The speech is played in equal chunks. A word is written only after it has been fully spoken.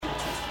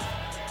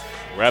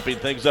Wrapping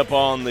things up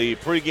on the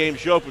pregame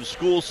show from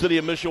School City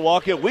of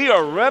Mishawaka. We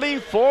are ready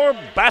for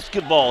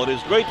basketball. It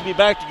is great to be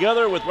back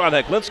together with Ron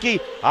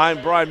Hecklinski.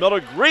 I'm Brian Miller.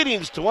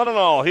 Greetings to one and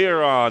all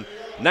here on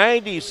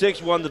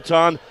 96.1 The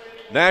Ton.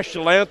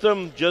 National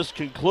Anthem just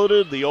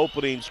concluded, the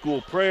opening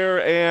school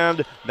prayer,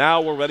 and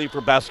now we're ready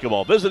for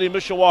basketball. Visiting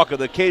Mishawaka,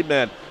 the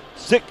Cavemen,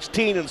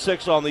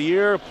 16-6 on the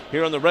year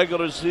here in the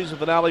regular season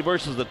finale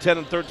versus the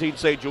 10-13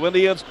 St. Joe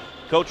Indians.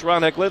 Coach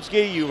Ron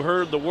Hecklinski, you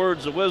heard the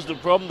words of wisdom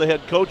from the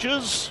head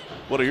coaches.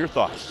 What are your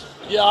thoughts?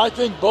 Yeah, I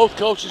think both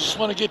coaches just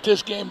want to get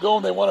this game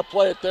going. They want to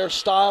play at their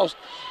styles.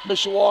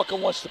 Mishawaka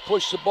wants to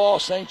push the ball.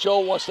 St.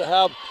 Joe wants to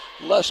have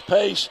less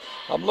pace.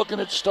 I'm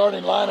looking at the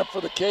starting lineup for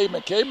the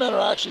Cavemen. Cavemen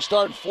are actually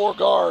starting 4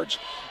 guards,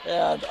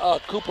 and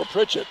Cooper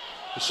Pritchett.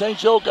 St.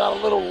 Joe got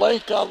a little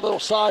length, got a little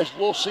size.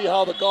 We'll see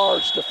how the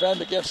guards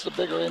defend against the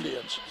bigger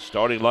Indians.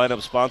 Starting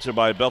lineup sponsored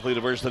by Bethel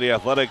University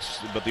Athletics,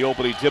 but the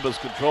opening tip is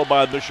controlled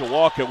by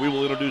Mishawaka. We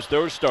will introduce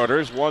their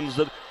starters, ones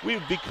that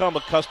we've become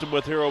accustomed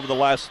with here over the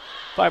last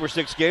 5 or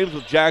 6 games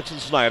with Jackson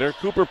Snyder,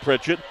 Cooper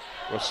Pritchett,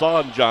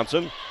 Rasan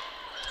Johnson,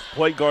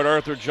 point guard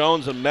Arthur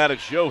Jones, and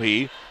Maddox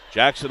Yohe.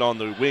 Jackson on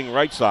the wing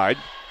right side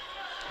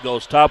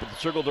goes top of the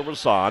circle to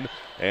Rasan,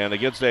 and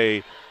against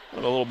a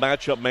little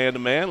matchup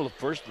man-to-man.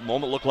 First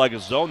moment looked like a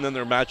zone, then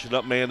they're matching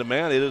up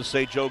man-to-man. It is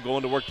St. Joe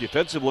going to work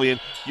defensively. And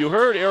you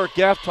heard Eric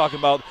Gaff talk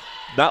about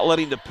not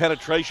letting the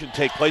penetration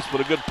take place, but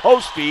a good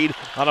post feed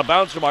on a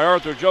bouncer by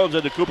Arthur Jones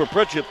into Cooper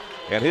Pritchett.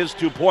 And his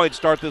 2 points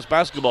start this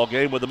basketball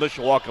game with the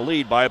Mishawaka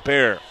lead by a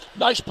pair.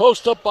 Nice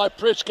post up by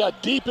Pritch,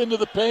 got deep into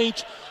the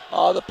paint.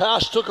 The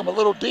pass took him a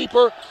little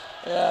deeper.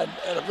 And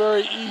a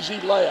very easy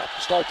layup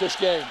to start this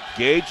game.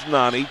 Gage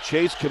Nani,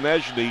 Chase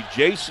Konechny,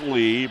 Jace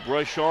Lee,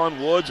 Brashawn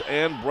Woods,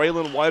 and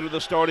Braylon White are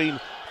the starting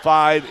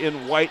 5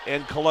 in white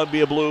and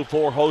Columbia blue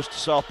for host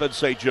South Bend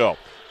St. Joe.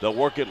 They'll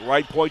work it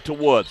right point to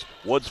Woods.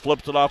 Woods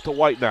flips it off to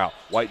White now.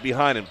 White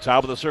behind him,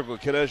 top of the circle,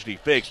 Konechny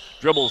fakes,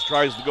 dribbles,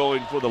 tries to go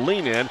in for the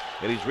lean-in,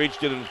 and he's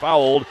reached in and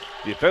fouled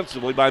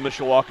defensively by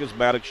Mishawaka's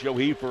Maddox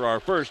Yohe for our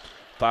first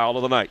foul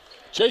of the night.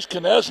 Chase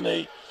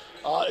Konechny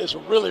is a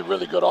really,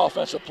 really good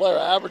offensive player,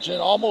 averaging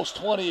almost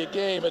 20 a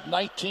game at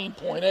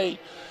 19.8,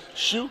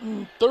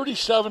 shooting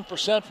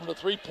 37% from the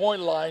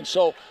three-point line.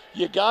 So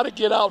you got to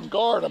get out and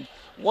guard him.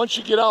 Once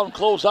you get out and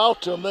close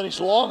out to him, then he's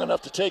long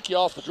enough to take you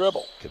off the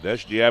dribble.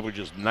 Konechny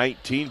averages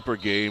 19 per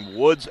game.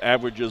 Woods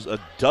averages a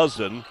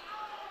dozen.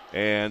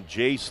 And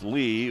Jace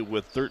Lee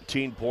with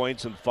 13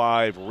 points and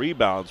 5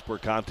 rebounds per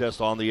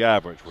contest on the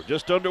average. We're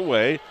just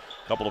underway.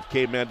 A couple of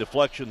caveman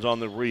deflections on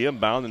the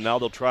re-inbound, and now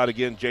they'll try it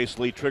again. Jace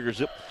Lee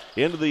triggers it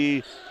into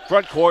the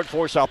front court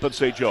for South Bend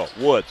St. Joe.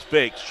 Woods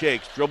fakes,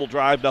 shakes, dribble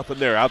drive, nothing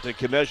there. Out to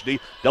Konechny,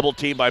 double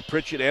team by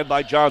Pritchett and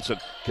by Johnson.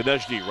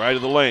 Konechny right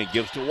of the lane,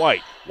 gives to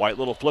White. White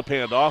little flip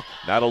handoff.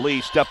 Now to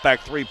Lee, step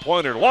back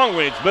three-pointer. Long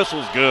range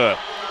missile's good.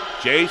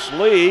 Jace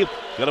Lee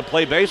going to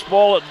play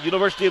baseball at the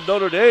University of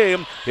Notre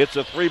Dame. Hits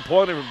a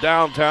three-pointer from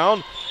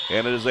downtown,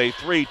 and it is a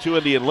 3-2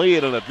 Indian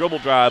lead, and a dribble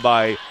drive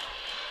by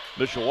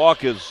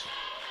Mishawaka's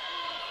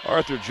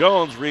Arthur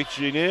Jones.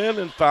 Reaching in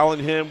and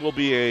fouling him will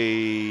be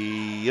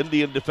a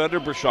Indian defender,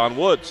 Brashawn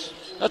Woods.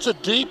 That's a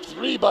deep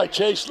 3 by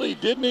Chase Lee.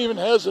 Didn't even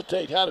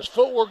hesitate. Had his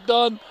footwork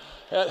done,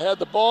 had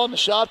the ball in the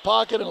shot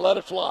pocket, and let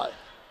it fly.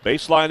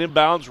 Baseline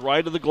inbounds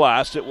right of the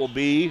glass. It will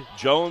be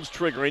Jones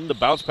triggering the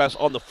bounce pass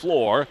on the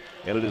floor,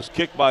 and it is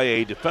kicked by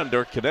a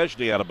defender,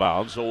 Konechny, out of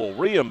bounds, so we'll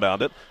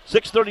re-inbound it.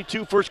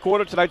 6:32 first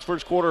quarter. Tonight's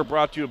first quarter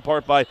brought to you in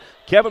part by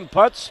Kevin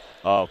Putz,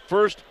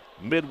 First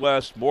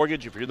Midwest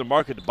Mortgage. If you're in the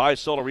market to buy,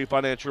 sell, or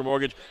refinance your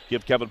mortgage,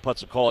 give Kevin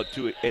Putz a call at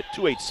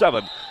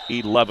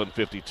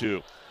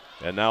 287-1152.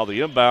 And now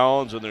the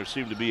inbounds, and there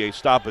seemed to be a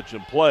stoppage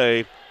in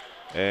play.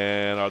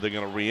 And are they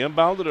going to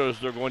re-inbound it, or is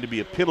there going to be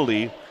a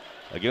penalty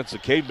against the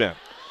Cavemen?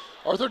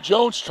 Arthur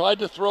Jones tried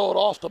to throw it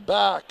off the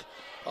back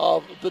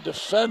of the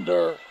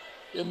defender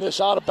in this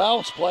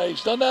out-of-bounds play.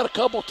 He's done that a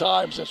couple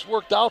times, and it's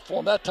worked out for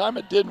him. That time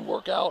it didn't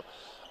work out.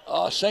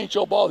 St.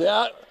 Joe ball.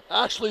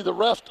 Actually, the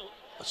ref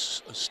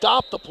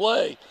stopped the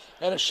play,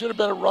 and it should have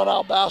been a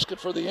run-out basket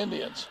for the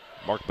Indians.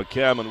 Mark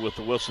McCammon with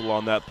the whistle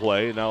on that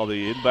play. Now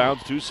the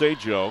inbounds to St.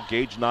 Joe.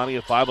 Gage Nani,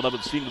 a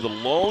 5'11" senior, the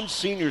lone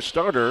senior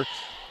starter,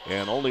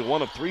 and only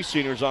one of 3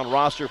 seniors on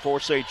roster for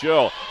St.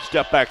 Joe.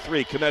 Step back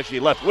 3, Konechny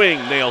left wing,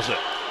 nails it.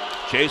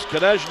 Chase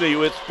Konechny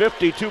with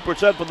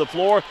 52% from the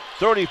floor,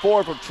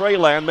 34 from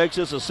Treyland, makes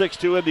this a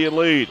 6-2 Indian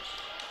lead.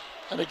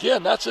 And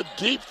again, that's a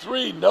deep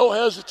 3, no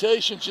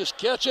hesitation, just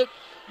catch it,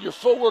 your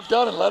footwork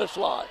done, and let it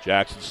fly.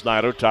 Jackson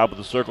Snyder, top of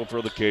the circle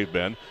for the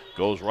Cavemen.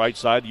 Goes right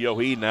side,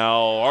 Yohe.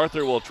 Now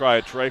Arthur will try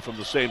a tray from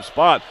the same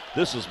spot.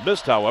 This is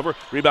missed, however.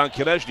 Rebound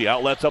Konechny.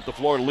 Outlets up the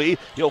floor. Lee.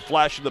 He'll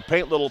flash in the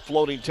paint. Little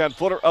floating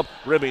 10-footer. Up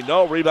ribbing.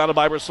 No. Rebounded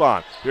by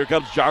Rasan. Here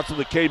comes Johnson,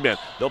 the Cavemen.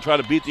 They'll try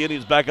to beat the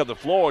Indians back up the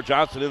floor.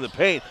 Johnson in the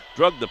paint.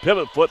 Drug the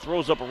pivot foot.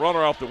 Throws up a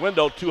runner off the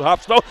window. 2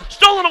 hops. No.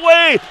 Stolen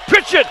away.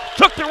 Pritchett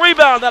took the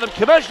rebound out of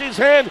Konechny's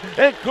hand.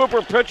 And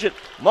Cooper Pritchett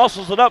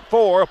muscles it up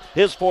for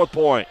his 4th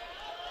point.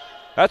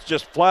 That's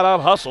just flat-out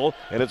hustle,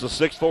 and it's a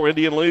 6-4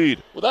 Indian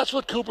lead. Well, that's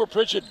what Cooper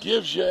Pritchett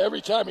gives you every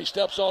time he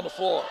steps on the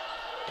floor.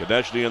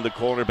 Konechny in the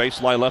corner,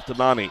 baseline left to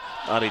Nani.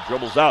 Nani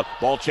dribbles out,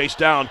 ball chased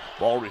down,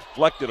 ball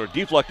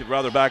deflected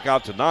back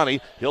out to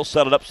Nani. He'll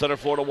set it up center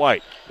floor to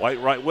White.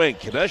 White right wing,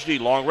 Konechny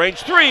long range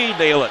three,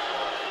 nail it.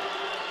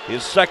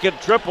 His second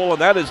triple,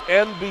 and that is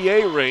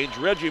NBA range.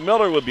 Reggie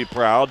Miller would be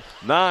proud.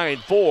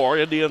 9-4,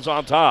 Indians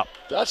on top.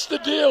 That's the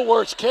deal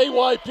where it's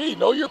KYP.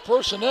 Know your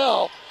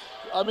personnel.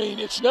 I mean,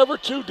 it's never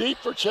too deep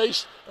for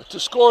Chase to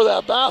score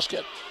that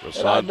basket.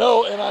 And I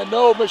know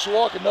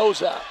Mishawaka knows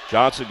that.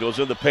 Johnson goes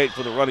in the paint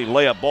for the running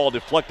layup. Ball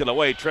deflected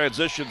away.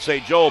 Transition,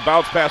 St. Joe.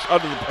 Bounce pass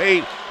under the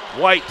paint.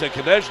 White to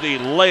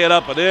Konechny. Lay it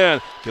up and in.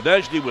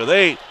 Konechny with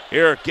 8.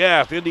 Eric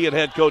Gaff, Indian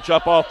head coach,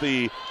 up off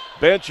the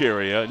bench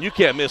area, and you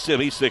can't miss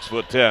him. He's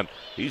 6'10".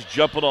 He's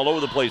jumping all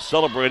over the place,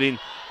 celebrating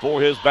for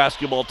his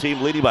basketball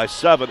team, leading by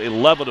 7,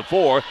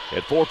 11-4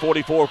 at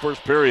 4:44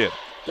 first period.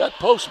 That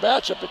post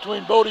matchup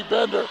between Bodie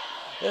Bender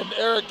and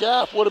Eric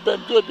Gaff would have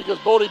been good because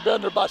Bodie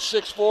Bender about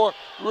 6'4",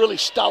 really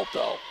stout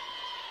though.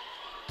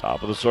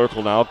 Top of the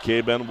circle now.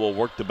 K-Ben will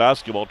work the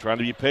basketball, trying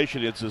to be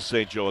patient against this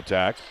St. Joe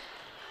attack.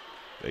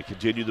 They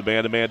continue the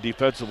man-to-man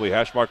defensively.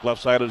 Hash mark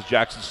left side is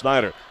Jackson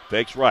Snyder.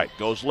 Fakes right,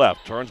 goes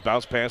left, turns,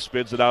 bounce pass,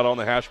 spins it out on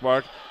the hash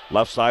mark.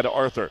 Left side to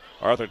Arthur.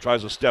 Arthur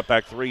tries a step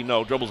back three,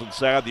 no. Dribbles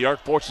inside. The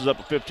arc forces up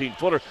a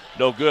 15-footer.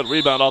 No good.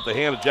 Rebound off the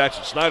hand of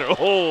Jackson Snyder.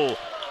 Oh!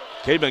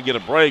 K-Men get a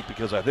break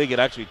because I think it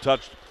actually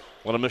touched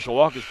one of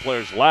Mishawaka's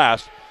players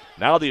last.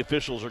 Now the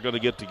officials are going to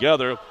get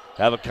together,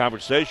 have a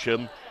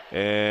conversation,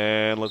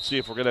 and let's see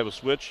if we're going to have a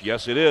switch.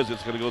 Yes, it is.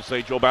 It's going to go to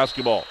St. Joe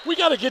basketball. We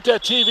got to get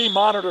that TV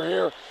monitor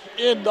here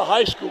in the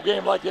high school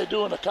game like they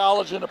do in the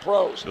college and the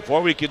pros.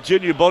 Before we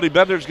continue, Bodie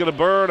Bender's going to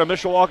burn a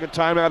Mishawaka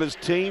timeout. His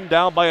team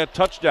down by a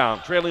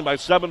touchdown, trailing by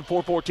 7,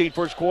 4:14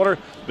 first quarter.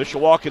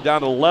 Mishawaka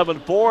down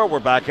 11-4. We're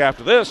back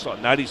after this on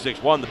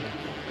 96.1.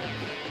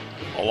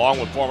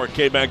 Along with former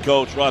K-Man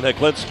coach Ron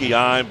Heklinski,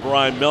 I'm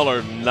Brian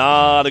Miller.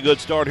 Not a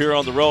good start here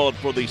on the road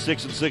for the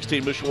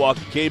 6-16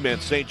 Mishawaka K-Man.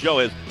 St. Joe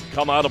has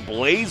come out of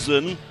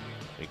blazing,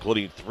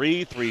 including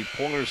 3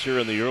 3-pointers here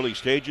in the early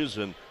stages,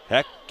 and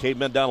heck,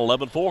 K-Men down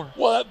 11-4.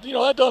 Well,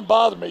 that doesn't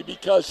bother me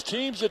because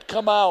teams that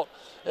come out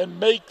and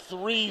make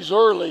threes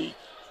early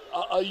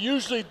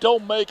usually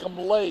don't make them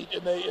late,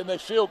 and they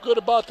feel good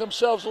about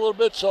themselves a little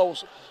bit,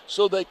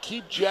 so they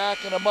keep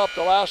jacking them up.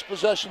 The last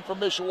possession for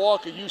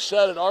Mishawaka, you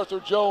said it,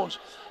 Arthur Jones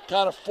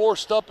kind of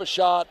forced up a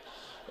shot.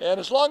 And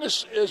as long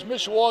as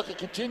Mishawaka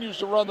continues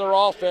to run their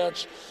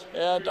offense,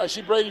 and I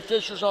see Brady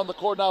Fisher's on the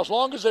court now, as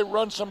long as they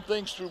run some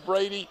things through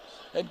Brady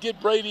and get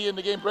Brady in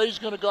the game, Brady's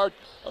going to guard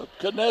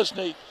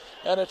Konechny,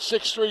 and at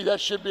 6'3", that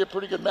should be a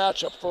pretty good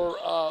matchup for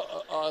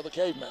the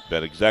Cavemen.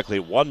 Been exactly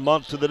 1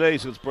 month to the day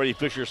since Brady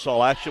Fisher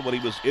saw action when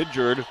he was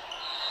injured,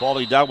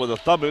 falling down with a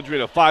thumb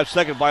injury and a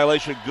 5-second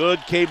violation. Good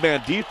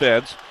Caveman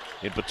defense,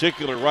 in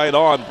particular right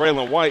on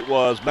Braylon White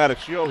was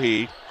Maddox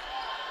Yohe,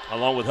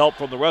 along with help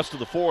from the rest of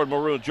the 4 in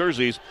maroon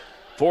jerseys,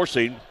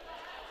 forcing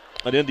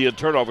an Indian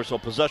turnover, so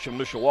possession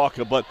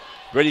Mishawaka. But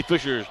Brady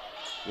Fisher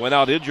went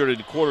out injured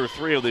in quarter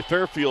 3 of the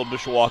Fairfield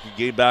Mishawaka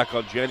game back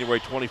on January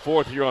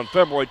 24th. Here on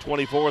February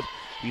 24th,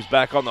 he's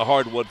back on the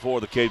hardwood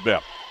for the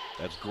Cavemen.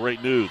 That's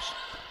great news.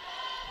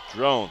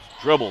 Jones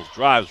dribbles,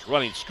 drives,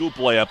 running scoop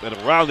layup, and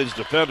around his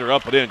defender,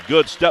 up and in.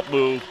 Good step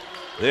move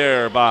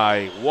there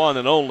by one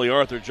and only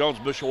Arthur Jones,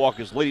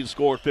 Mishawaka's leading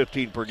scorer,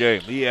 15 per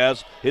game. He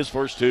has his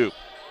first 2.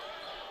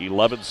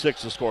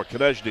 11-6 the score.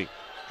 Konechny,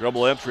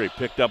 dribble entry,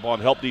 picked up on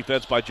help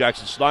defense by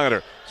Jackson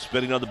Snyder.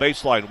 Spinning on the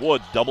baseline.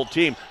 Woods, double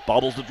team,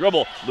 bobbles the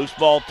dribble. Loose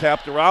ball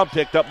tapped around,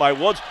 picked up by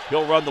Woods.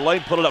 He'll run the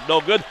lane, put it up,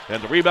 no good.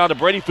 And the rebound to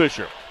Brady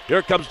Fisher.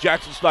 Here comes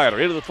Jackson Snyder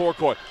into the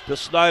forecourt to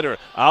Snyder,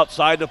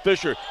 outside to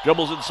Fisher,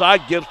 dribbles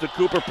inside, gives to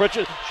Cooper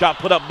Pritchett, shot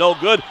put up, no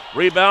good.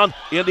 Rebound,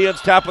 Indians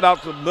tap it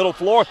out to the middle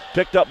floor,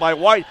 picked up by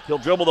White. He'll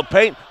dribble the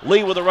paint,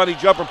 Lee with a running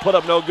jumper, put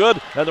up, no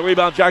good, and the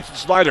rebound, Jackson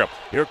Snyder.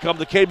 Here come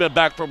the K-Men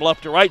back from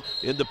left to right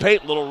in the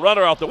paint, little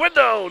runner out the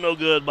window, no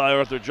good by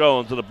Arthur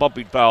Jones, and a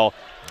bumping foul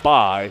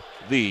by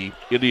the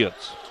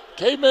Indians.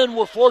 K-Men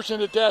were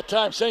fortunate at that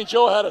time. St.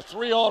 Joe had a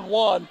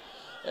 3-on-1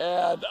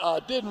 and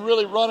didn't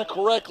really run it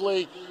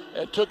correctly,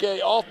 and took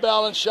a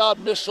off-balance shot,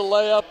 missed the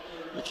layup.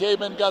 The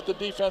Cavemen got the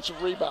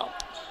defensive rebound.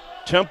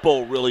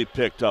 Tempo really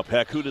picked up.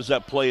 Heck, who does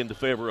that play into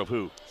favor of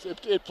who?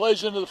 It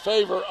plays into the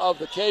favor of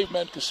the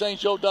Cavemen because St.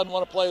 Joe doesn't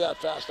want to play that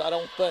fast, I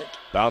don't think.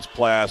 Bounce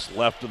pass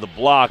left of the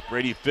block.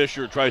 Brady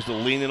Fisher tries to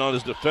lean in on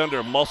his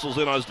defender, muscles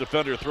in on his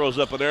defender, throws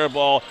up an air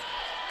ball.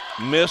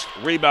 Missed.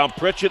 Rebound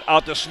Pritchett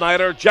out to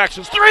Snyder.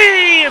 Jackson's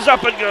 3 is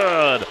up and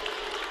good.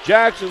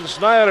 Jackson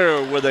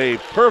Snyder with a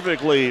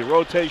perfectly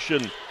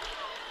rotation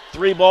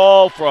 3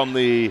 ball from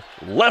the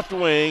left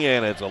wing,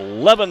 and it's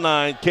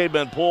 11-9.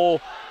 K-Men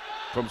pull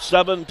from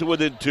 7 to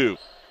within 2.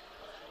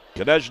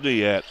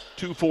 Konechny at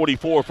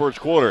 2:44 first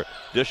quarter.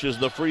 Dishes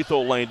the free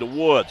throw lane to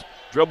Woods.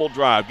 Dribble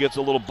drive, gets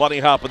a little bunny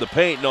hop in the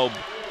paint, no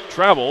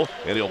travel,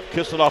 and he'll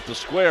kiss it off the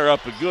square,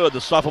 up and good. The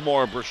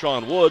sophomore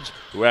Brashawn Woods,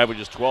 who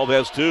averages 12,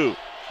 has 2.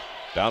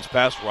 Bounce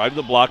pass right to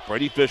the block.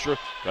 Brady Fisher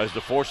tries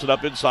to force it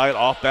up inside,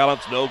 off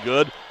balance, no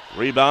good.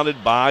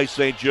 Rebounded by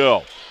St.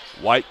 Joe.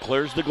 White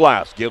clears the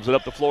glass, gives it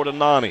up the floor to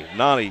Nani.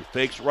 Nani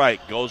fakes right,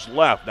 goes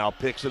left, now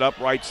picks it up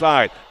right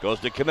side. Goes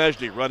to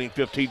Konechny, running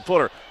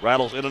 15-footer.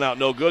 Rattles in and out,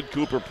 no good.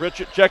 Cooper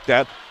Pritchett, check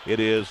that. It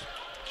is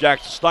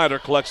Jackson Snyder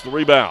collects the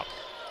rebound.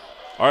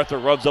 Arthur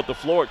runs up the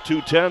floor at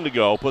 2:10 to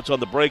go, puts on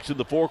the brakes in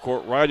the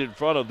forecourt right in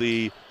front of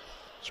the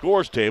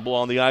scores table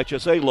on the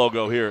IHSA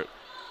logo here at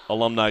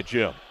Alumni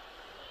Gym.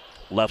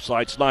 Left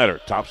side Snyder,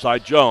 top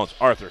side Jones.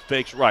 Arthur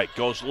fakes right,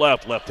 goes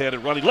left,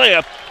 left-handed running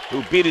layup,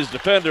 who beat his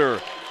defender.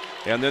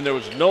 And then there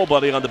was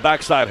nobody on the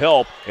backside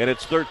help, and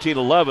it's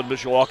 13-11.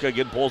 Mishawaka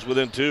again pulls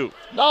within 2.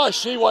 Now I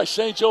see why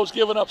St. Joe's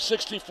giving up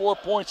 64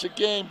 points a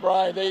game,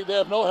 Brian. They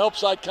have no help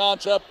side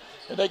concept,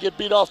 and they get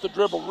beat off the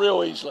dribble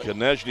real easily.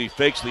 Konechny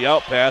fakes the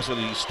out pass, and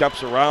he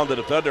steps around the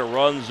defender,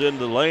 runs into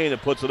the lane,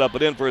 and puts it up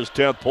and in for his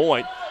 10th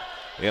point.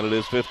 And it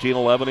is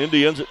 15-11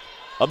 Indians.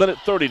 A minute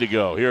 30 to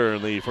go here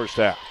in the first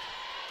half.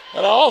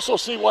 And I also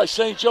see why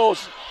St.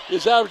 Joe's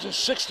is averaging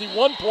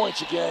 61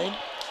 points a game.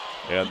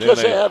 And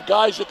because they have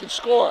guys that can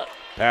score it.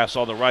 Pass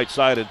on the right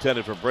side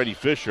intended for Brady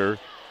Fisher.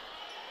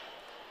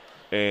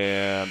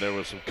 And there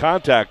was some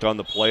contact on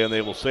the play, and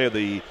they will say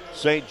the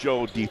St.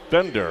 Joe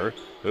defender,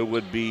 who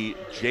would be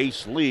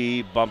Jace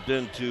Lee, bumped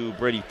into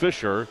Brady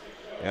Fisher.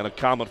 And a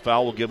common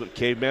foul will give it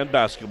Caveman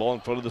basketball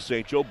in front of the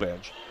St. Joe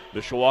bench.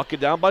 Mishawaka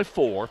down by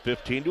 4,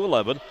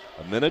 15-11.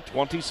 A minute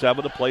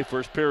 27 to play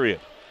first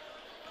period.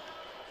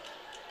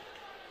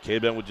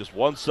 Cavemen with just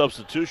one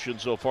substitution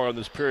so far in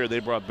this period. They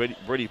brought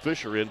Brady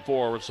Fisher in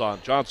for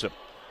Rasan Johnson.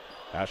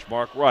 Hash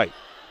mark right.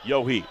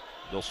 Yohe.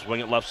 They'll swing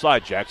it left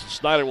side. Jackson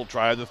Snyder will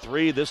try the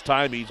 3. This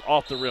time he's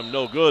off the rim,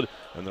 no good.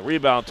 And the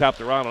rebound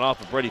tapped around and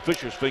off of Brady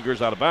Fisher's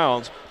fingers out of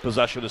bounds.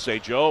 Possession to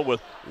St. Joe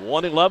with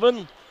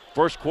 1:11.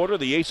 First quarter,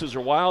 the Aces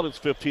are wild. It's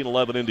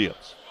 15-11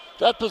 Indians.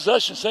 That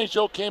possession, St.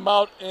 Joe came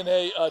out in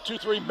a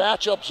 2-3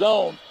 matchup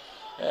zone.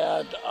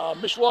 And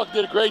Mishawaka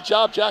did a great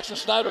job. Jackson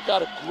Snyder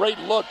got a great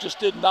look, just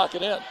didn't knock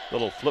it in.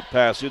 Little flip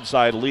pass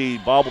inside Lee,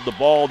 bobbled the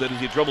ball. Then as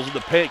he dribbles in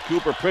the paint,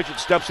 Cooper Pritchett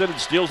steps in and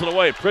steals it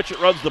away. Pritchett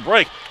runs the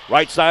break.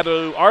 Right side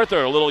to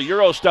Arthur. A little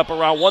Euro step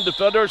around one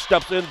defender.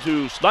 Steps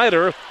into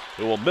Snyder,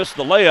 who will miss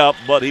the layup,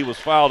 but he was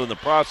fouled in the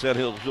process.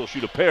 He'll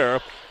shoot a pair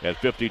at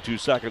 52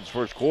 seconds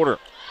first quarter.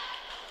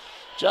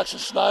 Jackson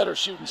Snyder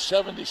shooting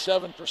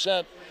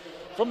 77%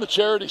 from the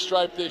charity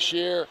stripe this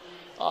year.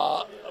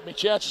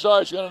 Chances are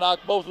he's going to knock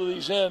both of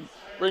these in,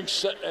 bring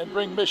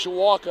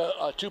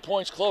Mishawaka 2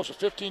 points closer,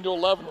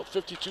 15-11 with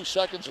 52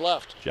 seconds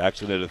left.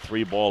 Jackson had a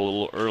 3-ball a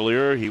little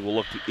earlier. He will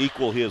look to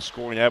equal his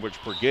scoring average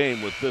per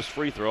game with this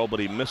free throw,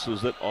 but he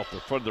misses it off the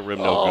front of the rim.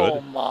 No good.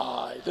 Oh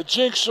my, the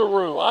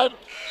jinxaroo!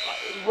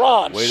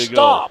 Ron, way to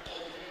stop. Go.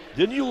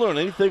 Didn't you learn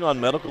anything on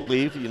medical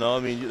leave?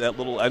 That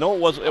little. I know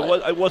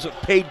it wasn't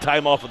paid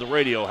time off of the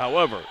radio.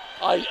 However,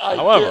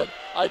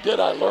 I did.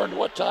 I learned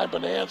what time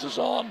Bonanza's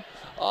on.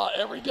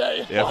 Every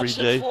day. Every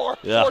day? Four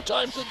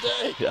times a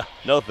day. Yeah,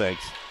 no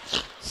thanks.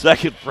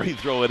 Second free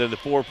throw in a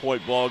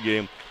 4-point ball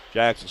game.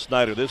 Jackson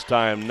Snyder this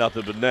time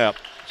nothing but net.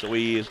 So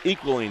he is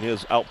equaling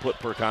his output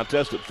per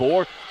contest at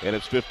 4, and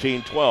it's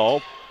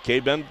 15-12.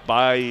 Cavemen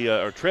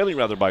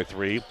trailing by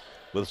 3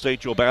 with St.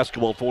 Joe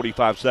basketball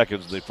 45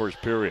 seconds in the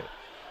first period.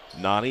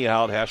 Nani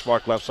out, hash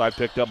mark left side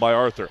picked up by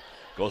Arthur.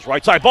 Goes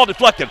right side, ball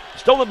deflected,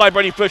 stolen by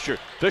Brady Fisher.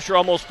 Fisher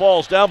almost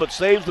falls down but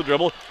saves the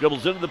dribble.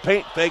 Dribbles into the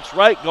paint, fakes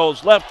right,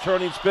 goes left,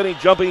 turning, spinning,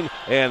 jumping,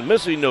 and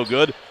missing, no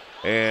good.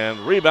 And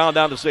rebound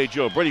down to St.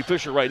 Joe. Brady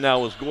Fisher right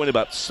now is going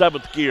about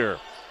 7th gear.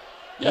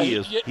 Yeah,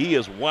 he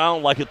is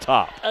wound like a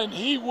top. And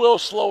he will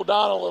slow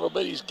down a little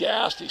bit. He's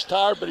gassed, he's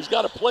tired, but he's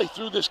got to play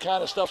through this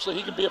kind of stuff so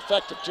he can be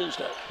effective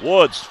Tuesday.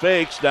 Woods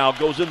fakes, now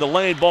goes in the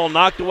lane, ball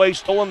knocked away,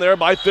 stolen there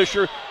by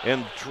Fisher.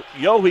 And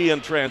Yohe in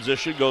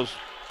transition goes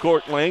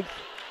court length.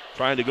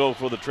 Trying to go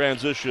for the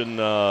transition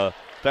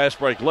fast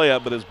break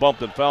layup, but is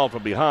bumped and fouled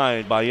from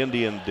behind by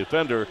Indian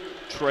defender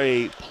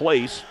Trey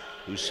Place,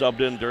 who subbed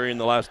in during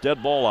the last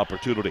dead ball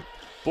opportunity.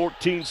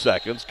 14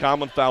 seconds.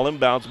 Common foul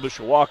inbounds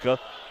Mishawaka.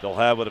 They'll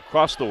have it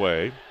across the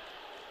way.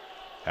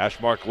 Hash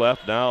mark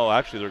left. Now,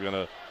 actually, they're going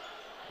to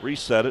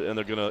reset it, and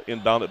they're going to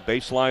inbound it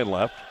baseline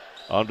left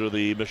under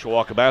the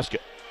Mishawaka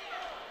basket.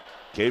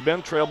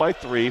 Cavemen trail by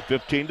 3,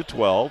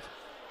 15-12.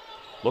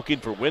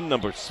 Looking for win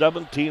number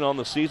 17 on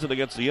the season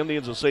against the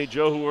Indians of St.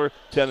 Joe, who are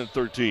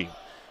 10-13.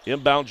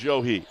 Inbound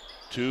Yohe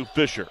to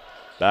Fisher.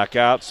 Back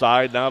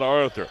outside now to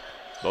Arthur.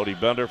 Bodie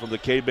Bender from the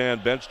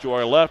K-Band bench to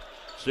our left,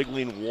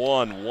 signaling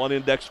one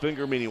index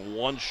finger, meaning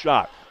one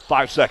shot.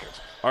 5 seconds.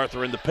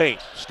 Arthur in the paint,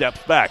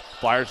 steps back,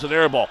 fires an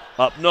air ball.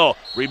 Up, no.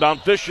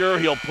 Rebound Fisher.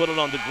 He'll put it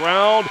on the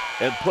ground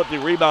and put the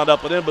rebound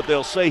up and in, but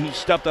they'll say he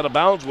stepped out of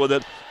bounds with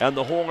it, and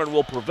the horn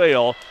will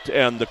prevail to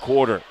end the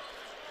quarter.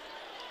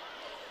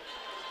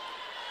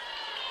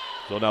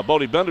 So now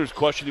Bodie Bender's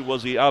questioning,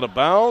 was he out of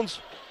bounds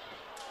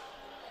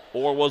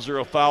or was there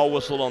a foul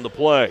whistle on the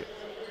play?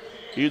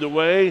 Either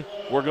way,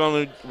 we're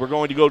going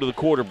to go to the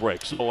quarter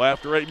break. So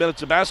after 8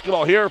 minutes of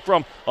basketball here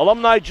from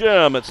Alumni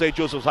Gym at St.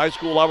 Joseph's High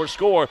School, our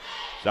score,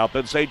 South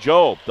Bend St.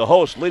 Joe, the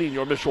host, leading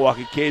your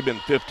Mishawaka Cavemen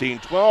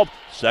 15-12.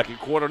 Second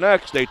quarter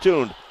next. Stay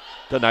tuned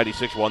to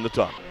 96.1 The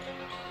Ton.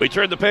 We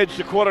turn the page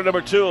to quarter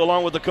number 2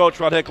 along with the coach,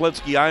 Ron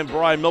Hecklinski. I'm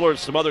Brian Miller.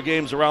 Some other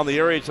games around the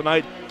area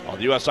tonight on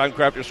the U.S.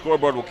 Signcrafter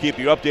scoreboard we'll keep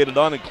you updated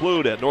on.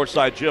 Include at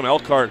Northside Gym,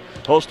 Elkhart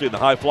hosting the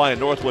high-flying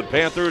Northwood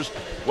Panthers.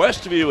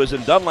 Westview is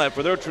in Dunlap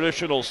for their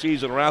traditional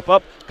season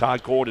wrap-up.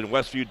 Concord and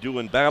Westview do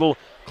in battle.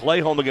 Clay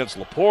home against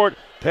LaPorte.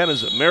 Penn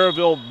is at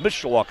Maryville.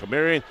 Mishawaka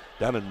Marion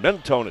down in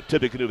Mentone at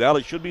Tippecanoe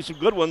Valley. Should be some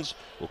good ones.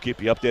 We'll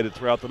keep you updated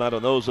throughout the night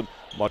on those and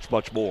much,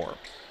 much more.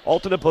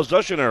 Alternate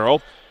possession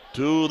arrow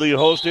to the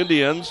host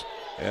Indians.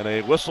 And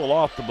a whistle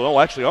off the ball,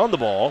 actually on the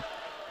ball,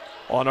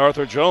 on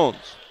Arthur Jones.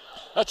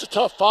 That's a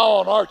tough foul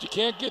on Art. You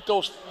can't get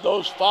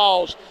those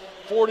fouls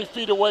 40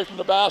 feet away from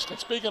the basket.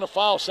 Speaking of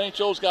fouls, St.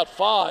 Joe's got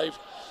 5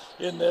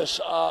 in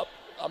this.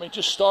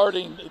 Just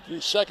starting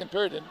the second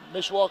period, and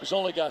Mishawaka's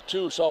only got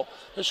 2. So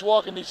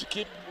Mishawaka needs to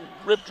keep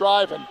rip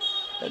driving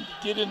and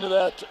get into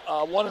that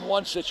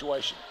 1-and-1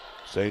 situation.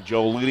 St.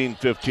 Joe leading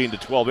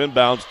 15-12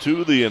 inbounds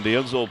to the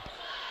Indians. They'll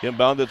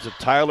inbound it to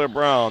Tyler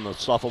Brown, the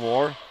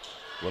sophomore.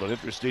 What an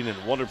interesting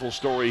and wonderful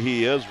story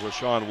he is.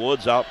 Rashawn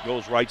Woods out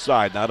goes right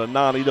side. Now to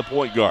Nani, the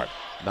point guard.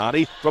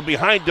 Nani from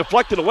behind,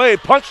 deflected away,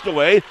 punched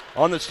away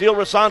on the steal,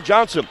 Rasan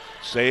Johnson.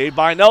 Saved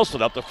by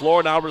Nelson. Up the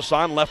floor, now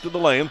Rasan left of the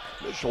lane.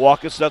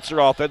 Mishawaka sets their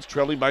offense,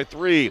 trailing by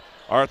 3.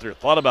 Arthur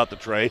thought about the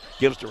tray,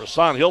 gives to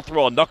Rasan. He'll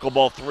throw a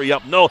knuckleball 3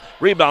 up. No.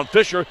 Rebound,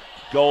 Fisher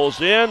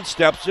goes in,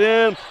 steps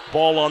in,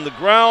 ball on the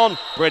ground.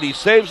 Brady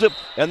saves it,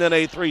 and then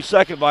a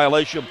 3-second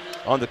violation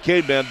on the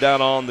caveman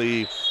down on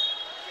the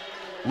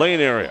lane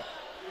area.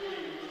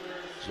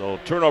 So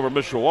turnover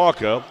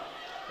Mishawaka,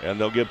 and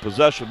they'll give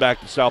possession back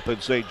to South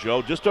Bend St.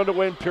 Joe. Just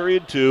underway in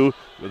period 2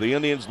 with the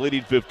Indians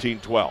leading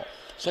 15-12.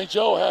 St.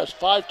 Joe has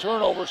 5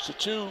 turnovers to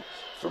 2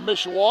 for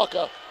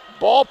Mishawaka.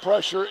 Ball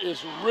pressure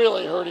is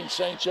really hurting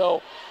St.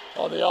 Joe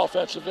on the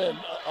offensive end.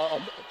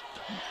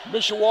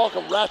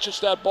 Mishawaka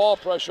ratchets that ball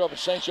pressure up, and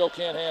St. Joe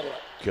can't handle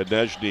it.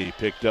 Konechny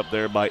picked up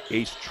there by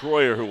Ace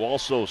Troyer, who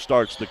also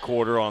starts the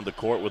quarter on the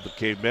court with the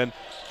Cavemen.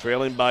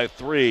 Trailing by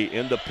 3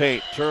 in the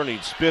paint,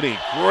 turning, spinning.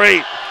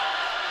 Great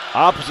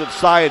opposite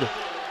side,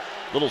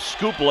 little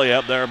scoop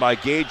layup there by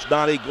Gage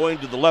Nani, going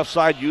to the left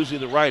side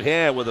using the right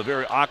hand with a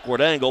very awkward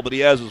angle, but he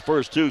has his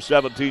first 2,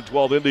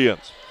 17-12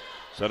 Indians.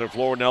 Center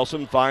floor,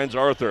 Nelson finds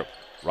Arthur.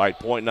 Right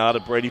point now to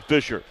Brady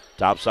Fisher.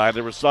 Top side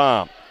to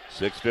Rassam.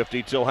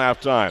 6:50 till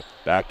halftime.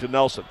 Back to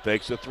Nelson.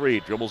 Fakes a 3.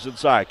 Dribbles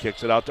inside.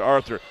 Kicks it out to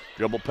Arthur.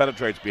 Dribble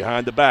penetrates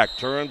behind the back.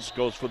 Turns.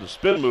 Goes for the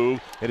spin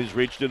move. And he's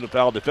reached into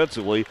foul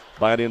defensively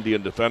by an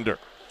Indian defender.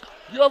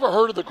 You ever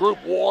heard of the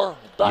group War?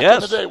 Back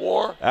in the day,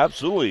 War?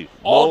 Absolutely.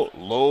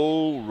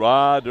 Low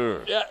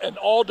Rider. Yeah, and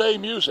all-day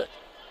music.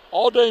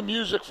 All-day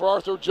music for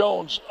Arthur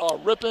Jones.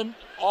 Ripping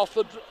off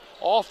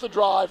the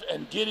drive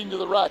and getting to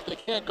the rack. They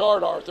can't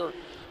guard Arthur.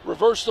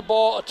 Reverse the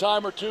ball a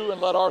time or 2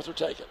 and let Arthur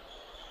take it.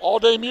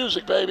 All-day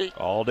music, baby.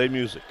 All-day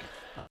music.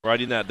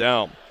 Writing that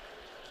down.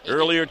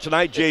 Earlier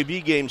tonight,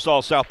 JV game saw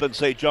South Bend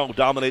St. Joe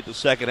dominate the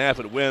second half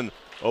and win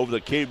over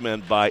the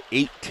Cavemen by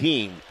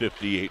 18,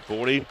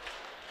 58-40.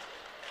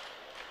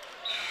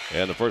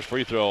 And the first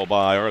free throw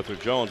by Arthur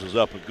Jones is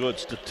up and good.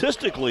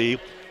 Statistically,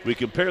 we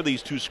compare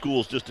these two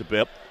schools just a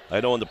bit. I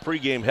know in the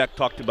pregame, Heck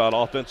talked about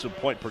offensive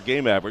point per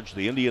game average.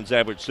 The Indians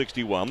average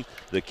 61.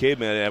 The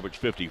Cavemen average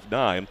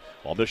 59.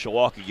 While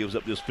Mishawaka gives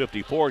up this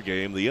 54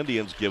 game, the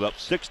Indians give up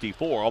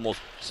 64,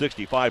 almost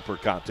 65 per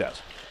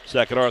contest.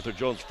 Second Arthur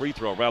Jones free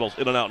throw rattles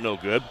in and out, no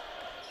good.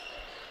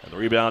 And the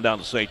rebound down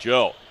to St.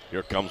 Joe.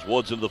 Here comes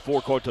Woods into the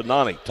forecourt to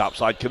Nani.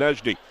 Topside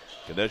Konechny.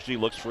 Konechny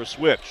looks for a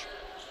switch.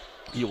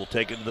 He will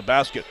take it to the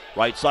basket.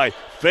 Right side.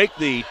 Fake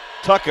the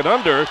tuck and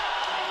under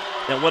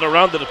and went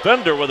around the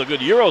defender with a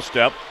good Euro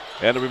step.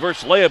 And the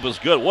reverse layup is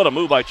good. What a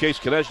move by Chase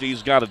Konechny.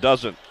 He's got a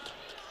dozen.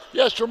 He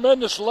has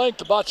tremendous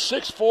length, about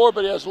 6'4",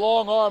 but he has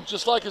long arms,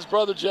 just like his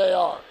brother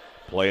J.R.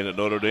 Playing at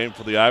Notre Dame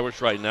for the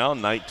Irish right now,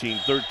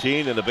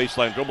 19-13, and a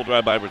baseline dribble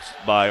drive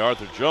by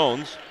Arthur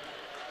Jones.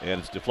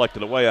 And it's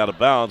deflected away out of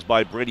bounds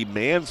by Brady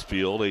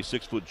Mansfield, a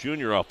 6-foot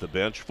junior off the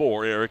bench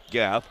for Eric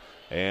Gath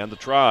and the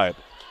Tribe.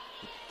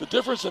 The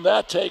difference in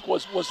that take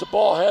was the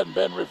ball hadn't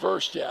been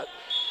reversed yet.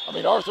 I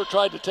mean, Arthur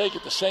tried to take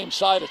it the same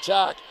side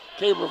attack.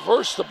 Okay,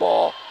 reverse the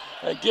ball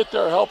and get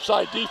their help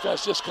side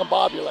defense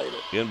discombobulated.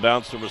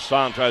 Inbounds to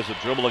Rasan, tries to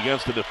dribble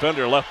against the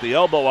defender, left the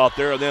elbow out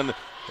there, and then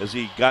as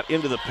he got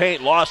into the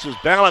paint, lost his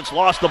balance,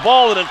 lost the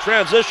ball, and in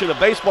transition, a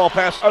baseball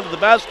pass under the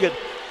basket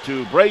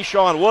to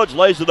Brayshawn Woods,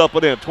 lays it up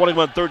and in.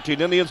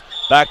 21-13 Indians.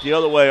 Back the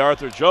other way,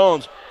 Arthur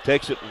Jones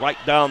takes it right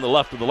down the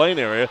left of the lane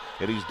area,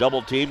 and he's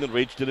double-teamed and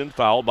reached it and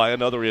fouled by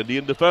another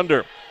Indian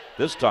defender.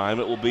 This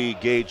time it will be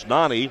Gage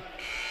Nani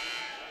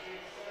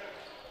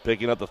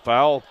picking up the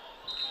foul.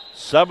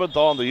 7th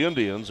on the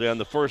Indians and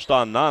the first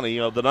on Nani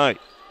of the night.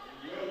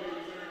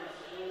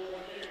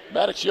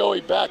 Maddox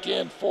Yohe back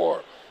in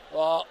for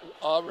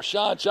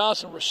Rashawn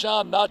Johnson.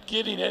 Rashawn not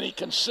getting any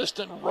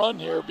consistent run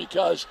here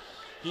because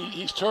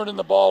he's turning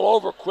the ball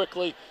over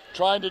quickly,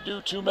 trying to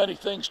do too many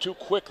things too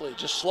quickly.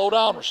 Just slow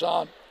down,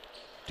 Rashawn.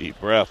 Deep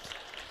breath.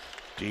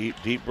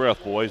 Deep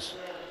breath, boys.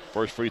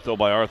 First free throw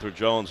by Arthur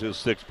Jones, his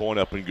 6-point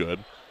up and good.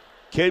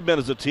 Cavemen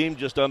as a team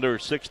just under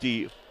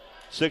 60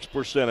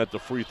 6% at the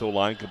free throw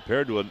line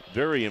compared to a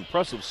very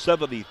impressive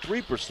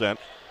 73%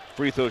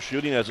 free throw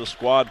shooting as a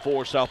squad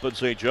for South Bend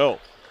St. Joe.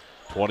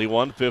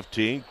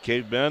 21-15,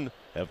 Cavemen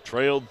have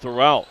trailed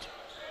throughout.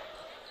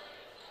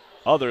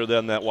 Other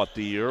than that,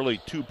 the early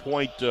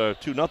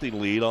 2-0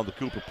 lead on the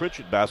Cooper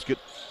Pritchett basket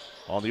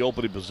on the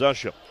opening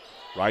possession.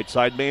 Right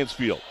side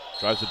Mansfield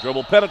tries to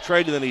dribble,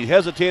 penetrate, and then he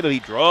hesitated. He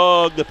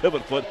drug the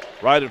pivot foot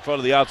right in front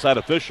of the outside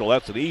official.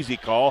 That's an easy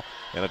call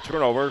and a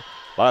turnover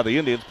by the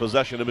Indians,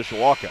 possession of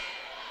Mishawaka.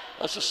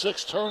 That's a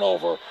 6th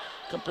turnover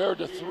compared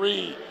to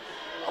 3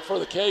 for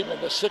the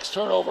Cavemen. The 6th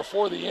turnover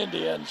for the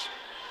Indians.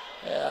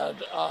 And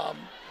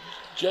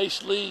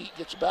Jace Lee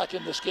gets back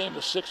in this game, the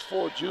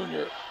 6'4"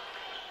 junior.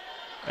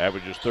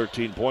 Averages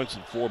 13 points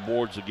and 4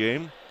 boards a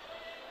game.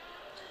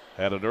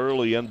 Had an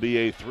early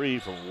NBA 3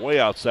 from way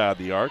outside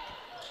the arc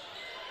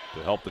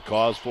to help the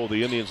cause for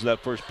the Indians in that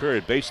first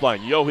period. Baseline,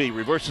 Yohe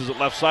reverses it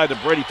left side to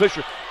Brady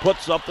Fisher,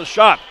 puts up the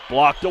shot,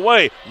 blocked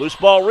away, loose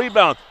ball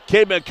rebound.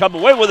 Cavemen come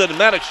away with it, and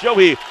Maddox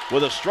Yohe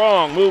with a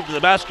strong move to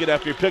the basket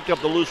after he picked up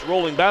the loose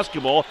rolling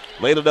basketball,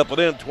 laid it up and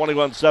in,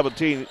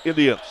 21-17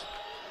 Indians.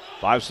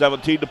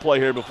 5:17 to play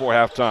here before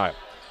halftime.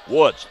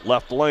 Woods,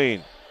 left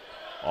lane,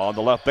 on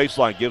the left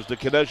baseline, gives to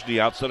Konechny,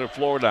 out center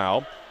floor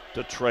now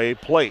to Trey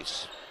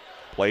Place.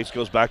 Place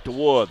goes back to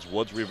Woods.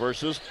 Woods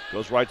reverses,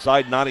 goes right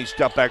side. Nani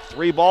step back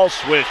 3 ball,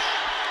 swish.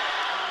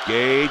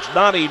 Gage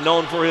Nani,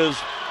 known for his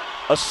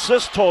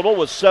assist total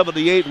with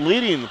 78,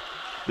 leading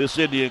this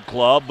Indian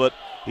club, but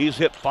he's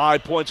hit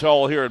 5 points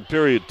all here in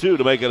period 2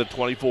 to make it a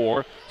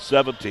 24-17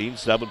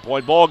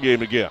 7-point ball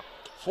game again.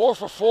 4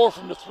 for 4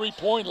 from the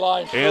 3-point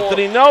line.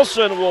 Anthony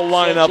Nelson will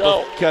line up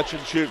Joe. a catch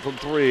and shoot from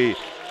 3.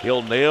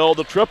 He'll nail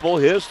the triple,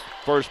 his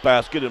first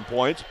basket in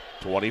points.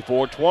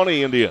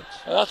 24-20 Indians.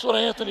 And that's what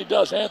Anthony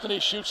does. Anthony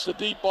shoots the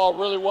deep ball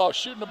really well,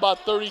 shooting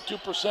about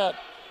 32%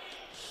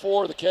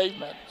 for the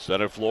Cavemen.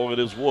 Center floor, it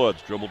is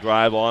Woods. Dribble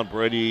drive on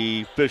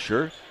Brady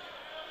Fisher.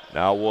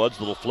 Now Woods,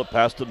 little flip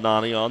pass to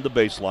Nani on the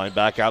baseline.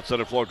 Back out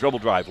center floor, dribble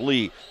drive.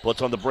 Lee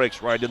puts on the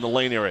brakes right in the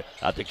lane area.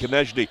 Out to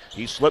Konechny.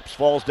 He slips,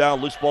 falls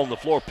down, loose ball on the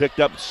floor, picked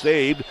up,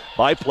 saved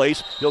by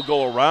Place. He'll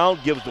go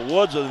around, gives to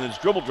Woods, and his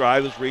dribble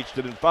drive is reached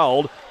and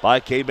fouled by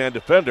a Caveman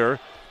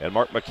defender. And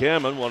Mark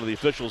McCammon, one of the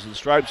officials in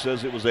stripes,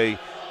 says it was a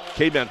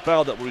Caveman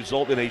foul that will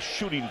result in a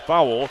shooting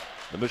foul.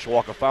 The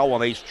Mishawaka foul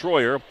on Ace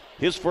Troyer,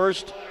 his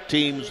first,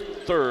 team's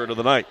 3rd of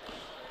the night.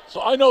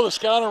 So I know the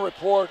scouting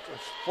report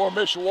for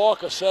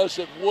Mishawaka says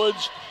that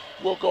Woods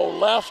will go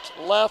left,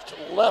 left,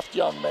 left,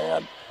 young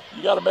man.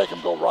 You got to make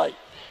him go right.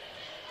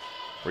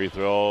 Free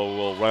throw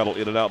will rattle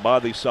in and out by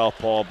the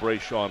southpaw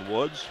Brayshawn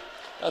Woods.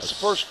 That's the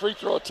first free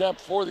throw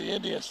attempt for the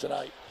Indians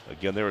tonight.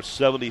 Again, they're a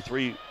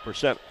 73%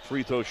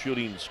 free throw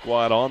shooting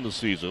squad on the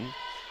season.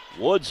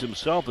 Woods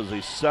himself is a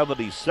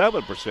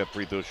 77%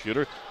 free throw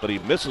shooter, but he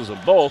misses them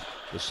both.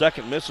 The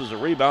second miss is a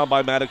rebound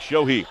by Maddox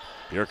Yohe.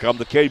 Here come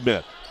the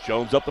Cavemen.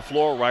 Jones up the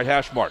floor, right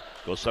hash mark.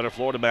 Goes center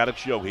floor to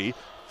Maddox Yohe.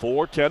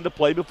 4:10 to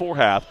play before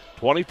half.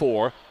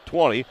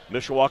 24-20.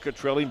 Mishawaka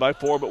trailing by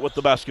 4, but with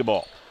the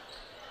basketball.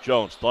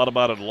 Jones thought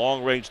about it,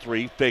 long-range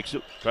 3, fakes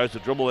it, tries to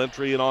dribble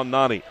entry in on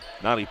Nani.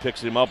 Nani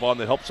picks him up on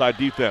the help side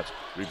defense.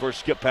 Reverse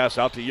skip pass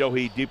out to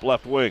Yohe, deep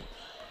left wing.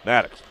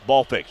 Maddox,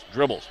 ball fakes,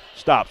 dribbles,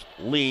 stops,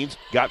 leans,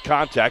 got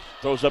contact,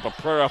 throws up a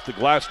prayer off the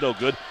glass, no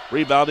good.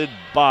 Rebounded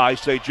by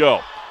St.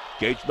 Joe.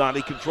 Gage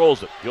Nani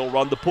controls it. He'll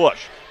run the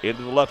push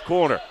into the left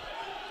corner.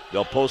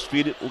 They'll post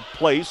feed it in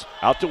place,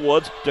 out to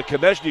Woods, to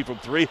Konechny from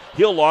 3.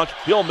 He'll launch,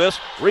 he'll miss,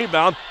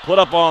 rebound, put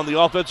up on the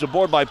offensive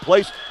board by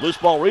Place. Loose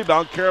ball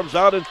rebound, caroms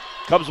out and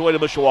comes away to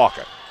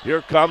Mishawaka.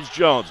 Here comes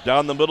Jones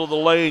down the middle of the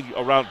lane,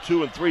 around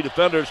 2 and 3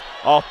 defenders.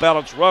 Off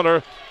balance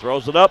runner,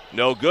 throws it up,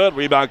 no good.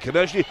 Rebound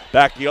Konechny.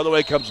 Back the other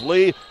way comes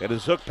Lee, and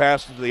his hook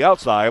pass to the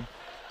outside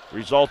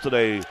resulted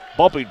a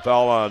bumping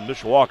foul on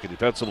Mishawaka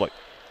defensively.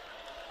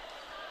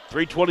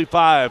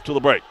 3:25 to the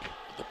break.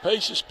 The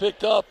pace is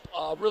picked up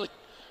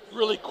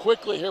really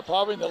quickly here,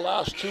 probably in the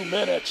last 2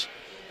 minutes.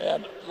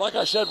 And like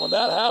I said, when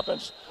that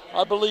happens,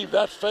 I believe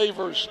that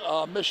favors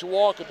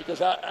Mishawaka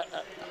because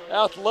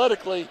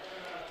athletically,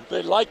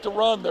 they like to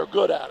run, they're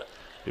good at it.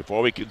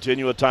 Before we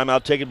continue, a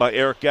timeout taken by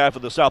Eric Gaff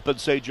of the South Bend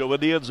St. Joe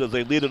Indians as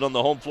they lead it on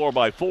the home floor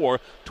by 4,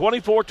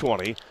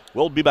 24-20.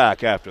 We'll be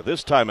back after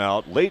this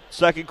timeout, late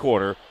second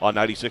quarter on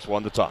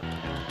 96.1 The Ton.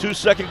 2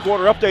 second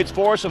quarter updates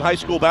for us in high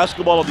school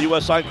basketball of the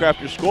U.S.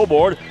 Signcrafters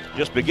scoreboard.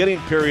 Just beginning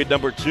period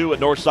number 2 at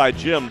Northside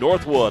Gym.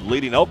 Northwood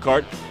leading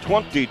Elkhart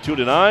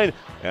 22-9.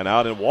 And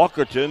out in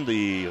Walkerton,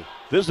 the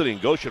visiting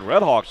Goshen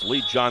Redhawks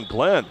lead John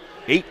Glenn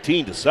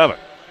 18-7.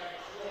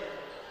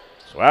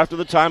 So after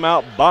the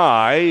timeout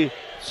by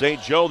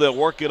St. Joe, they'll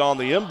work it on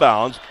the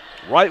inbounds.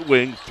 Right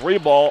wing, 3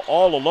 ball,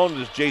 all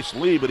alone is Jace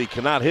Lee, but he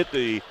cannot hit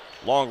the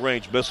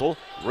long-range missile.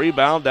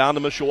 Rebound down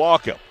to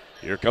Mishawaka.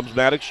 Here comes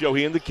Maddox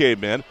Yohe and the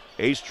Cavemen.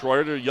 Ace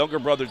Troyer to younger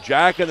brother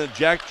Jack, and then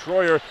Jack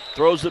Troyer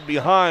throws it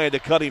behind to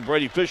cutting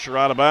Brady Fisher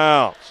out of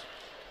bounds.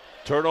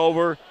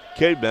 Turnover,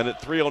 Cavemen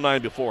at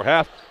 3:09 before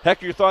half.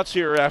 Heck, your thoughts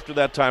here after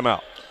that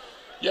timeout?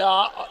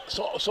 Yeah,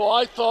 so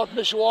I thought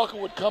Mishawaka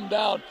would come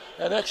down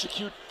and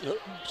execute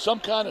some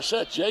kind of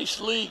set. Jace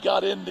Lee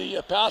got in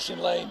the passing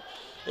lane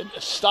and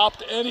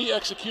stopped any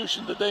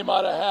execution that they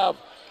might have,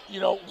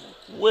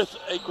 with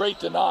a great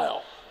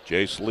denial.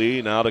 Jace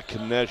Lee now to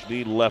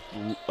Konechny, left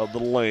of the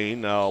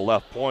lane. Now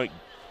left point.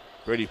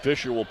 Brady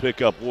Fisher will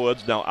pick up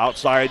Woods. Now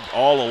outside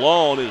all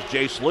alone is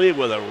Jace Lee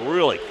with a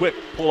really quick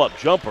pull-up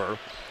jumper.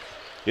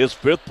 His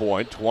 5th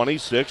point,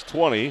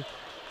 26-20.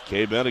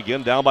 K-Men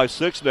again down by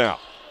 6 now.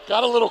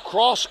 Got a little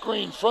cross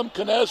screen from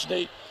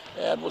Konechny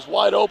and was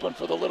wide open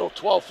for the little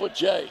 12-foot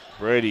J.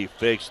 Brady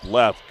fakes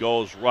left,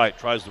 goes right,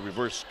 tries the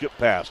reverse skip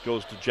pass,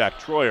 goes to Jack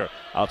Troyer.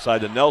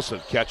 Outside to Nelson,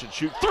 catch and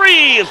shoot.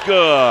 3 is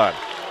good.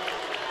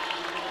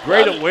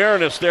 Great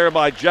awareness there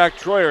by Jack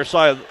Troyer.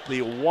 Saw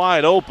the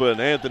wide open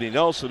Anthony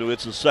Nelson, who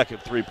hits his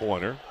 2nd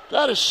 3-pointer.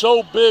 That is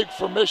so big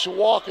for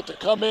Mishawaka to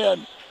come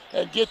in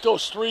and get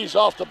those 3s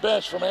off the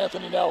bench from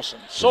Anthony Nelson.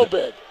 So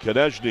big.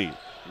 Konechny,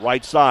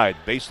 right side,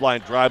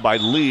 baseline drive by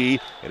Lee,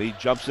 and he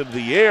jumps into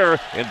the air,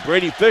 and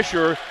Brady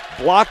Fisher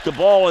blocked the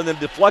ball and then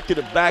deflected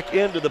it back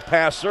into the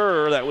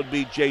passer. That would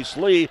be Jace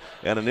Lee,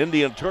 and an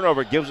Indian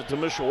turnover gives it to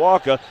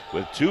Mishawaka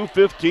with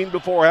 2:15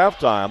 before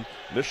halftime.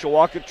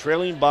 Mishawaka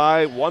trailing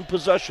by 1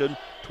 possession,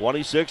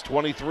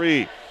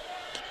 26-23.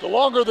 The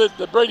longer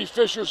that Brady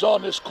Fisher's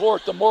on this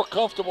court, the more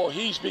comfortable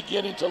he's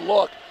beginning to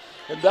look,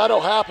 and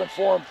that'll happen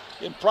for him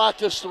in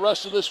practice the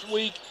rest of this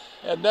week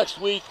and next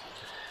week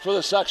for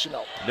the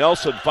sectional.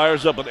 Nelson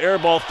fires up an air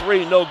ball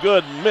 3, no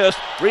good, missed.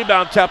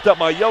 Rebound tapped up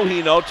by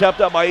Yohe, no.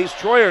 Tapped up by Ace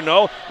Troyer,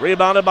 no.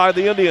 Rebounded by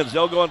the Indians.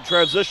 They'll go in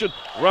transition.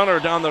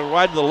 Runner down the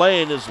right of the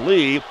lane is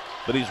Lee,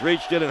 but he's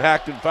reached in and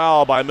hacked and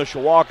fouled by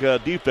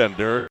Mishawaka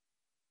defender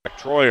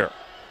Troyer.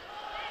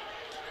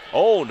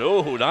 Oh,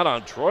 no, not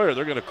on Troyer.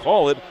 They're going to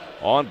call it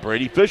on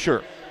Brady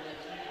Fisher.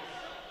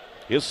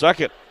 His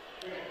 2nd.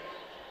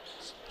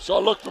 So I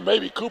look for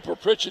maybe Cooper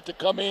Pritchett to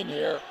come in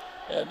here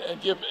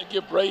and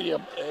give Brady a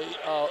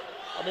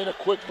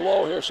quick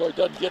blow here so he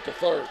doesn't get the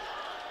 3rd.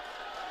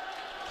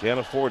 Can't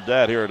afford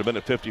that here at a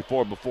minute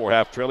 54 before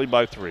half, trailing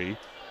by 3.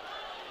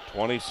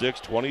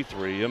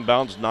 26-23.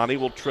 Inbounds, Nani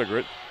will trigger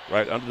it.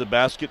 Right under the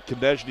basket,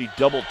 Konechny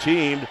double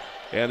teamed,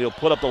 and he'll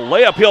put up the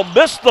layup. He'll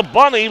miss the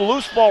bunny.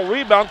 Loose ball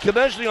rebound.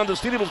 Konechny on the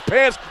seat of his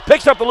pants,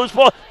 picks up the loose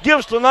ball,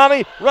 gives to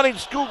Nani. Running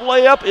scoop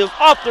layup is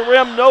off the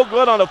rim, no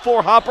good on a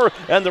 4-hopper,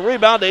 and the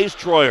rebound to Ace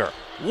Troyer.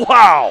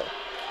 Wow.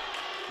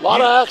 A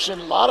lot of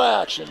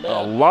action, man.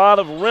 A lot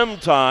of rim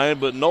time,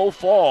 but no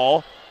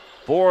fall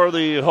for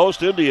the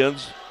host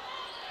Indians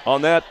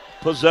on that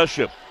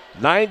possession.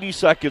 90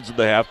 seconds in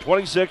the half,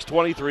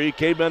 26-23.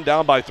 K-Men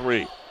down by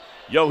 3.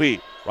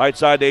 Yohe, right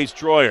side to Ace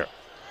Troyer.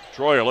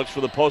 Troyer looks for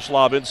the post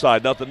lob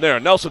inside, nothing there.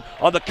 Nelson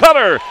on the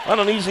cutter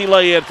on an easy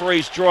lay-in for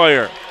Ace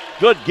Troyer.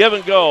 Good give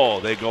and go.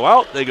 They go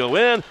out, they go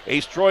in.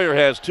 Ace Troyer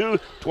has 2,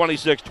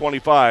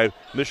 26-25.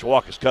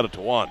 Mishawaka's cut it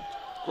to 1.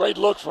 Great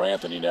look for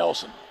Anthony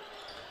Nelson.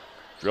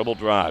 Dribble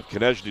drive.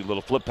 Konechny,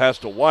 little flip pass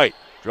to White.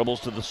 Dribbles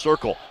to the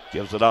circle.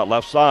 Gives it out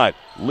left side.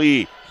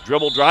 Lee,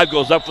 dribble drive,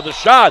 goes up for the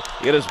shot.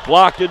 It is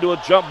blocked into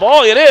a jump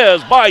ball. It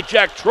is by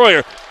Jack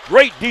Troyer.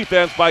 Great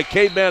defense by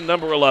K-Man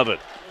number 11.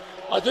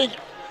 I think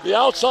the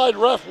outside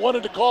ref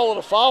wanted to call it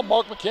a foul.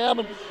 Mark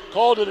McCammon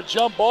called it a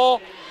jump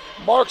ball.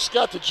 Mark's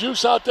got the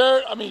juice out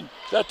there. I mean,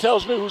 that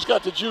tells me who's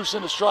got the juice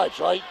in the stripes,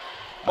 right?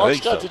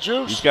 Mark's got the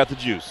juice. He's got the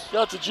juice.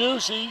 Got the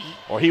juice.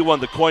 He won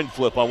the coin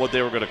flip on what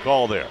they were going to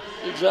call there.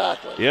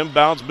 Exactly.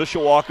 Inbounds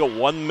Mishawaka,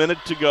 1 minute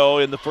to go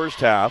in the first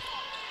half.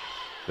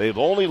 They've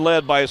only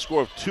led by a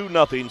score of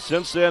 2-0.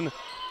 Since then,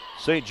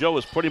 St. Joe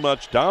has pretty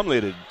much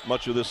dominated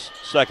much of this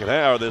second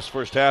half, or this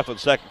first half and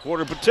second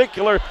quarter in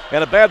particular,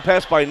 and a bad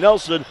pass by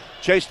Nelson,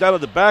 chased down to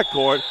the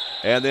backcourt,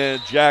 and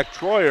then Jack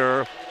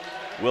Troyer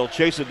will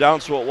chase it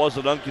down so it was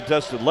an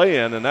uncontested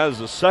lay-in, and that is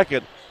the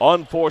second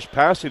unforced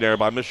passing error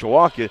by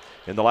Mishawaka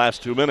in the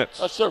last 2 minutes.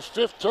 That's their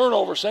 5th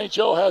turnover. St.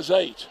 Joe has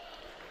 8.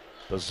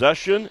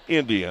 Possession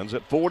Indians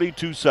at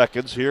 42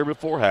 seconds here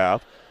before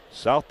half.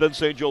 South Bend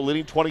St. Joe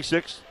leading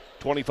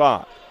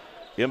 26-25.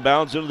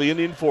 Inbounds into the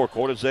Indian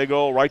forecourt as they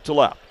go right to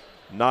left.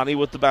 Nani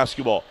with the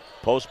basketball.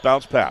 Post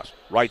bounce pass.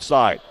 Right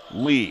side.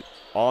 Lee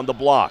on the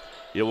block.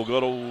 It will go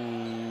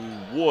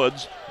to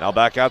Woods. Now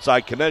back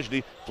outside.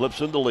 Konechny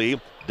flips into Lee.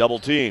 Double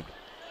teamed.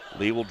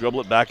 Lee will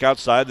dribble it back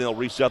outside. Then they'll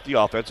reset the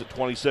offense at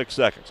 26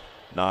 seconds.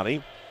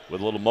 Nani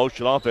with a little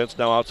motion offense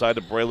now outside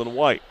to Braylon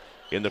White.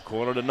 In the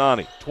corner to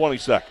Nani. 20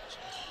 seconds.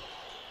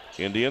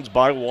 Indians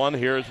by 1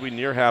 here as we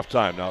near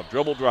halftime. Now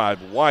dribble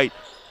drive. White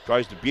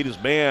tries to beat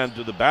his man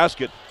to the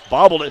basket.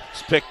 Bobbled it.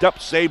 It's picked up.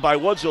 Saved by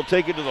Woods. He'll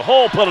take it to the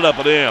hole. Put it up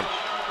and in.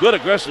 Good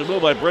aggressive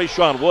move by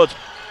Brayshawn Woods.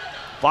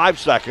 5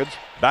 seconds.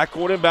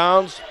 Backcourt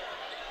inbounds.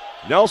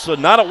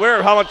 Nelson not aware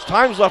of how much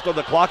time's left on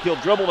the clock. He'll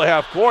dribble to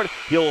half court.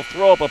 He'll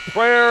throw up a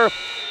prayer,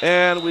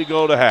 and we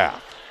go to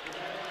half.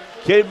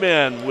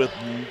 K-Men with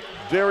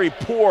very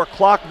poor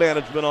clock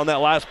management on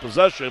that last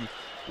possession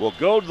will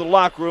go to the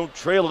locker room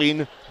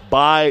trailing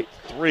by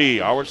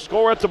 3. Our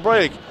score at the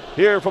break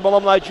here from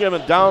Alumni Gym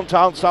in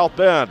downtown South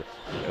Bend.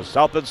 As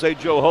South Bend St.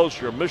 Joe hosts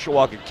your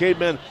Mishawaka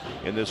K-Men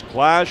in this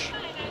clash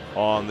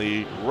on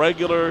the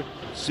regular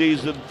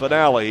season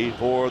finale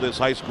for this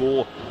high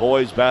school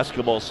boys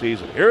basketball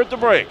season. Here at the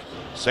break,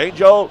 St.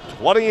 Joe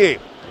 28,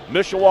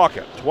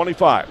 Mishawaka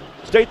 25.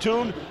 Stay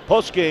tuned,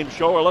 post-game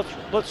show, or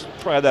let's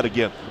try that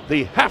again.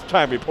 The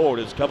halftime report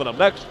is coming up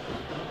next.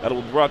 That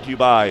will be brought to you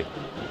by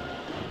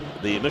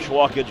the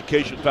Mishawaka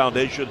Education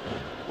Foundation.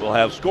 We'll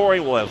have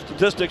scoring, we'll have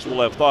statistics,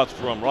 we'll have thoughts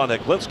from Ron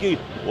Heklinski.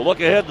 We'll look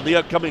ahead to the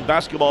upcoming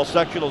basketball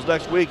sectionals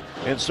next week,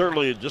 and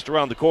certainly just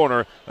around the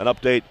corner, an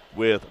update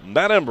with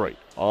Matt Embry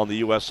on the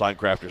U.S.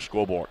 Signcrafters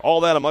scoreboard. All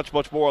that and much,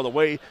 much more on the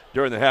way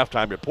during the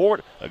halftime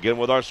report. Again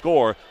with our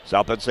score,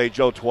 South Bend St.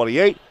 Joe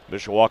 28,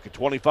 Mishawaka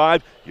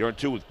 25. You're in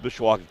tune with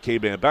Mishawaka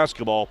K-Band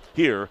basketball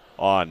here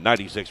on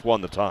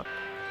 96.1 The Ton.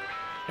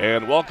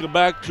 And welcome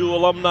back to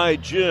Alumni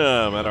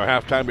Gym. And our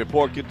halftime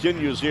report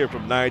continues here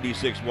from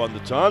 96.1 The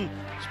Ton,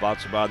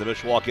 sponsored by the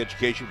Mishawaka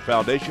Education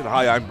Foundation.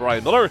 Hi, I'm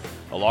Brian Miller,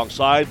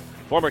 alongside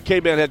former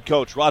K-Band head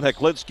coach Ron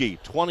Heklinski,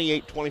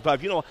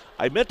 28-25. You know,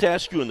 I meant to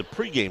ask you in the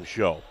pregame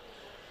show,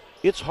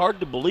 it's hard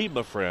to believe,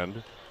 my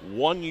friend,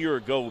 1 year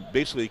ago,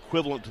 basically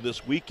equivalent to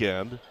this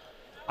weekend,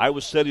 I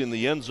was sitting in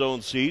the end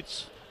zone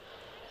seats.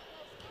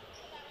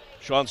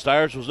 Sean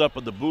Stiers was up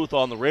in the booth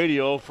on the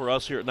radio for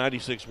us here at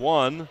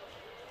 96.1,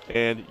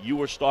 and you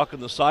were stalking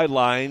the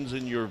sidelines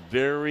in your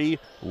very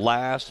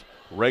last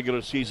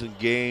regular season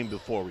game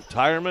before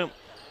retirement.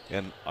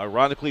 And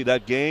ironically,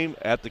 that game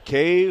at the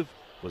Cave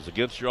was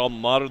against your alma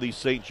mater, the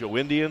St. Joe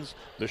Indians.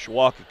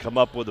 Mishawaka come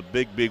up with a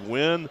big, big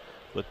win.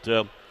 But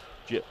do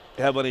you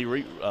have any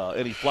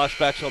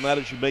flashbacks on that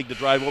as you make the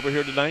drive over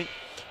here tonight?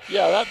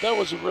 Yeah, that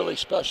was a really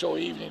special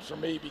evening for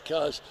me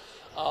because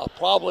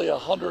probably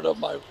 100 of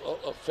my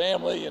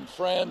family and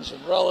friends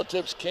and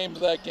relatives came to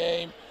that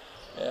game.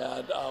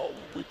 And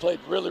we played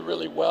really,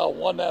 really well,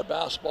 won that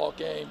basketball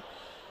game.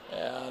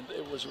 And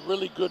it was a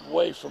really good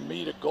way for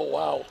me to go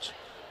out.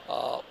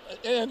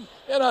 And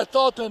I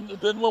thought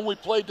then when we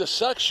played the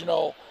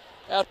sectional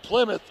at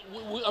Plymouth,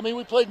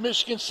 we played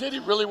Michigan City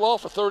really well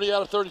for 30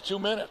 out of 32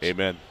 minutes.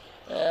 Amen.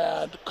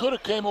 And could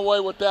have came away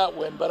with that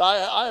win, but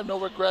I have no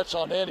regrets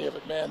on any of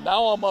it, man.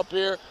 Now I'm up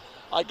here.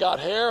 I got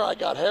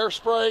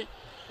hairspray.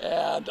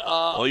 And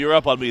well, you're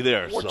up on me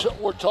there.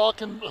 We're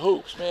talking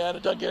hoops, man.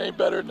 It doesn't get any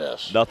better than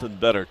this. Nothing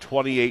better.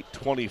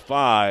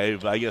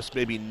 28-25. I guess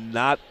maybe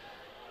not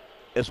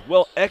as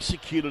well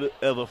executed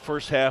of a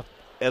first half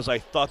as I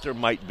thought there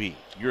might be.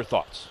 Your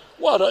thoughts?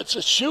 Well, it's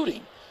a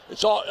shooting.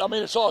 It's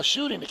all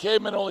shooting. The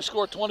Cavemen only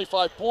scored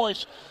 25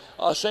 points.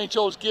 St.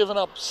 Joe's given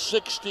up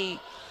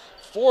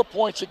 64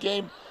 points a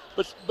game,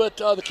 but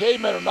the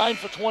Cavemen are 9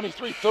 for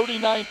 23,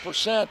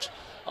 39%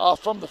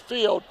 from the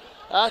field.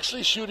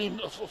 Actually shooting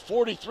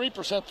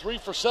 43%, 3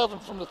 for 7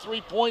 from the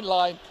three-point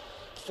line,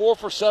 4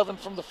 for 7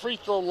 from the free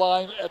throw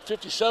line at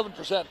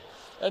 57%.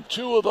 And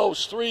two of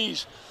those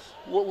threes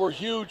were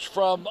huge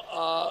from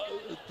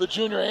the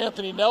junior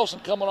Anthony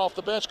Nelson coming off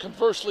the bench.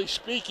 Conversely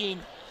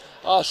speaking,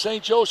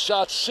 St. Joe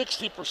shot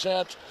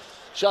 60%,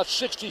 shot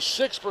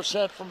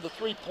 66% from the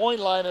three-point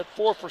line at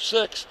 4 for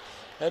 6,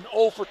 and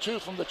 0 for 2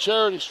 from the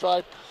charity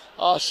stripe.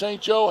 St.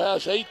 Joe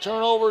has 8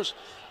 turnovers.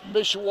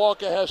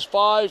 Mishawaka has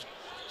 5.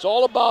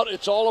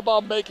 It's all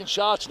about making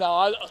shots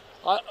now.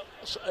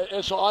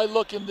 So I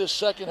look in this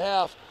second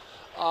half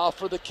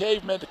for the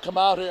Cavemen to come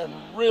out here and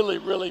really,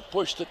 really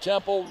push the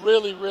tempo,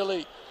 really,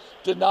 really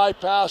deny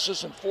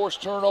passes and force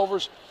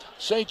turnovers.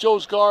 St.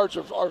 Joe's guards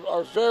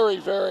are very,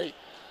 very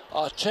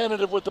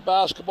tentative with the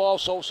basketball.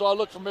 So I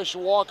look for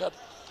Mishawaka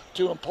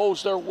to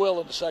impose their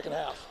will in the second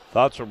half.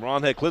 Thoughts from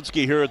Ron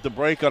Heklinski here at the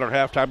break on our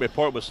halftime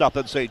report with South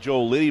Bend St.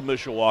 Joe leading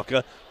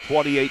Mishawaka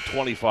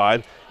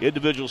 28-25.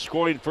 Individual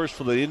scoring first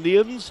for the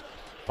Indians.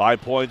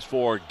 5 points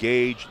for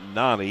Gage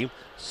Nani.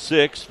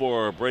 6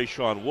 for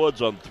Brayshawn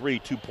Woods on 3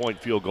 2-point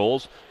field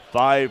goals.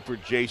 5 for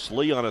Jace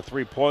Lee on a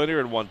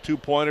 3-pointer and 1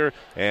 2-pointer.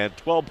 And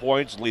 12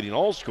 points leading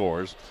all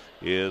scorers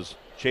is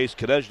Chase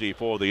Konechny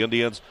for the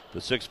Indians.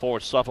 The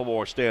 6'4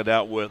 sophomore stand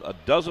out with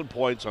 12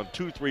 points on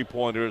 2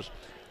 3-pointers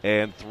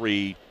and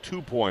 3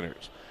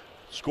 2-pointers.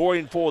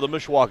 Scoring for the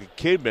Mishawaka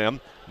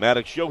Cavemen,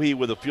 Maddox Yohe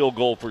with a field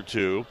goal for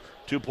 2.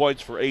 2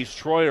 points for Ace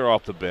Troyer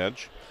off the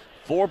bench.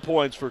 4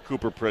 points for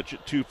Cooper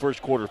Pritchett, 2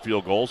 first-quarter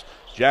field goals.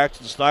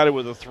 Jackson Snyder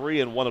with a 3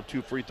 and 1 of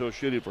 2 free throw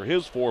shooting for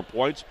his 4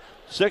 points.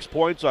 6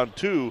 points on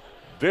 2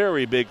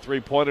 very big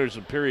 3-pointers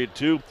in period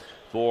 2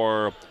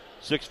 for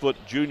 6-foot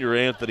junior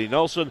Anthony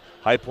Nelson.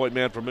 High point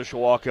man for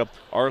Mishawaka,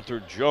 Arthur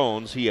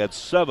Jones. He had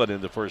 7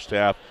 in the first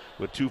half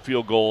with 2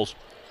 field goals,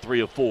 3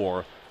 of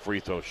 4 free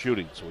throw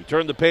shooting. So we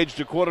turn the page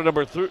to quarter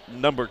number 3.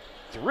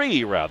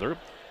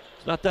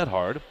 It's not that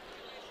hard.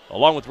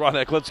 Along with Ron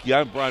Heklinski,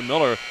 I'm Brian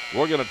Miller.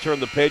 We're going to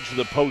turn the page to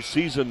the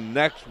postseason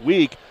next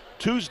week,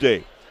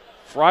 Tuesday,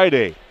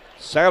 Friday,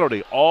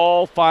 Saturday.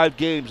 All 5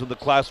 games in the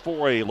Class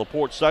 4A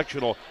LaPorte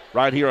sectional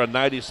right here on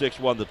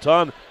 96.1 The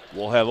Ton.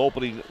 We'll have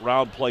opening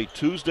round play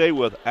Tuesday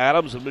with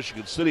Adams and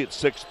Michigan City at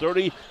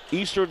 6:30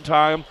 Eastern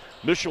Time.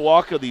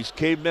 Mishawaka, these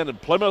Cavemen in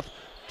Plymouth.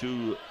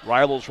 2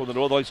 rivals from the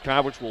Northwest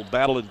Conference will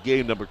battle in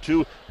game number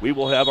 2. We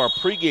will have our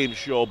pregame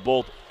show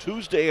both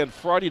Tuesday and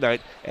Friday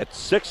night at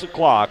 6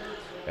 o'clock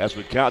as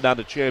we count down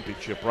the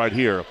championship right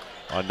here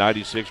on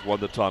 96.1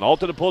 The Ton.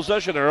 Alternate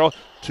possession arrow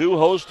to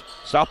host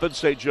South Bend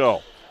St.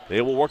 Joe.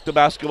 They will work the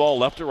basketball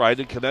left to right,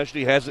 and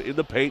Konechny has it in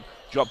the paint.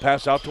 Jump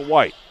pass out to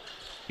White.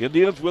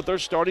 Indians with their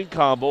starting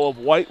combo of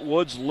White,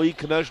 Woods, Lee,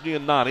 Konechny,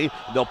 and Nani.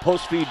 And they'll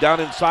post feed down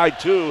inside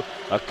to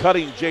a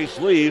cutting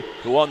Jace Lee,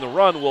 who on the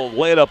run will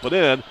lay it up and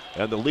in.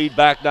 And the lead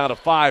back down to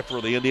 5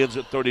 for the Indians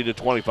at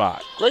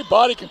 30-25. Great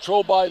body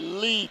control by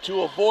Lee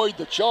to avoid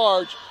the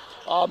charge.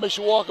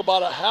 Mishawaka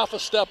about a half a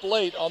step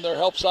late on their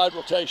help side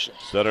rotation.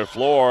 Center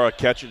floor, a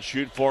catch and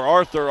shoot for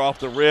Arthur off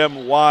the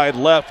rim, wide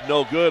left,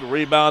 no good.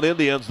 Rebound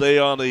Indians. They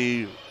on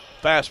the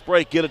fast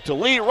break get it to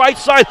Lee, right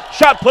side,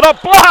 shot put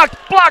up,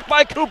 blocked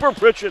by Cooper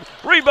Pritchett.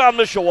 Rebound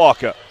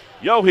Mishawaka.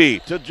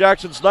 Yohe to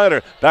Jackson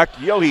Snyder. Back to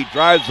Yohe,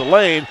 drives the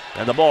lane,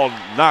 and the ball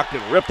knocked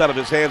and ripped out of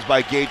his hands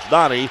by Gage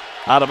Nani,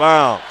 out of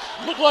bounds.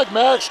 Looked like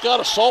Maddox got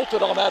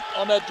assaulted on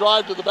that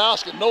drive to the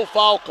basket. No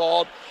foul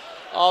called.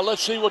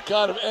 Let's see what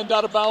kind of end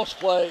out of bounds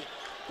play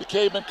the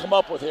Cavemen come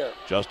up with here.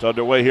 Just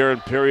underway here in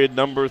period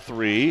number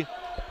 3.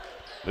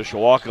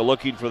 Mishawaka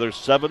looking for their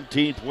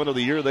 17th win of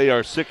the year. They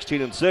are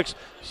 16-6.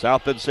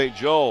 South Bend St.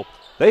 Joe,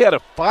 they had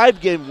a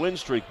 5-game win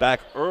streak back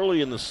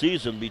early in the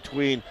season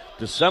between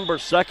December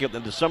 2nd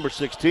and December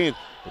 16th,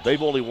 but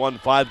they've only won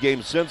 5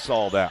 games since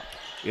all that.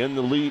 In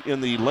the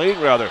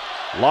lane,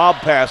 lob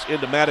pass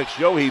into Maddox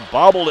Yohe,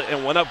 bobbled it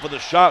and went up for the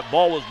shot.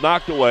 Ball was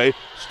knocked away,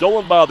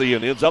 stolen by the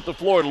Indians. Up the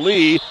floor to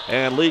Lee,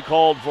 and Lee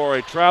called for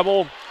a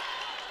travel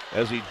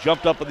as he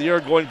jumped up in the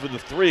air going for the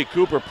 3.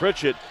 Cooper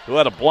Pritchett, who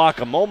had a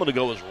block a moment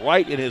ago, was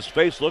right in his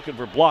face looking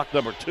for block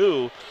number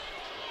 2.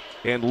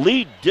 And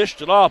Lee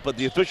dished it off, but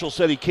the official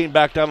said he came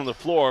back down on the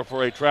floor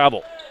for a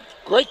travel.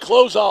 Great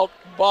closeout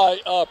by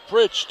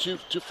Pritch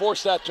to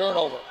force that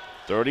turnover.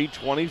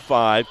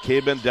 30-25,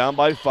 Cavemen down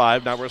by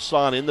 5. Now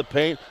Rasan in the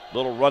paint.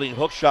 Little running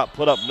hook shot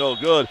put up no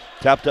good.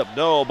 Tapped up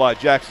no by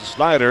Jackson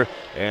Snyder,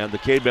 and the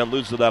Cavemen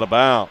lose it out of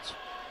bounds.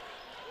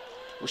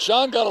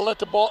 Rashawn got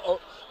to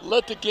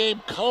let the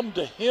game come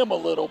to him a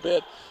little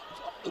bit.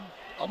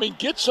 I mean,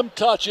 get some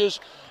touches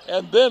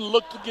and then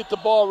look to get the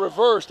ball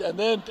reversed and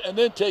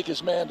then take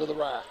his man to the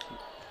rack.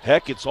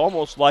 Heck, it's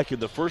almost like in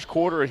the first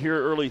quarter and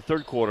here early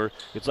third quarter,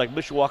 it's like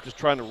Mishawaka's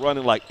trying to run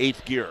in like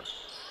 8th gear.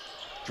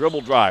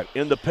 Dribble drive,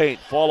 in the paint,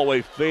 fall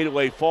away, fade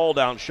away, fall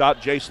down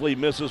shot. Jace Lee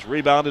misses,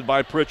 rebounded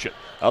by Pritchett.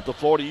 Up the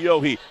floor to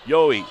Yohe.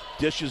 Yohe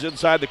dishes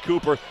inside to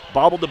Cooper,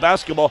 bobbled the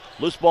basketball,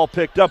 loose ball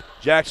picked up.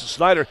 Jackson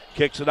Snyder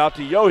kicks it out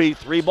to Yohe.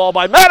 3 ball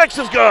by Maddox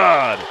is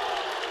good.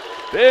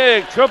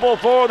 Big triple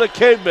for the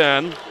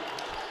Cavemen.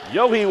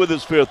 Yohe with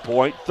his 5th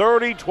point,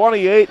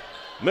 30-28.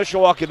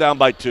 Mishawaka down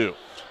by 2.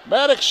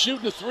 Maddox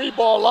shooting the 3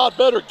 ball a lot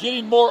better,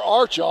 getting more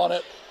arch on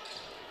it.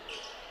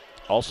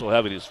 Also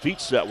having his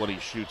feet set when he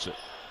shoots it.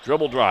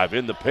 Dribble drive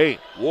in the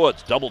paint.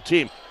 Woods double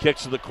team.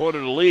 Kicks to the corner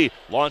to Lee.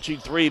 Launching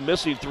 3,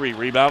 missing 3.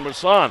 Rebound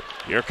Rasan.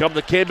 Here come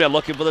the Cavemen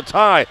looking for the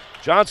tie.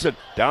 Johnson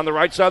down the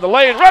right side of the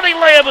lane. Running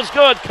layup is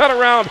good. Cut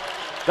around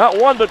not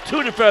 1 but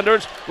 2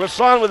 defenders.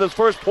 Rasan with his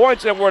first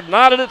points, and we're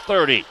knotted at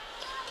 30.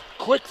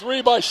 Quick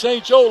 3 by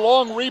St. Joe.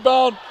 Long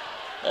rebound.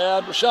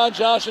 And Rashawn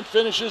Johnson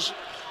finishes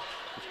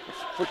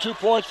for 2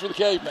 points for the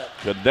Cavemen.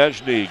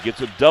 Konechny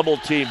gets a double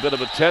team. Bit of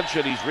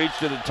attention. He's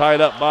reached it and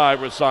tied up by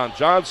Rasan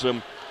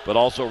Johnson, but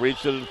also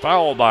reached it and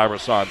fouled by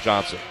Rasan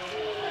Johnson.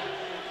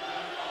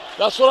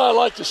 That's what I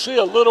like to see,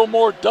 a little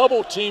more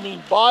double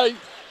teaming by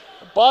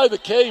the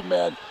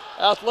Cavemen.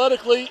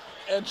 Athletically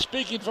and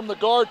speaking from the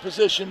guard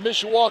position,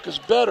 Mishawaka's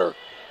better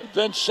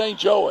than St.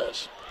 Joe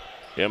is.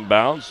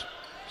 Inbounds,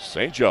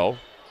 St. Joe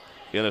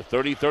in a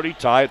 30-30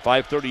 tie at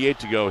 5:38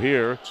 to go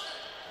here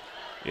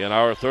in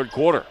our third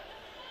quarter.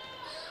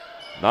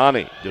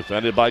 Nani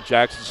defended by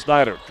Jackson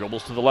Snyder,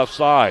 dribbles to the left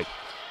side.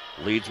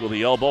 Leads with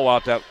the elbow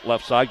out that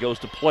left side, goes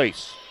to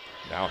Place.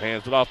 Now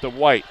hands it off to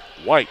White.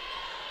 White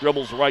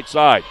dribbles the right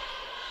side.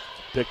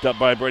 Picked up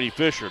by Brady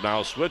Fisher.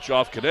 Now a switch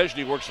off.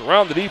 Konechny works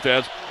around the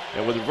defense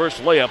and with a reverse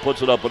layup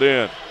puts it up and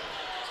in.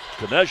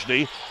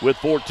 Konechny with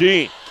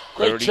 14.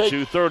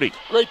 32-30.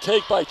 Great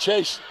take by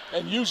Chase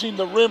and using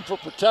the rim for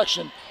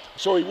protection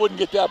so he wouldn't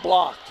get that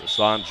blocked.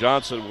 Rasan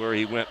Johnson, where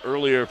he went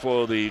earlier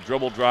for the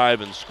dribble drive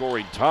and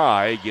scoring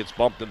tie, gets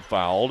bumped and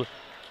fouled.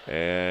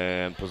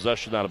 And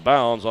possession out of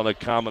bounds on a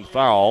common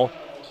foul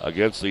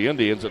against the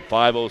Indians at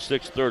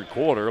 5:06 third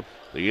quarter.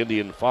 The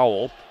Indian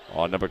foul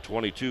on number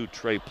 22,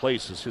 Trey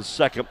Place, is his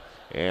 2nd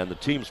and the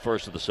team's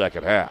 1st of the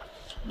second half.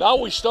 Now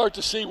we start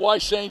to see why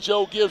St.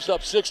 Joe gives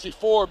up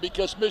 64,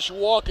 because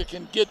Mishawaka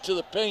can get to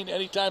the paint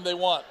anytime they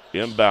want.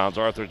 Inbounds,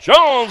 Arthur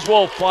Jones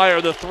will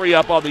fire the 3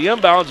 up on the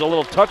inbounds. A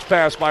little touch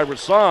pass by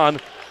Rasan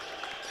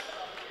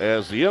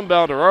as the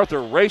inbounder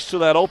Arthur raced to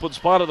that open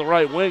spot on the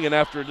right wing, and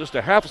after just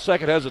a half a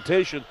second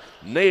hesitation,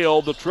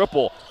 nailed the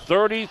triple.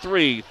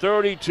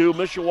 33-32,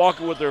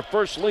 Mishawaka with their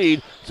first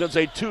lead since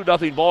a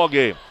 2-0 ball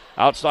game.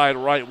 Outside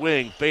right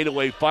wing,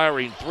 fadeaway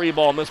firing, 3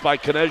 ball missed by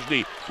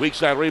Konechny. Weak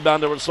side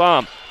rebound to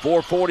Rasan.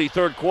 4:40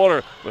 third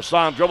quarter.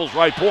 Rasan dribbles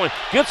right point,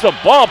 gets a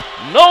bump,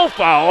 no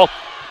foul.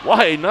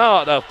 Why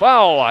not a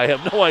foul? I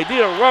have no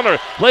idea. Runner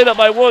played up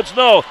by Woods,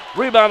 no.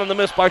 Rebound on the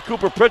miss by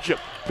Cooper Pritchett.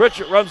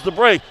 Pritchett runs the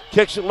break,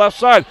 kicks it left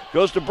side,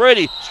 goes to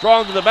Brady,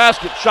 strong to the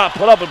basket, shot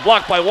put up and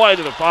blocked by White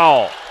and a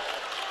foul.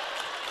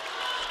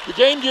 The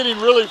game getting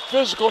really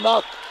physical now.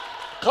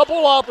 A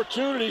couple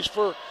opportunities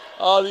for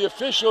the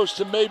officials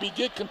to maybe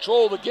get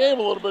control of the game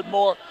a little bit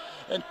more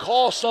and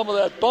call some of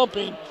that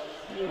bumping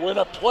when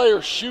a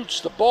player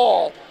shoots the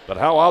ball. But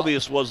how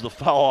obvious was the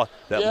foul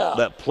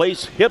that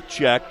place hip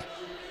checked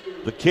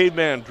the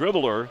caveman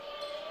dribbler,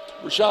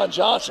 Rashawn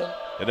Johnson.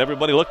 And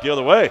everybody looked the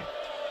other way.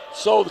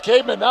 So the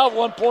Cavemen now have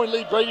 1 point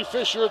lead. Brady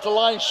Fisher at the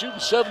line shooting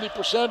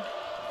 70%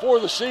 for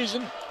the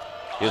season.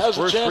 His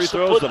first free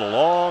throws in a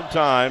long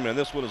time, and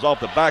this one is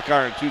off the back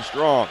iron too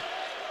strong.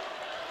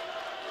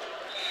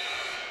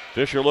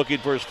 Fisher looking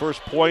for his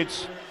first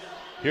points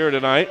here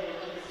tonight.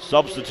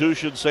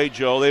 Substitution, St.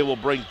 Joe. They will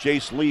bring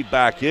Jace Lee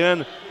back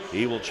in.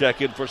 He will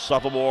check in for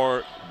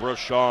sophomore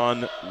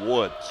Brashawn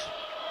Woods.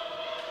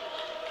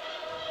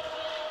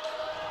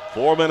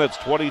 4 minutes,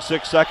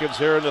 26 seconds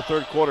here in the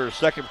third quarter.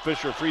 Second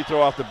Fisher free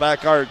throw off the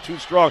back iron, too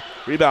strong.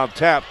 Rebound,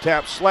 tap,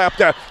 slap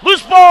down.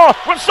 Loose ball,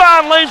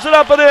 Rasan lays it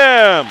up and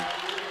in.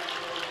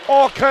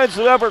 All kinds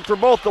of effort for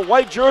both the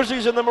white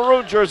jerseys and the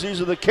maroon jerseys,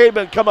 and the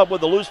Cavemen come up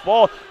with the loose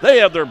ball. They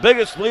have their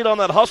biggest lead on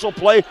that hustle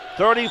play,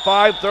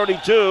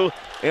 35-32.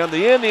 And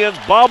the Indians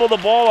bobble the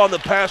ball on the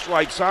pass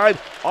right side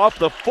off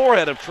the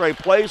forehead of Trey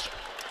Place.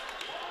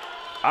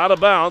 Out of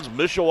bounds,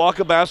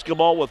 Mishawaka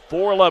basketball with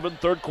 4:11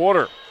 third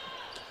quarter.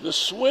 The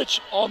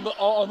switch on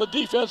the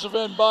defensive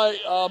end by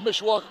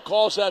Mishawaka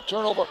calls that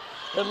turnover.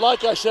 And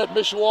like I said,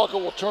 Mishawaka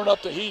will turn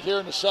up the heat here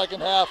in the second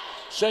half.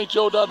 St.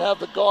 Joe doesn't have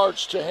the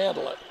guards to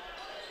handle it.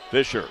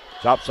 Fisher,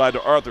 top side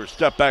to Arthur,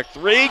 step back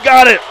three,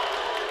 got it!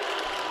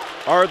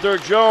 Arthur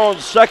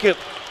Jones, second,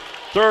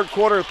 third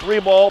quarter three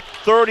ball,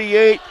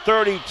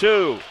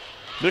 38-32.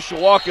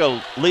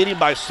 Mishawaka leading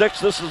by 6.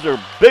 This is their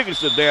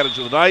biggest advantage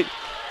of the night.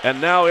 And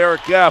now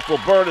Eric Gaff will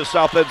burn a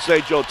South Bend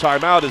St. Joe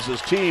timeout as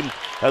his team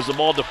has the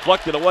ball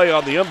deflected away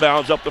on the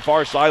inbounds up the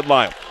far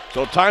sideline.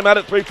 So timeout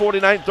at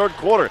 3:49 third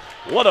quarter.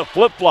 What a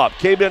flip-flop.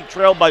 Came-In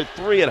trailed by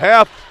 3 at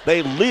half.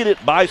 They lead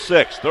it by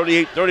 6.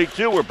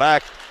 38-32. We're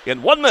back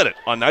in 1 minute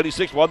on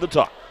 96.1 The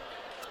Talk.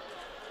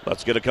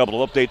 Let's get a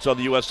couple of updates on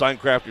the U.S.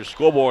 Signcrafters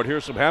scoreboard.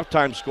 Here's some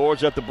halftime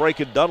scores at the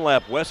break in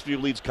Dunlap.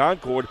 Westview leads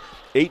Concord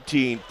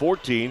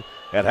 18-14.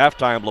 At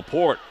halftime,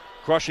 LaPorte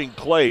crushing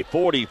Clay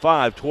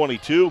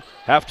 45-22.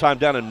 Halftime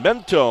down in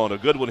Mentone. A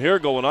good one here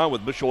going on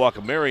with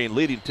Mishawaka Marion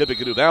leading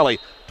Tippecanoe Valley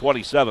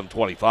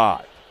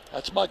 27-25.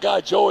 That's my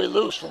guy Joey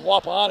Luce from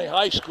Wapahani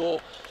High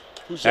School,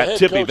 who's the at head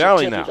Tippy coach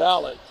Valley at Tippy now.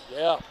 Valley.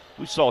 Yeah.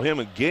 We saw him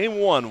in game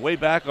 1 way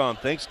back on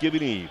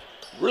Thanksgiving Eve.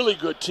 Really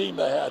good team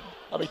they had.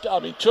 I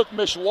mean, took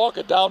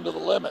Mishawaka down to the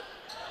limit.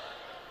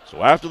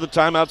 So after the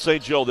timeout,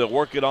 St. Joe, they'll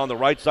work it on the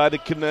right side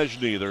of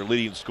Konechny, their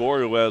leading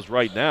scorer, who has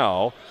right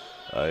now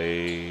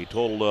a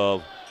total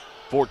of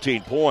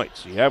 14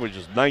 points. He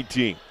averages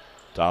 19.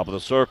 Top of the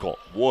circle.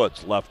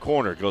 Woods, left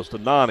corner, goes to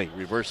Nani.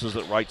 Reverses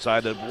it right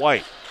side to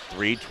White.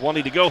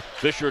 3:20 to go.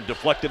 Fisher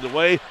deflected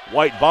away.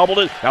 White bobbled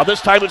it. Now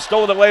this time it's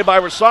stolen away by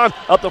Rasan.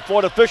 Up the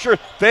floor to Fisher.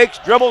 Fakes,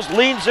 dribbles,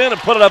 leans in,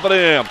 and put it up and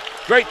in.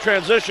 Great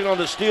transition on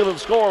the steal and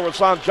score.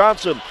 Rasan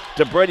Johnson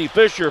to Brady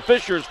Fisher.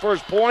 Fisher's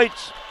first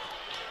points.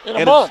 In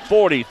a month.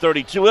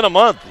 40-32 in a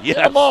month. Yes.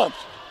 In a month.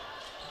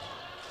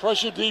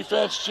 Pressure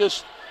defense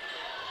just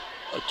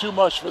too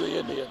much for the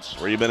Indians.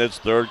 3 minutes,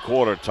 third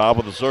quarter. Top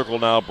of the circle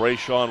now,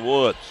 Brashawn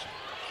Woods.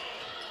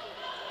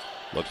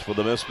 Looks for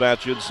the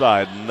mismatch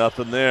inside.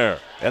 Nothing there.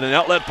 And an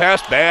outlet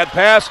pass. Bad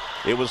pass.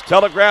 It was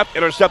telegraphed.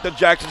 Intercepted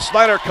Jackson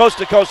Snyder.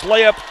 Coast-to-coast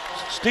layup.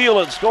 Steal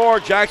and score.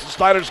 Jackson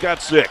Snyder's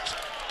got 6.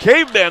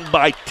 Cavemen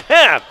by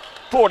 10.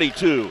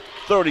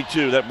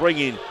 42-32. That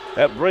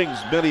brings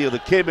many of the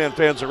Caveman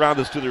fans around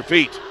us to their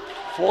feet.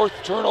 Fourth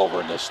turnover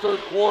in this third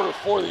quarter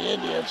for the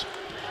Indians.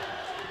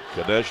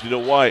 Konechny to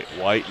White.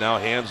 White now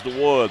hands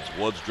to Woods.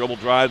 Woods dribble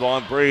drive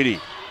on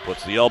Brady.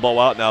 Puts the elbow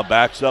out, now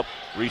backs up,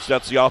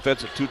 resets the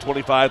offense at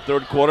 2:25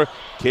 third quarter.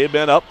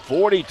 Cavemen up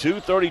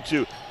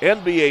 42-32.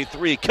 NBA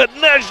 3.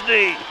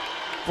 Konechny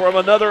from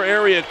another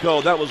area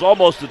code. That was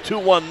almost a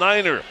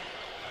 2-1-9er.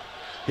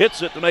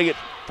 Hits it to make it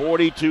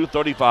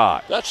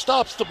 42-35. That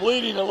stops the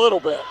bleeding a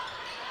little bit.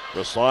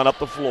 Rasan up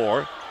the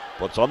floor.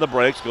 Puts on the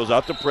brakes, goes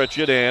out to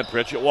Pritchett, and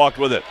Pritchett walked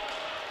with it.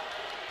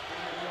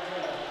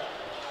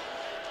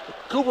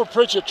 Cooper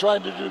Pritchett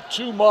trying to do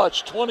too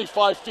much,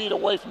 25 feet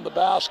away from the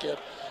basket.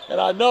 And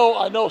I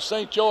know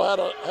St. Joe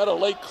had a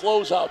late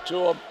closeout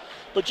to him,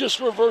 but just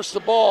reverse the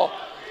ball.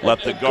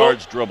 Let the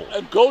guards dribble.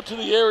 And go to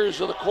the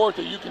areas of the court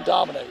that you can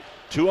dominate.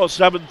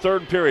 2:07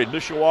 third period.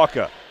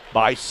 Mishawaka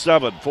by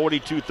 7,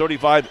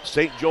 42-35.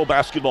 St. Joe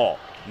basketball.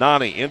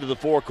 Nani into the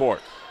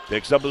forecourt.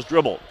 Picks up his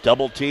dribble.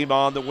 Double team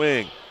on the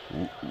wing.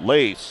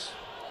 Lace.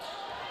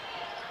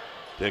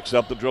 Picks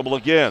up the dribble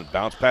again.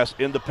 Bounce pass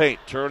in the paint.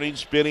 Turning,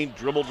 spinning,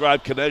 dribble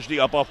drive. Konechny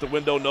up off the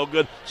window. No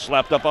good.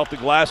 Slapped up off the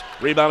glass.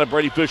 Rebounded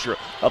Brady Fisher.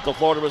 Up the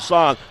floor to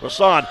Rasan.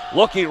 Rasan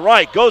looking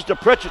right. Goes to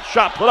Pritchett.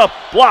 Shot put up.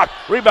 Blocked.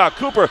 Rebound.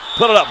 Cooper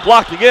put it up.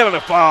 Blocked again and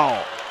a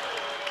foul.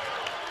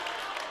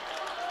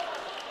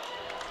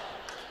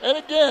 And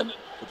again,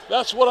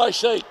 that's what I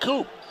say.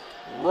 Coop,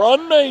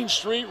 run Main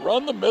Street,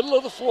 run the middle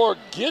of the floor,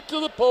 get to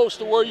the post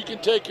to where you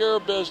can take care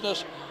of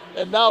business,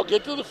 and now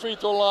get to the free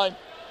throw line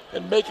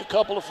and make a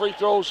couple of free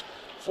throws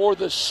for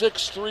the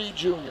 6'3"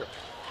 junior.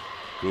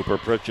 Cooper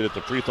Pritchett at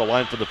the free throw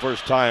line for the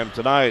first time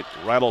tonight.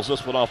 Rattles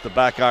this one off the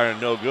back iron,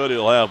 no good.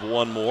 He'll have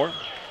one more.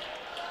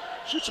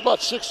 Shoots about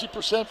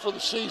 60% for the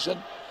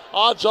season.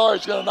 Odds are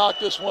he's going to knock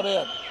this one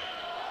in.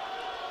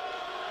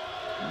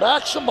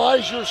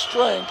 Maximize your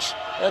strengths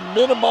and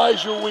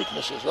minimize your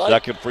weaknesses, right?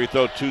 Second free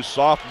throw, too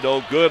soft,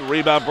 no good.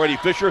 Rebound, Brady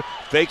Fisher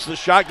fakes the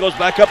shot, goes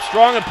back up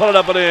strong and put it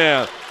up and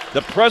in.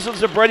 The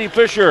presence of Brady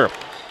Fisher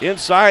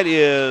inside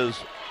is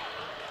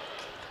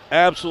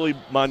absolutely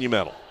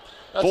monumental.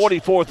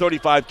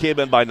 44-35 came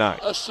in by 9.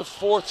 That's the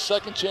fourth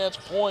second chance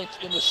point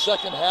in the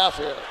second half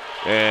here.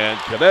 And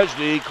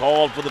Konechny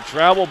called for the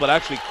travel, but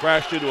actually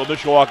crashed into a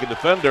Mishawaka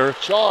defender.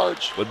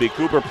 Charge. Would be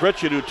Cooper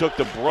Pritchett who took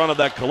the brunt of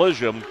that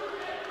collision.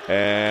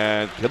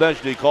 And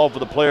Konechny called for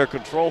the player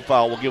control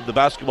foul. Will give the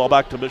basketball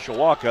back to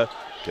Mishawaka.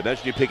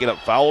 Konechny picking up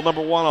foul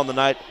number 1 on the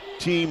night,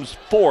 team's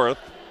 4th.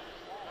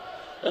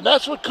 And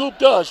that's what Coop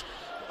does.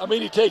 I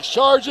mean, he takes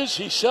charges,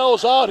 he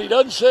sells out, he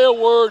doesn't say a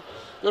word.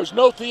 There's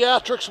no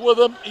theatrics with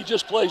him. He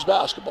just plays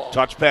basketball.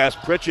 Touch pass,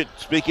 Pritchett.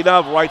 Speaking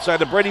of, right side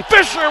to Brady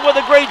Fisher with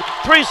a great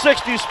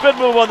 360 spin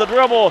move on the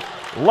dribble.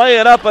 Lay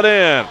it up and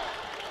in.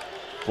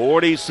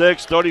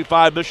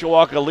 46-35.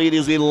 Mishawaka lead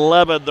is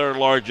 11, their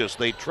largest.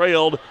 They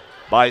trailed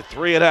by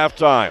 3 at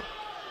halftime.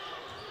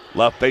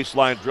 Left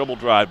baseline dribble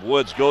drive.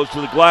 Woods goes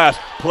to the glass.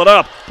 Put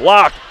up.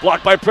 Blocked.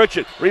 Blocked by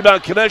Pritchett.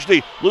 Rebound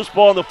Konechny. Loose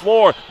ball on the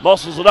floor.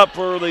 Muscles it up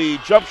for the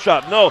jump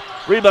shot. No.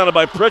 Rebounded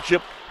by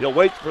Pritchett. He'll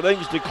wait for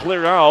things to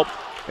clear out.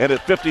 And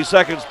at 50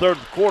 seconds, third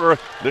quarter,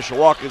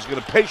 Mishawaka is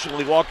going to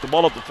patiently walk the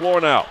ball up the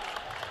floor now.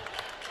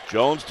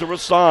 Jones to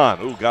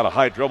Rasan. Ooh, got a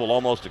high dribble,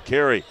 almost a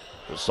carry.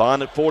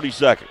 Rasan at 40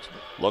 seconds.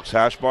 Looks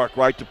hash mark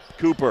right to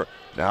Cooper.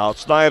 Now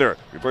it's Snyder.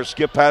 Reverse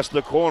skip past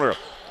the corner.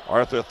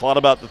 Arthur thought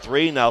about the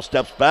 3, now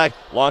steps back,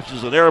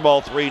 launches an air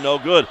ball 3, no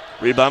good.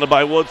 Rebounded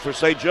by Woods for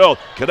St. Joe.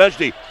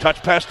 Konechny,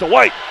 touch pass to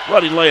White.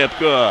 Running layup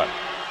good.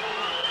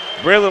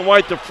 Braylon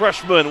White, the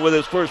freshman, with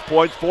his first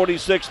points,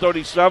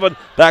 46-37.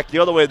 Back the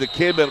other way, the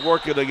K-men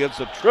working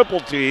against a triple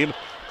team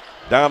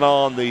down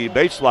on the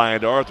baseline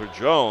to Arthur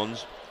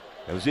Jones.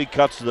 As he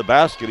cuts to the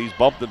basket, he's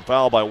bumped and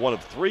fouled by one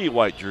of 3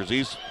 white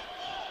jerseys.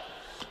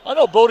 I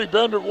know Bodie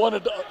Bender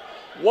wanted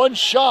one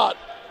shot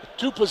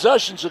 2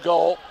 possessions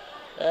ago,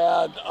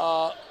 and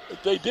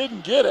they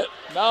didn't get it.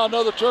 Now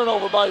another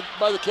turnover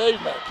by the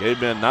Cavemen.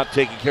 Cavemen not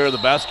taking care of the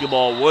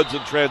basketball. Woods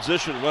in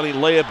transition, running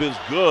layup is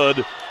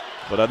good.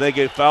 But I think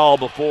a foul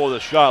before the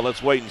shot.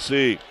 Let's wait and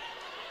see.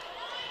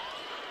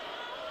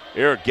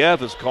 Eric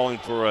Gaff is calling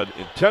for an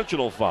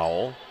intentional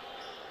foul.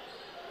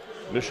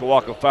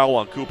 Mishawaka foul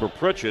on Cooper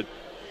Pritchett.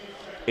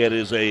 It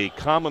is a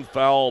common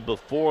foul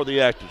before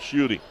the act of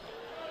shooting.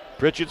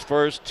 Pritchett's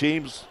first,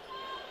 team's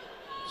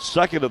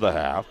second of the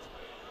half.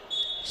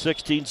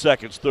 16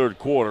 seconds, third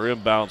quarter,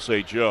 inbound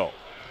St. Joe.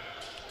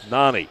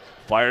 Nani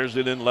fires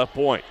it in left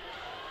point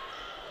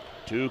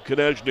to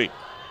Konechny.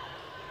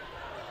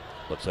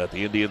 Looks like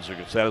the Indians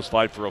are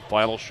satisfied for a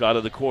final shot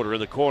of the quarter. In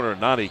the corner,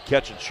 Nani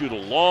catch and shoot a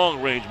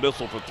long-range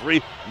missile for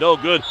 3. No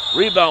good.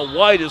 Rebound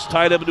White is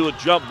tied up into a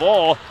jump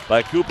ball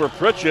by Cooper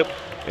Pritchett.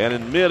 And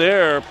in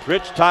midair,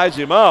 Pritch ties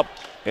him up.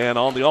 And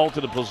on the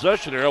alternate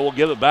possession area, we'll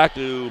give it back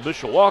to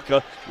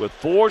Mishawaka with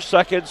 4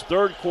 seconds,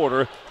 third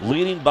quarter,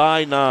 leading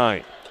by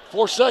 9.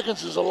 4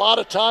 seconds is a lot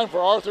of time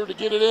for Arthur to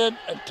get it in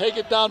and take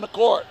it down the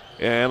court.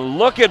 And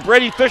look at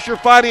Brady Fisher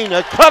fighting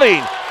a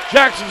cutting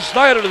Jackson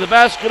Snyder to the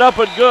basket, up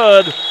and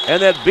good, and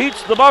that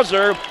beats the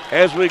buzzer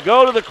as we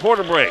go to the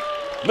quarter break.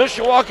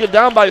 Mishawaka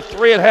down by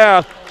 3 at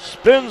half,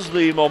 spins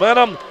the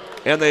momentum,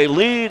 and they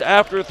lead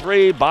after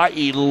 3 by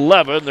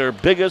 11, their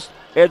biggest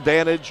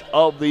advantage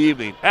of the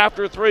evening.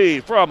 After 3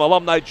 from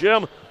Alumni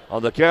Gym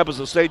on the campus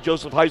of St.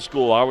 Joseph High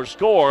School. Our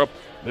score,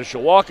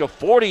 Mishawaka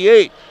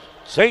 48,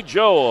 St.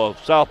 Joe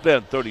of South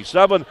Bend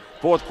 37.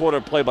 Fourth quarter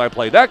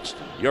play-by-play next.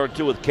 You're in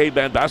 2 with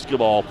K-Man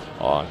basketball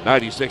on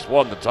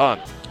 96.1 The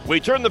Ton. We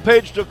turn the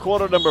page to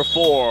quarter number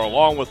 4,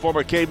 along with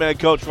former K-Man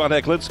coach Ron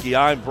Hecklinski.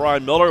 I'm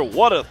Brian Miller.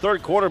 What a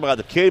third quarter by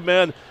the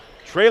K-Men,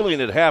 trailing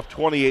at half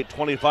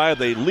 28-25.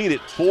 They lead it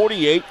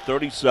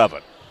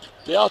 48-37.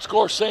 They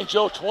outscore St.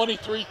 Joe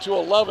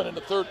 23-11 in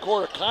the third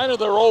quarter. Kind of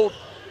their old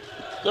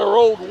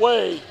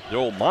way. Their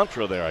old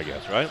mantra there, I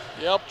guess, right?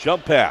 Yep.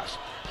 Jump pass,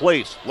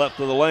 place, left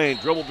of the lane,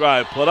 dribble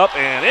drive, put up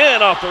and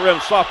in off the rim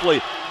softly.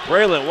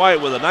 Braylon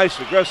White with a nice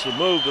aggressive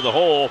move to the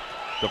hole.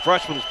 The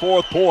freshman's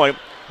 4th point,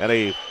 and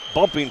a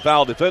bumping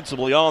foul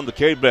defensively on the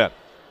K-Men.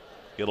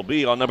 It'll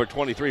be on number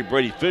 23,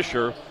 Brady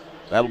Fisher.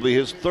 That'll be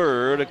his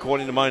 3rd,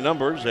 according to my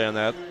numbers, and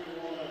that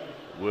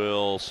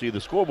will see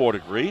the scoreboard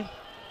agree.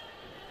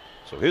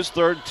 So his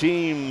 3rd,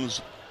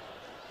 team's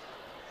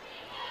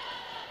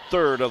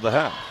 3rd of the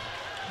half.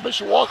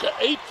 Mishawaka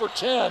 8 for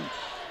 10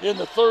 in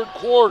the third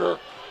quarter.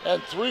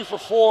 and 3 for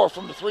 4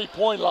 from the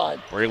three-point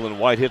line. Braylon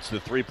White hits the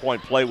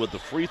three-point play with the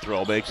free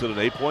throw, makes it an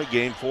 8-point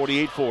game,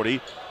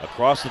 48-40.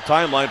 Across the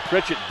timeline,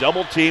 Pritchett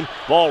double team,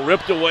 ball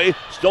ripped away,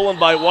 stolen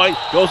by White,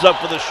 goes up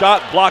for the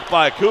shot, blocked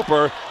by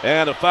Cooper,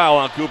 and a foul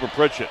on Cooper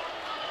Pritchett.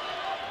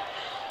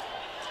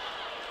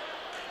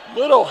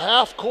 Little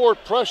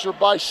half-court pressure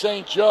by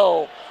St.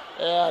 Joe,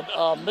 and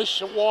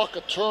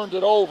Mishawaka turned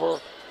it over,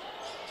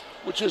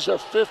 which is their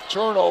 5th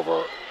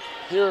turnover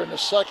here in the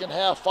second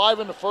half. 5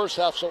 in the first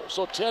half,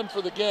 so 10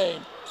 for the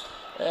game.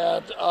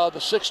 And the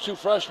 6'2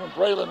 freshman,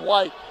 Braylon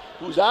White,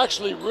 who's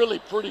actually really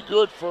pretty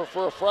good for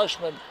a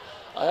freshman,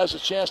 has a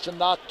chance to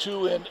knock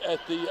 2 in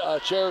at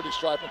the charity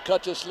stripe and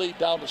cut this lead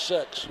down to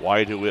 6.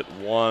 White, who hit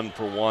 1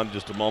 for 1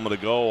 just a moment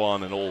ago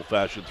on an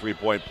old-fashioned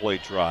three-point play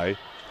try.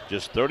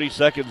 Just 30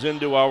 seconds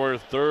into our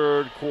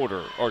third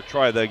quarter, or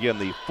try that again,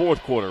 the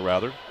fourth quarter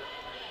rather.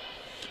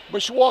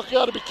 Mishawaka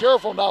got to be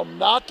careful now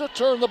not to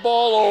turn the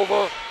ball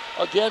over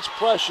against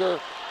pressure.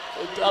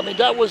 I mean,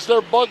 that was their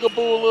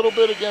bugaboo a little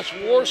bit against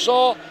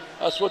Warsaw.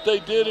 That's what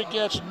they did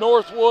against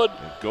Northwood.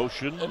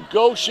 And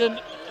Goshen.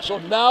 So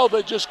now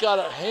they just got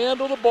to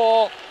handle the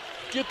ball,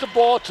 get the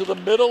ball to the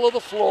middle of the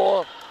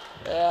floor,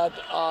 and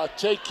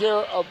take care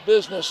of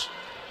business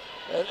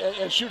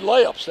and shoot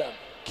layups then.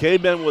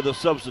 K-Men with a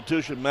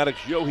substitution. Maddox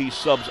Yohe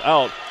subs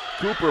out.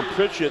 Cooper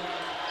Pritchett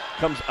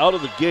comes out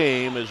of the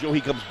game as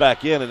Yohe comes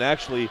back in, and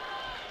actually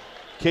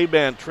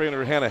K-Man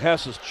trainer Hannah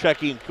Hess is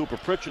checking Cooper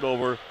Pritchett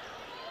over.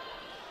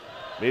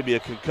 Maybe a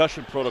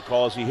concussion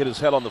protocol as he hit his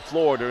head on the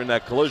floor during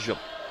that collision.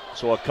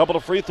 So a couple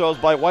of free throws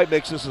by White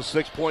makes this a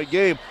 6-point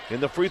game.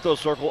 In the free throw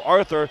circle,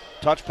 Arthur,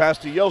 touch pass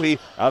to Yohe,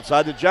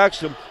 outside to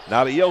Jackson.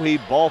 Now to Yohe,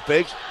 ball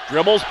fakes,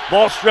 dribbles,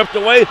 ball stripped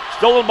away,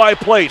 stolen by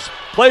Place.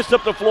 Placed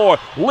up the floor.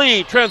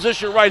 Lee,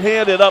 transition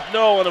right-handed, up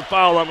no, and a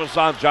foul on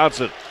Rasan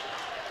Johnson.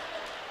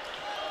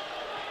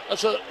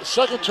 That's a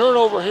second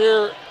turnover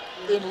here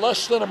in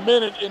less than a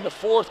minute in the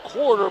fourth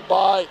quarter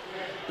by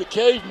the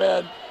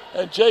Cavemen,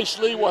 and Jace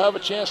Lee will have a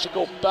chance to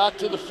go back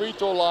to the free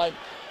throw line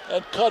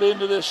and cut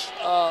into this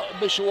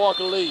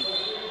Mishawaka lead.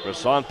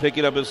 Rasan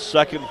picking up his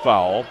second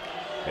foul.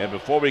 And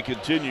before we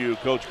continue,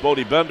 Coach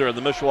Bodie Bender and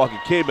the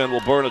Mishawaka Cavemen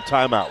will burn a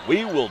timeout.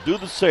 We will do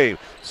the same.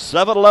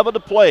 7:11 to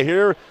play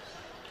here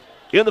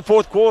in the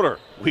fourth quarter.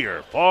 We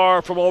are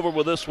far from over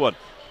with this one.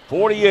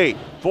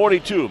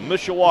 48-42,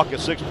 Mishawaka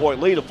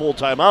 6-point lead, a full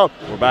timeout.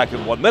 We're back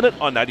in 1 minute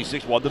on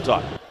 96.1 The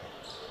Time.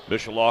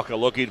 Mishawaka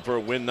looking for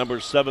win number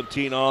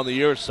 17 on the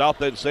year. South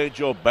Bend St.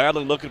 Joe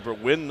battling, looking for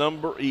win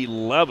number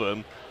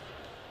 11.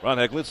 Ron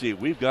Heck, let's see,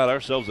 we've got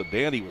ourselves a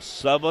dandy with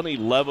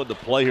 7:11 to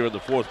play here in the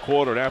fourth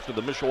quarter. And after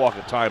the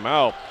Mishawaka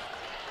timeout,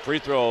 free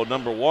throw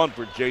number 1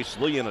 for Jace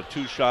Lee and a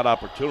 2-shot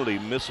opportunity,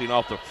 missing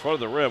off the front of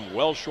the rim,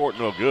 well short,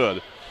 no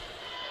good.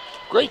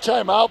 Great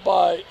timeout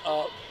by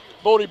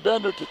Bodie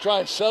Bender to try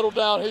and settle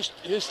down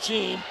his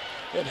team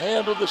and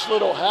handle this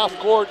little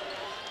half-court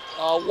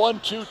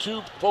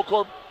 1-2-2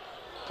 full-court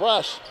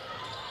press.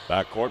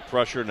 Backcourt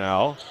pressure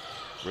now.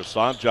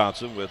 Rasan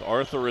Johnson with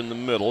Arthur in the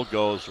middle,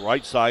 goes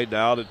right side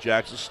now to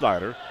Jackson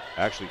Snyder.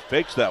 Actually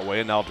fakes that way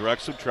and now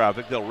directs some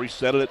traffic. They'll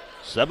reset it at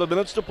 7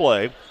 minutes to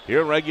play here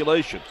in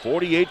regulation.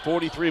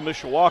 48-43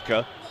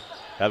 Mishawaka,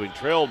 having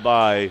trailed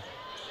by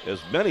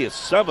as many as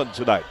 7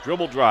 tonight.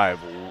 Dribble drive,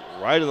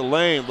 right in the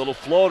lane, little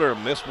floater,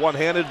 missed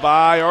one-handed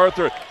by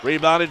Arthur.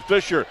 Rebounded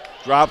Fisher,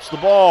 drops the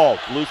ball,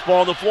 loose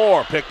ball on the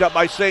floor, picked up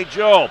by St.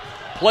 Joe.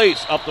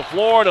 Place up the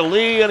floor to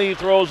Lee, and he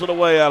throws it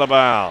away out of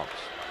bounds.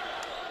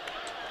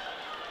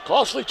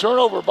 Costly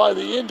turnover by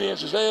the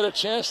Indians as they had a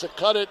chance to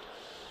cut it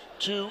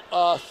to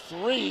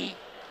 3.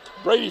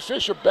 Brady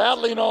Fisher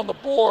battling on the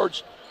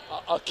boards.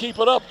 Keep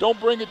it up. Don't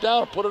bring it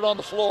down and put it on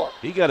the floor.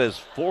 He got his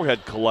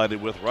forehead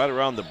collided with right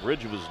around the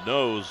bridge of his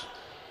nose.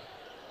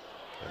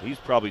 And he's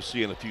probably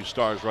seeing a few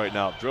stars right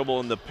now. Dribble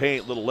in the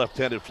paint, little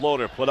left-handed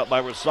floater put up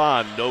by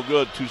Rasan. No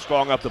good, too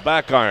strong off the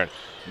back iron.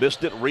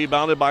 Missed it,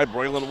 rebounded by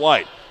Braylon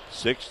White.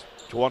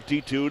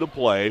 6:22 to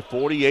play.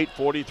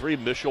 48-43,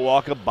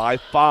 Mishawaka by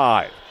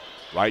 5.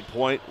 Right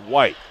point,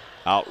 White.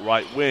 Out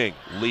right wing.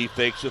 Lee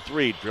fakes a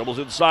 3. Dribbles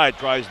inside,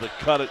 tries to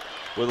cut it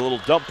with a little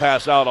dump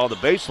pass out on the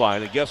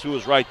baseline. And guess who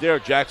was right there?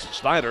 Jackson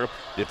Snyder,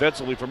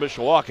 defensively for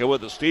Mishawaka with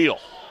the steal.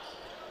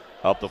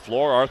 Up the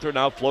floor, Arthur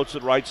now floats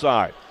it right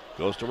side.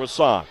 Goes to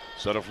Rasan.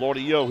 Center floor to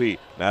Yohe.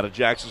 Now to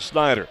Jackson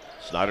Snyder.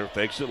 Snyder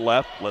fakes it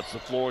left, lets the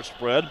floor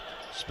spread.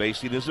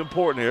 Spacing is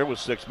important here with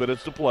 6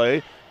 minutes to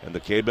play. And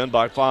the K-Men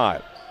by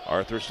 5.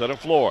 Arthur center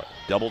floor.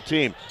 Double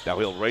team. Now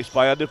he'll race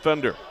by a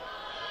defender.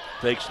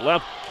 Fakes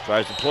left.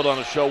 Tries to put on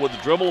a show with the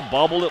dribble.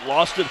 Bobbled it,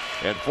 lost it,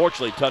 and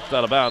fortunately touched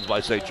out of bounds by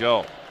St.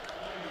 Joe.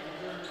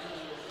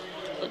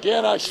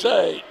 Again, I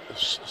say,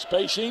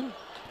 spacing,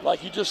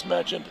 like you just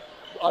mentioned,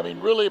 I mean,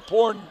 really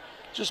important.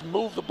 Just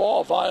move the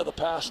ball via the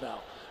pass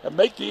now and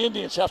make the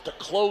Indians have to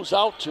close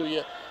out to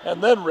you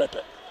and then rip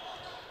it.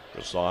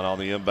 Rasan on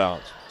the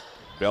inbounds.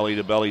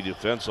 Belly-to-belly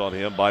defense on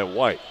him by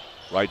White.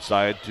 Right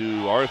side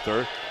to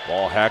Arthur.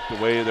 Ball hacked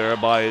away there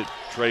by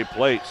Trey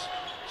Plates.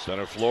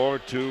 Center floor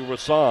to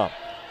Rasan.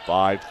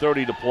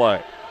 5:30 to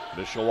play.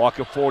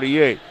 Mishawaka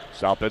 48.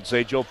 South Bend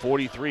St. Joe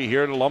 43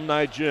 here at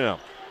Alumni Gym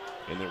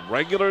in the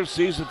regular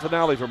season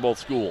finale for both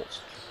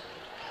schools.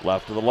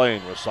 Left of the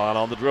lane, Rasan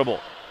on the dribble.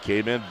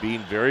 Came in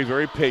being very,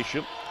 very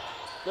patient.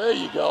 There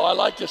you go. I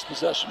like this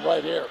possession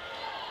right here.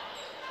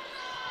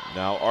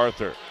 Now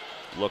Arthur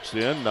looks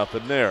in,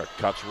 nothing there.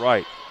 Cuts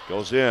right,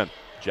 goes in.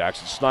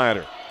 Jackson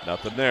Snyder,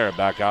 nothing there.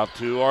 Back out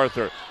to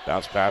Arthur.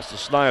 Bounce pass to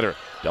Snyder.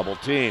 Double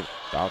team.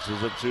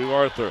 Bounces it to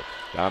Arthur.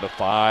 Down to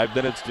 5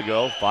 minutes to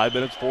go. 5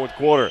 minutes, fourth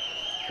quarter.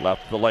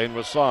 Left of the lane,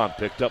 Rasan.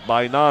 Picked up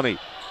by Nani.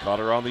 Caught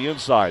her on the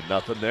inside.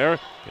 Nothing there.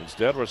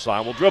 Instead,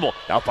 Rasan will dribble.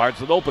 Now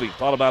finds an opening.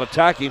 Thought about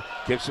attacking.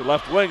 Kicks it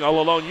left wing.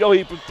 All alone,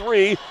 Yohe for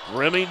three.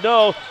 Rimming,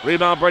 no.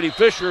 Rebound, Brady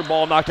Fisher.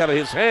 Ball knocked out of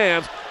his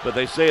hands. But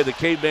they say the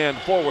K-man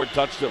forward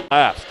touched it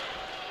last.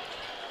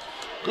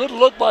 Good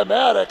look by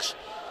Maddox.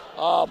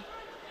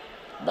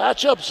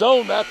 Matchup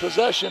zone that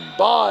possession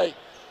by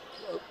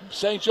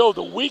St. Joe.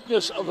 The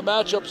weakness of the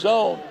matchup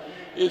zone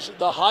is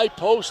the high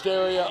post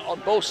area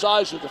on both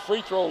sides of the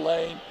free throw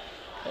lane.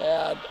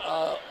 And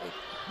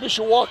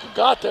Mishawaka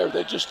got there.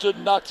 They just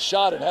didn't knock the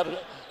shot and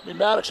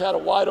Maddox had a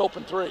wide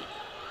open three.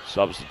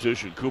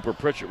 Substitution, Cooper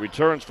Pritchett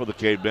returns for the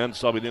Cavemen,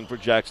 subbing in for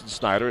Jackson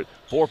Snyder at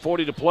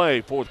 4:40 to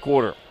play, fourth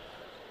quarter.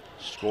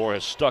 Score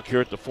has stuck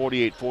here at the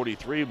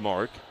 48-43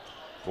 mark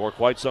for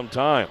quite some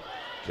time.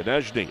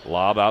 Konechny,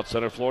 lob out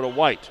center floor to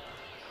White.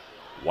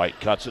 White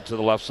cuts it to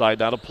the left side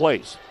down to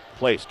Place.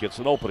 Place gets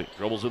an opening,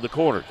 dribbles in the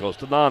corner, goes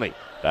to Nani.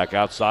 Back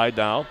outside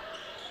now.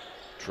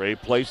 Trey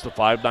Place, the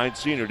 5'9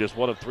 senior, just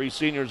one of three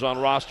seniors on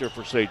roster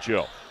for St.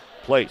 Joe.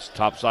 Place,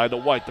 top side to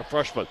White, the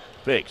freshman.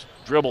 Fakes,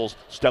 dribbles,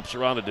 steps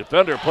around the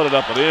defender, put it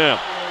up and in.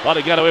 Thought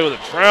he got away with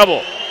a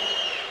travel.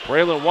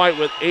 Braylon White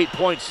with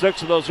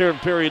 8.6 of those here in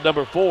period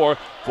number 4.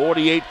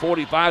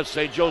 48-45.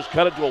 St. Joe's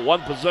cut it to a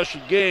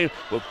one-possession game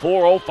with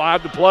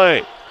 4:05 to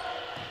play.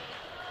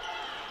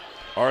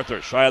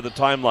 Arthur shy of the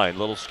timeline.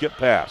 Little skip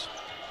pass.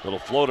 Little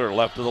floater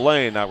left of the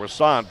lane. Now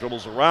Rasan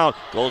dribbles around,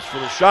 goes for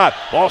the shot.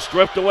 Ball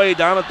stripped away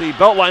down at the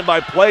belt line by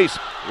Place.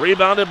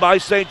 Rebounded by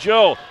St.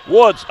 Joe.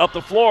 Woods up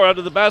the floor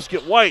under the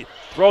basket. White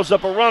throws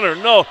up a runner.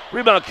 No.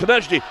 Rebound.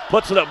 Konechny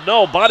puts it up.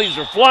 No. Bodies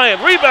are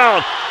flying.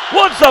 Rebound.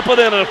 Woods up and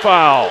in and a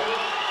foul.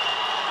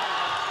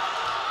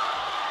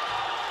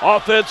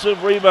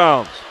 Offensive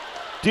rebounds.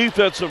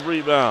 Defensive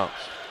rebounds.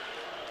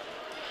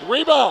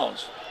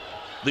 Rebounds.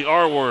 The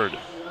R word.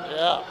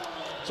 Yeah.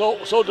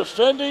 So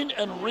defending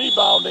and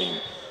rebounding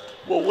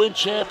will win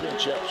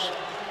championships.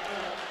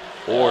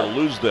 Or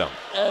lose them.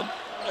 And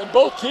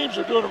both teams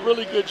are doing a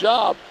really good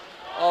job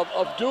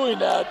of doing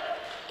that.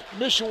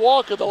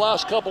 Mishawaka, the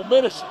last couple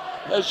minutes,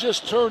 has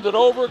just turned it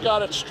over,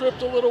 got it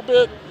stripped a little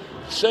bit.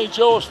 St.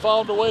 Joe has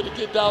found a way to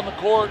get down the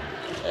court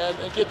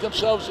and get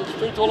themselves to the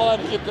free throw line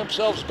and get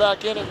themselves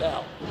back in it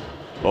now.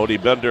 Bodie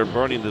Bender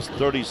burning this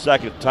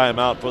 30-second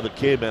timeout for the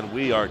Cavemen.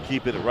 We are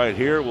keeping it right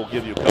here. We'll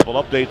give you a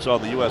couple updates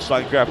on the U.S.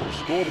 Signcrafters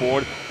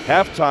scoreboard.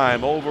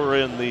 Halftime over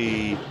in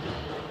the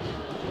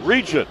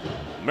region.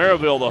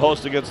 Maryville, the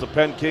host against the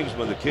Penn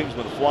Kingsmen. The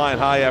Kingsmen flying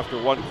high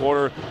after one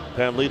quarter.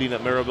 Penn leading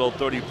at Maryville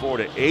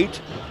 34-8.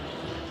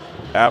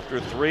 After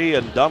three,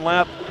 and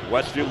Dunlap,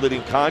 Westfield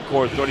leading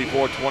Concord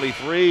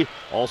 34-23.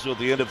 Also at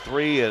the end of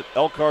three at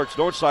Elkhart's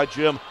Northside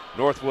Gym,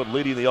 Northwood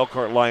leading the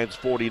Elkhart Lions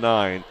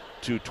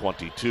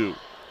 49-22.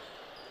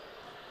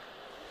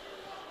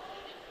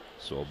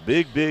 So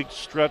big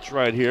stretch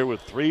right here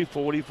with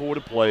 3:44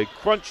 to play.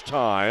 Crunch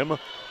time,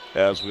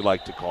 as we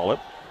like to call it.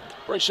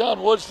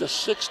 Brayshawn Woods, the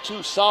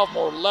 6'2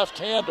 sophomore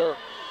left-hander,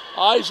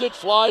 eyes it,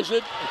 flies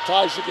it, and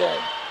ties the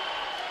game.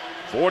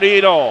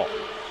 48 all.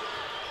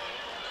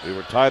 We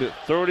were tied at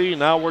 30,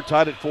 now we're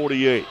tied at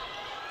 48.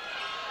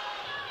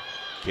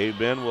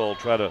 Cavemen will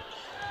try to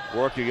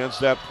work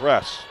against that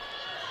press.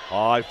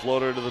 High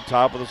floater to the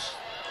top of the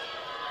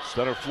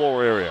center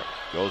floor area.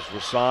 Goes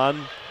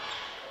Rasan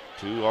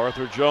to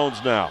Arthur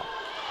Jones now.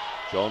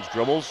 Jones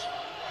dribbles,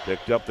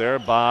 picked up there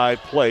by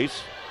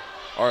Place.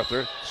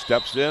 Arthur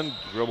steps in,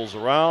 dribbles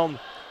around,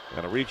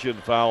 and a reach-in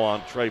foul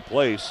on Trey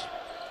Place.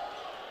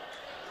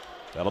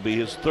 That'll be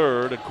his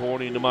third,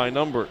 according to my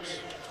numbers.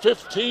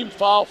 15th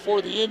foul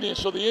for the Indians,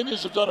 so the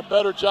Indians have done a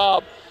better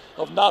job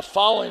of not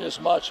fouling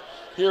as much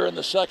here in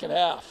the second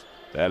half.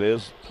 That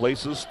is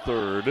Place's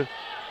third,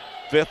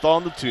 fifth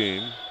on the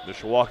team.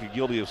 Mishawaka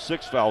guilty of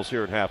 6 fouls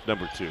here in half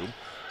number 2.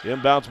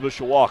 Inbounds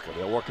Mishawaka.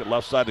 They'll work it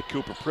left side to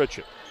Cooper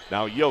Pritchett.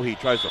 Now Yohe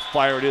tries to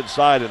fire it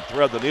inside and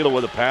thread the needle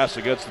with a pass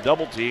against the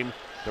double team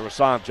to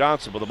Rasan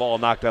Johnson, but the ball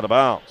knocked out of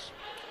bounds.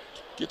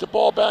 Get the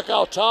ball back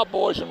out top,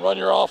 boys, and run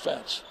your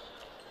offense.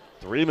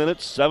 3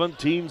 minutes,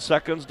 17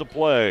 seconds to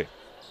play.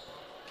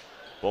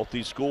 Both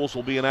these schools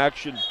will be in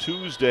action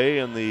Tuesday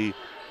in the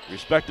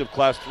respective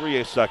Class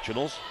 3A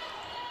sectionals.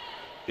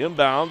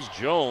 Inbounds,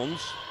 Jones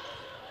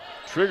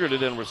triggered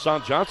it, and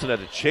Rasan Johnson had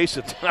to chase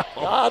it down.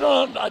 I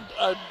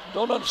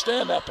don't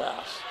understand that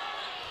pass.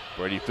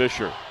 Brady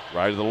Fisher,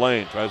 right of the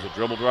lane, tries to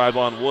dribble drive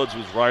on Woods,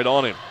 who's right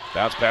on him.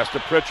 Bounce pass to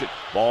Pritchett.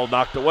 Ball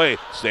knocked away.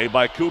 Saved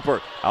by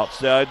Cooper.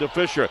 Outside to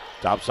Fisher.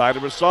 Top side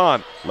to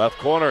Rasan. Left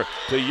corner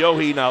to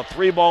Yohe. Now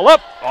 3 ball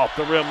up. Off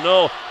the rim,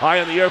 no. High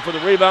in the air for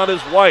the rebound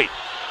is White.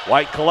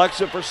 White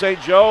collects it for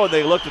St. Joe, and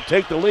they look to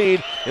take the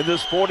lead in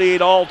this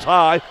 48-all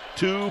tie.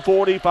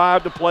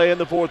 2:45 to play in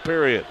the fourth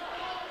period.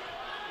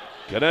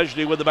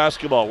 Konechny with the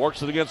basketball,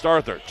 works it against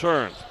Arthur,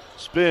 turns,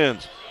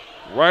 spins,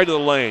 right of the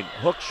lane,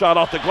 hook shot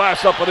off the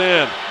glass, up and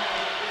in.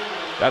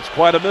 That's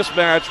quite a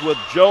mismatch with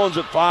Jones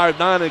at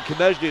 5'9" and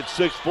Konechny at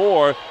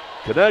 6'4".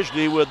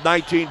 Konechny with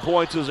 19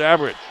 points as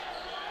average.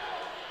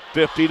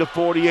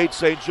 50-48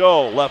 St.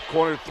 Joe. Left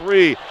corner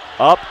three.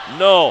 Up,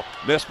 no.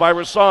 Missed by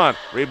Rasan.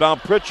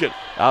 Rebound Pritchett.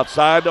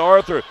 Outside to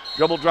Arthur.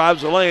 Dribble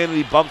drives the lane and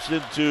he bumps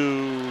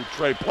into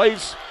Trey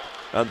Place.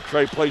 And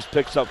Trey Place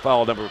picks up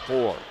foul number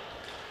 4.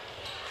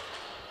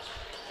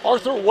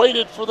 Arthur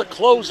waited for the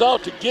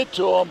closeout to get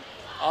to him.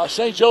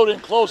 St. Joe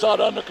didn't close out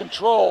under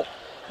control.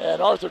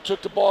 And Arthur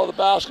took the ball to the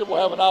basket. Will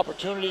have an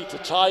opportunity to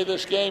tie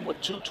this game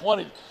with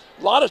 2:20.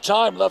 A lot of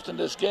time left in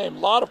this game. A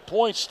lot of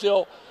points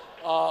still,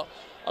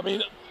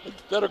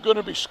 that are going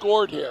to be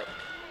scored here.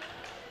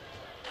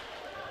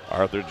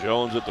 Arthur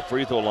Jones at the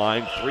free throw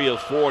line. 3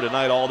 of 4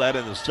 tonight. All that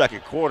in the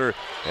second quarter.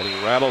 And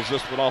he rattles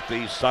this one off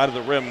the side of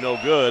the rim. No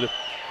good.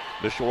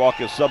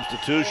 Mishawaka's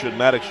substitution.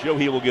 Maddox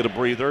Yohe will get a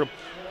breather.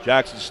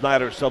 Jackson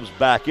Snyder subs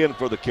back in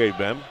for the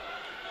Cavemen.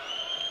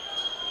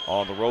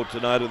 On the road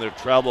tonight in their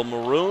travel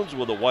maroons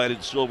with a white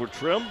and silver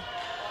trim.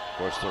 Of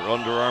course, their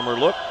Under Armour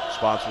look,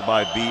 sponsored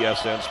by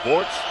BSN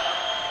Sports.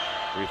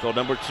 Free throw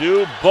number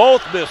 2,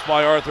 both missed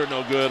by Arthur,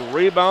 no good.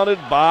 Rebounded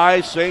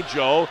by St.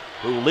 Joe,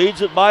 who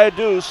leads it by a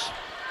deuce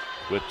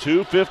with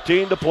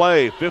 2:15 to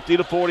play,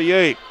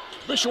 50-48.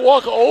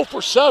 Mishawaka 0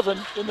 for 7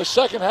 in the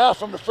second half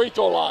from the free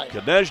throw line.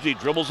 Konechny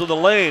dribbles in the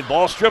lane,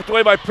 ball stripped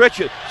away by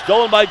Pritchett,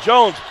 stolen by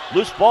Jones.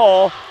 Loose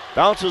ball,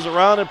 bounces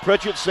around and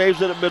Pritchett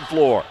saves it at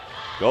midfloor.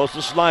 Goes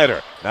to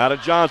Snyder, now to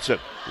Johnson.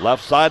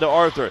 Left side to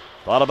Arthur.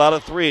 Thought about a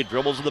 3,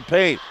 dribbles in the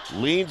paint,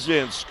 leans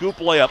in, scoop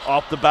layup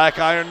off the back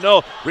iron,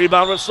 no.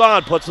 Rebound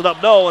Rasan, puts it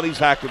up, no, and he's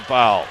hacked and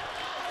fouled.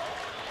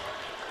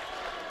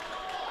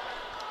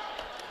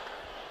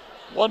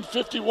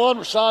 151,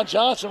 Rasan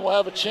Johnson will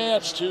have a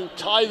chance to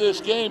tie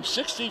this game.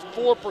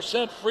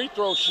 64% free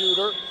throw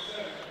shooter.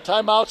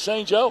 Timeout,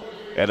 St. Joe.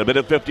 And a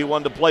minute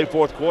 51 to play,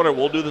 fourth quarter.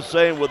 We'll do the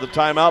same with the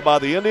timeout by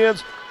the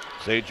Indians.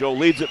 St. Joe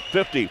leads at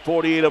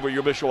 50-48 over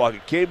your Mishawaka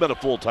Cavemen. A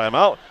full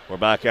timeout. We're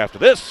back after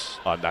this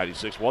on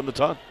 96.1 The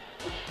Ton.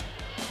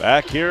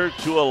 Back here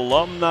to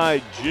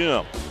Alumni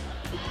Gym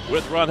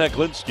with Ron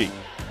Heklinski.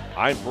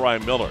 I'm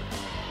Brian Miller.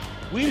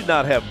 We did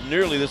not have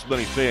nearly this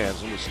many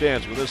fans in the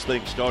stands when this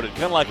thing started.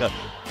 Kind of like one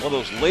of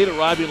those late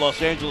arriving Los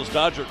Angeles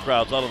Dodger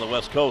crowds out on the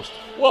West Coast.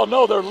 Well,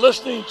 no, they're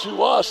listening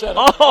to us, and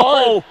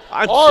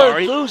our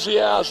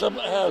enthusiasm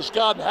has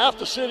gotten half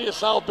the city of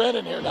South Bend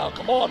in here now.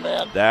 Come on,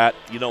 man.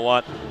 You know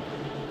what?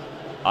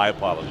 I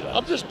apologize.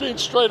 I'm just being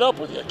straight up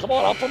with you. Come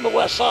on, I'm from the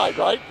west side,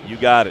 right? You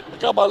got it. I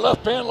got my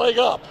left pant leg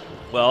up.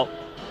 Well,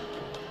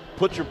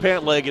 put your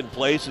pant leg in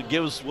place and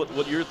give us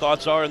what your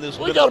thoughts are in this.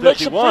 We got to make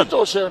some free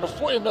throws here.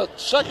 In the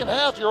second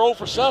half, you're 0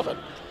 for 7.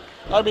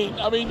 I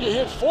mean, you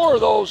hit 4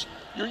 of those.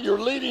 You're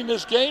leading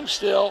this game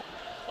still.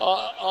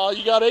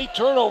 You got 8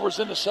 turnovers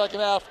in the second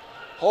half.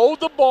 Hold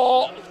the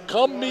ball,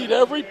 come meet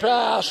every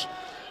pass,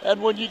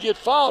 and when you get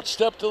fouled,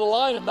 step to the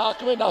line and knock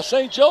them in. Now,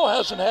 St. Joe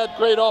hasn't had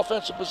great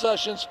offensive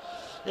possessions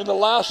in the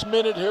last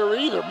minute here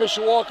either.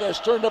 Mishawaka has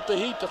turned up the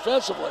heat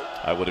defensively.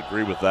 I would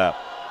agree with that.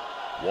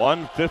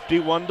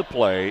 1:51 to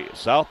play.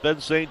 South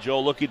Bend St.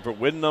 Joe looking for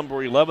win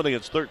number 11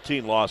 against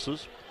 13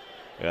 losses.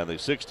 And the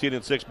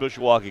 16-6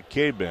 Mishawaka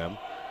Cavemen.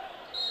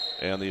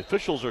 And the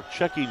officials are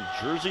checking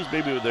jerseys.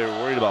 Maybe they're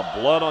worried about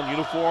blood on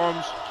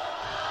uniforms.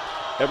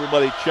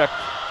 Everybody checked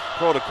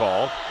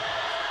protocol.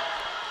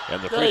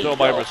 And the free throw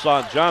by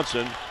Rasan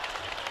Johnson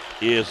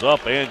is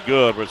up and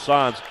good.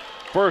 Rasan's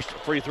first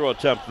free throw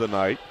attempt of the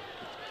night.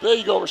 There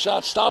you go,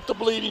 Rasan. Stop the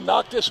bleeding.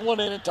 Knock this one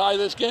in and tie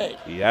this game.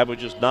 He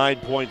averages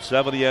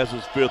 9.7. He has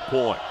his 5th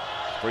point.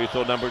 Free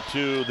throw number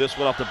 2. This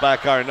one off the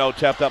back iron. No.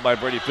 Tapped out by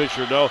Brady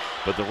Fisher. No.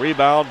 But the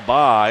rebound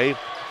by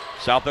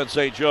South Bend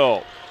St.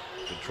 Joe.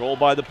 Controlled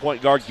by the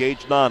point guard,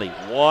 Gage Nani.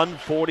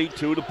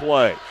 1:42 to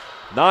play.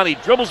 Nani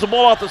dribbles the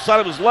ball off the side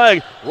of his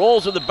leg.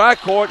 Rolls in the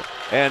backcourt.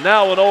 And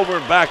now an over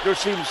and back. There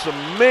seems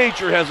some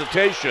major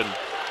hesitation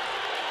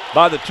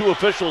by the two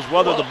officials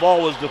whether the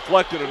ball was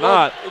deflected or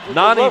not.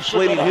 Nani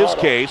pleading his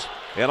case,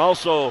 and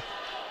also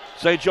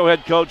St. Joe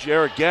head coach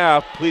Eric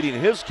Gaff pleading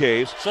his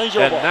case. And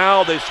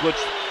now they switch.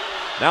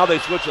 Now they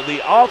switch to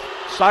the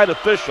outside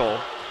official.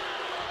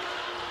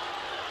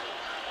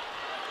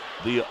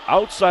 The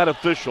outside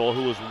official,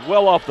 who was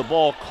well off the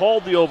ball,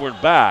 called the over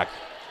and back,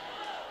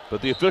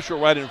 but the official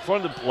right in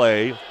front of the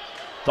play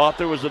thought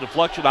there was a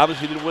deflection.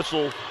 Obviously didn't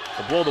whistle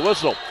or blow the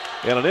whistle.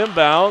 And an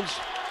inbounds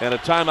and a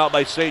timeout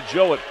by St.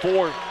 Joe at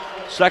 4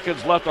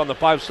 seconds left on the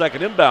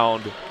 5-second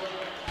inbound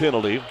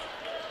penalty.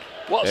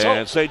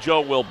 And St.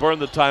 Joe will burn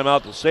the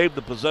timeout to save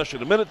the possession.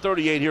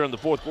 1:38 here in the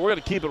fourth. We're going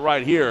to keep it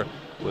right here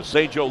with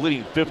St. Joe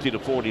leading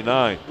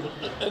 50-49.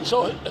 And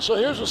so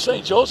here's what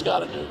St. Joe's got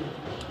to do.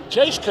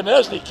 Chase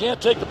Konechny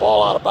can't take the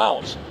ball out of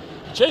bounds.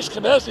 Chase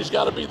Konechny's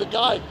got to be the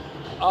guy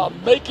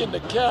making the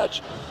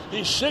catch.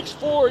 He's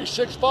 6'4", he's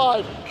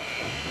 6'5".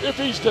 If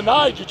he's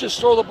denied, you just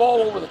throw the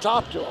ball over the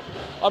top to him.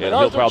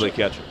 He'll probably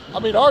catch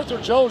it. Arthur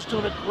Jones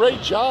doing a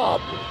great job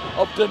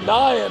of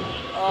denying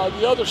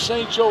the other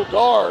St. Joe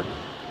guard,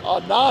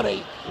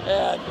 Nani,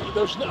 and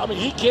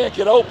he can't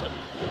get open.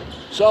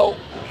 So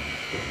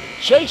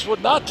Chase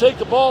would not take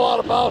the ball out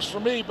of bounds for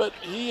me, but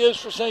he is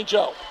for St.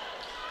 Joe.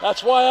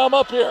 That's why I'm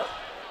up here,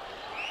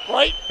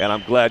 right? And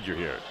I'm glad you're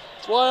here.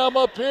 That's why I'm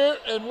up here,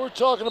 and we're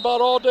talking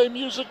about All Day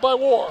Music by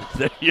War.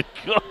 There you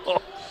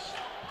go.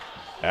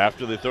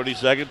 After the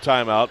 30-second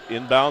timeout,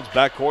 inbounds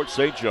backcourt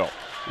St. Joe.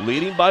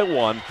 Leading by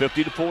 1,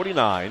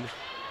 50-49.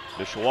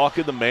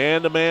 Mishawaka, the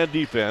man-to-man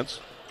defense.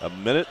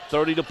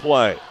 1:30 to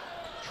play.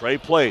 Trey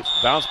Place,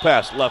 bounce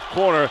pass, left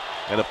corner,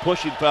 and a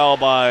pushing foul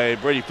by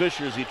Brady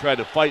Fisher as he tried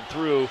to fight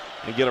through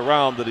and get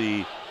around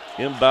the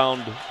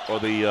inbound or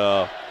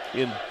the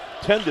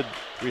intended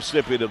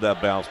recipient of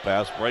that bounce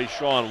pass,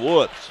 Brayshawn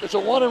Woods. It's a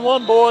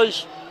 1-and-1,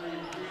 boys.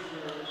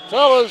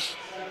 Fellas,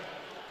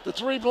 the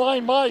three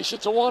blind mice,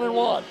 it's a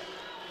 1-and-1.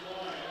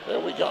 There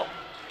we go.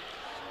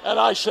 And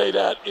I say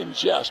that in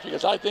jest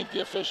because I think the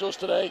officials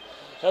today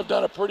have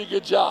done a pretty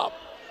good job.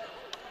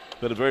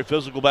 Been a very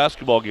physical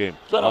basketball game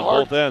on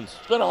both ends.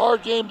 It's been a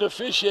hard game to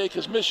officiate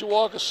because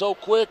Mishawaka's so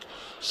quick,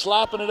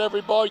 slapping at every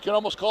ball. You can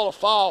almost call a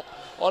foul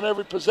on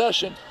every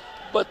possession.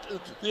 But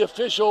the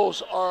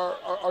officials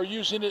are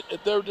using it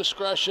at their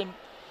discretion.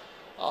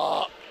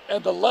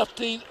 And the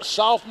lefty,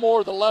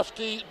 sophomore,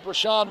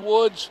 Brayshawn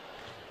Woods,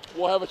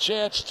 will have a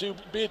chance to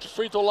be at the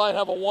free throw line,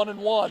 have a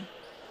 1-and-1.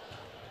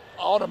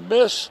 On a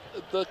miss,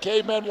 the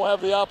Cavemen will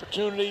have the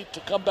opportunity to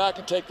come back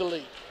and take the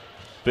lead.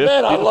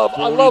 Man, I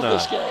love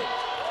this game.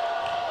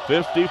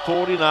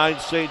 50-49,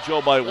 St.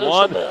 Joe by There's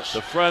 1.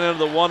 The front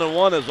end of the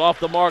 1-and-1 is off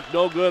the mark,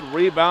 no good.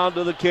 Rebound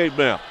to the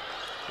Cavemen.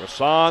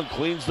 Rasan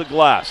cleans the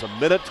glass.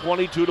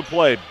 1:22 to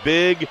play.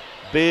 Big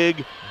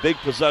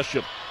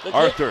possession.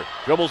 Arthur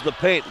dribbles the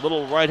paint.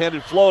 Little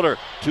right-handed floater.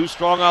 Too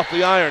strong off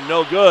the iron.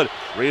 No good.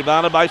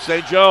 Rebounded by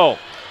St. Joe.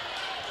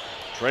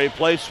 Trey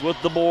Place with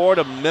the board.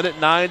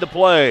 1:09 to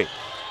play.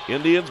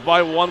 Indians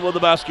by 1 with the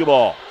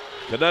basketball.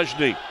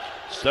 Konechny,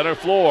 center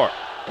floor.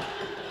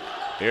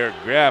 Eric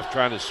Graff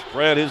trying to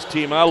spread his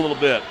team out a little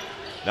bit.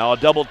 Now a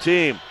double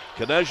team.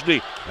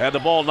 Konechny had the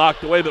ball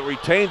knocked away but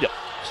retained it.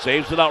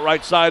 Saves it out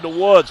right side to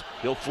Woods.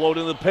 He'll float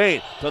in the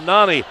paint to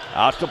Nani.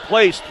 Out to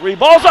Place. 3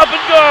 balls up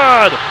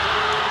and good!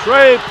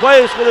 Trey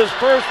Place with his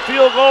first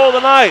field goal of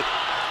the night.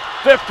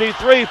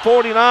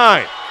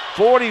 53-49.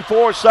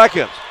 44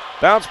 seconds.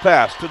 Bounce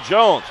pass to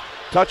Jones.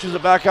 Touches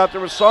it back out to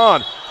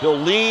Rasan. He'll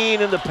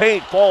lean in the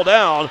paint, fall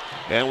down,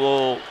 and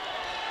will,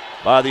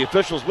 by the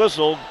official's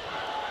whistle,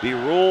 be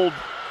ruled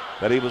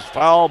that he was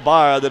fouled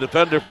by the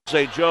defender for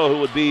St. Joe, who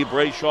would be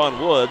Brayshawn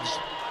Woods.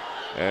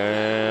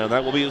 And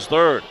that will be his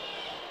third.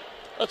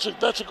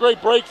 That's a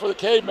great break for the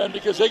Cavemen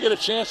because they get a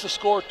chance to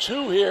score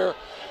 2 here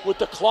with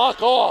the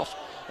clock off.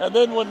 And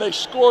then when they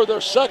score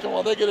their second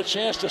one, they get a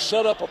chance to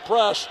set up a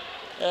press.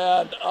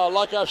 And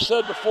like I've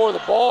said before,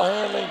 the ball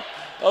handling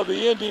of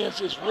the Indians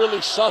is really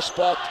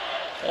suspect,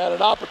 and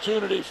an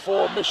opportunity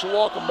for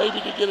Mishawaka maybe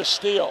to get a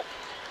steal.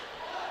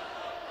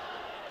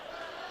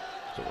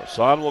 So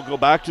Rasan will go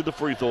back to the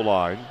free throw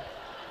line,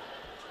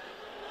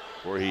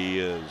 where he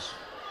is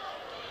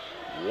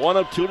 1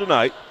 of 2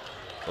 tonight.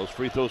 Those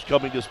free throws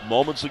coming just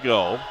moments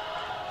ago.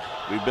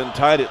 We've been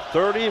tied at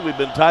 30. We've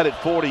been tied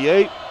at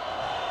 48.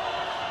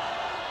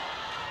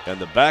 And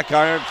the back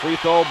iron free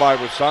throw by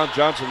Rasan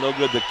Johnson, no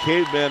good. The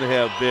Cavemen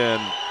have been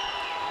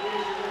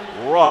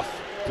rough,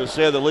 to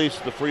say the least,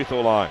 at the free throw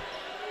line.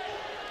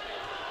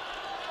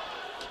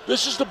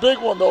 This is the big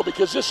one, though,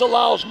 because this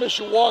allows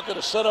Mishawaka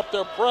to set up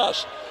their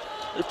press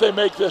if they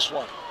make this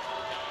one.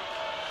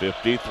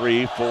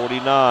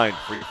 53-49.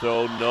 Free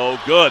throw, no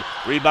good.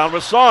 Rebound,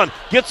 Rasan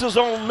gets his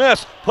own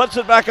miss. Puts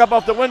it back up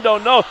off the window,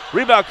 no.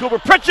 Rebound, Cooper.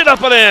 Pritchett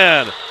up and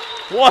in.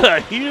 What a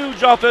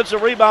huge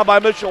offensive rebound by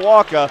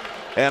Mishawaka.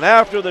 And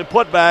after the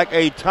putback,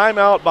 a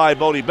timeout by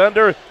Bodie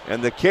Bender,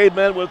 and the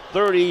Cavemen with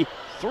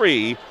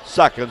 33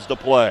 seconds to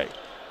play.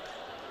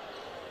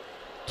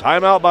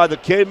 Timeout by the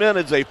Cavemen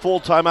is a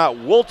full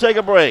timeout. We'll take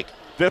a break.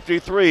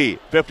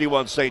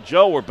 53-51 St.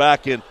 Joe. We're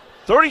back in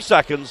 30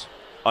 seconds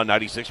on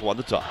 96.1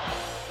 The Top.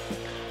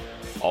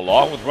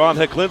 Along with Ron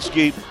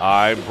Heklinski,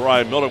 I'm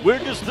Brian Miller.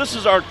 This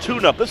is our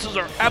tune-up. This is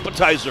our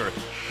appetizer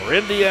for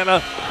Indiana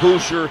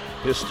Hoosier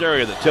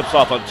hysteria that tips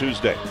off on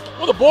Tuesday.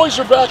 Well, the boys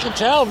are back in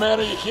town, man.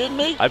 Are you kidding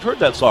me? I've heard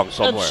that song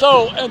somewhere.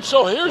 And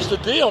so here's the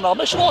deal. Now,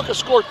 Mishawaka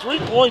scored 3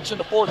 points in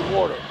the fourth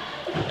quarter.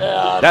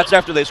 And that's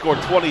after they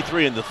scored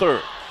 23 in the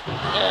third.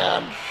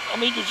 And,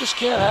 you just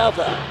can't have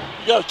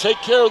that. You got to take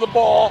care of the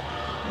ball.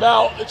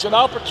 Now, it's an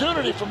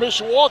opportunity for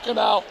Mishawaka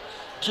now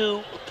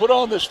to put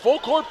on this full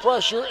court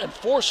pressure and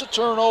force a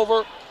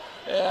turnover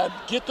and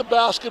get the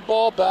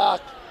basketball back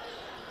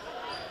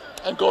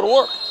and go to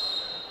work.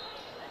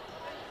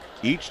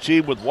 Each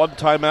team with 1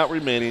 timeout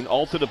remaining.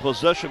 Alternate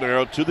possession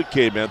arrow to the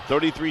Cavemen.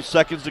 33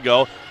 seconds to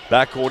go.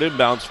 Backcourt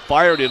inbounds,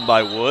 fired in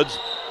by Woods.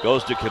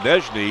 Goes to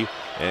Konechny,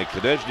 and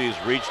Konechny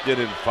is reached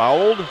in and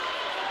fouled.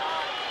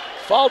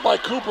 fouled by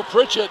Cooper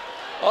Pritchett.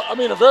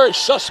 A very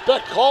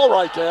suspect call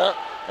right there.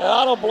 And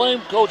I don't blame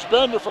Coach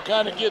Bender for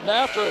kind of getting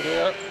after it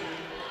here.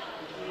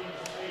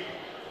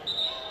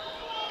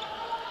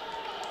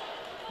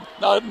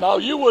 Now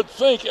you would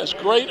think, as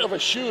great of a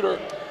shooter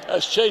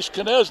as Chase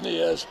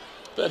Knesny is,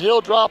 that he'll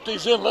drop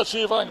these in. Let's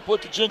see if I can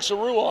put the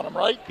jinxaroo on him,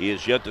 right? He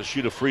has yet to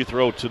shoot a free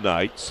throw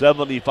tonight.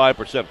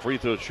 75% free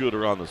throw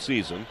shooter on the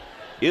season.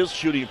 Is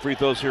shooting free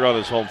throws here on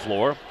his home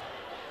floor.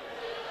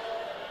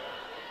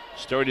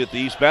 Starting at the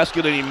east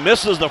basket, and he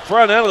misses the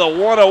front end of the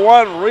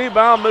 101.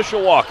 Rebound,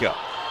 Mishawaka.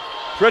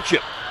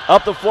 Pritchett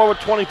up the floor with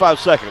 25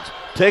 seconds.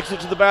 Takes it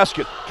to the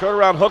basket.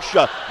 Turnaround hook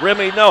shot.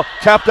 Rimmy, no.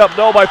 Tapped up,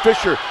 no, by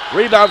Fisher.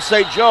 Rebound,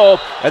 St. Joe.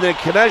 And then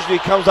Knesny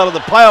comes out of the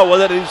pile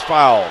with it, and he's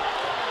fouled.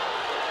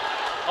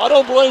 I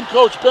don't blame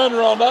Coach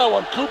Bender on that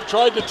one. Coop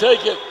tried to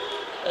take it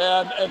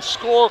and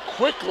score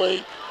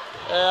quickly.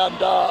 And,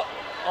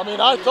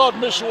 I thought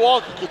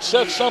Mishawaka could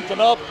set something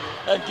up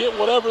and get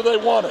whatever they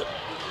wanted.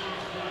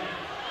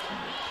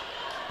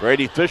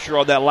 Brady Fisher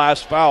on that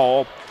last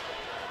foul.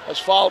 Has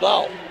fouled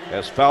out.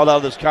 Has fouled out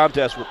of this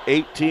contest with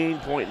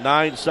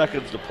 18.9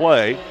 seconds to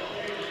play.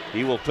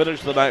 He will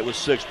finish the night with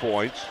 6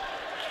 points.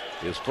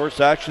 His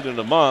first action in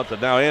a month,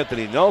 and now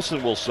Anthony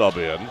Nelson will sub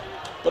in.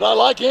 But I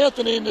like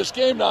Anthony in this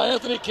game now.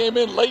 Anthony came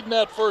in late in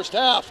that first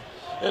half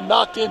and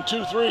knocked in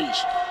 2 threes.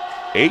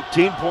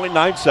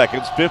 18.9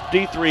 seconds,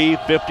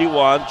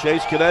 53-51.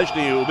 Chase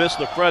Knesny, who missed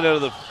the front end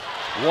of the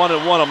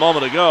 1-and-1 a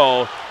moment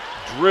ago,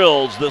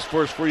 drills this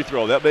first free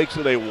throw. That makes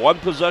it a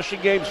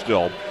one-possession game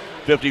still,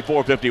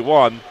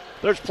 54-51.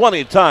 There's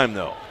plenty of time,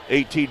 though.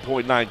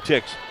 18.9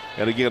 ticks.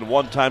 And again,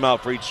 one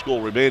timeout for each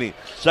school remaining.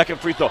 Second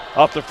free throw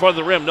off the front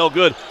of the rim, no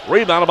good.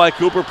 Rebounded by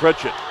Cooper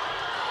Pritchett.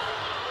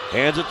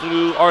 Hands it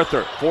to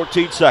Arthur,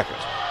 14 seconds.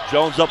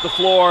 Jones up the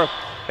floor,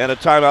 and a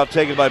timeout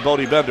taken by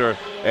Bodie Bender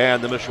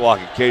and the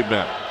Mishawaka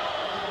Cavemen.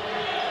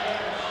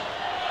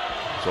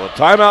 So a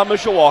timeout,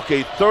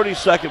 Mishawaka,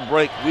 30-second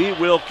break. We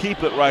will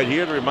keep it right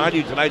here. To remind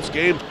you, tonight's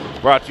game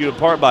brought to you in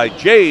part by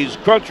Jay's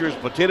Crunchers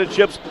Potato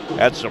Chips.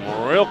 Add some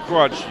real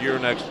crunch to your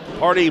next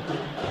party.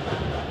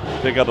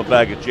 Pick up a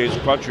bag of Jay's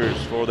Crunchers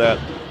for that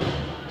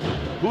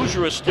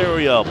Hoosier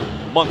Hysteria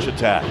munch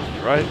attack,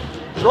 right?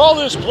 Draw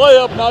this play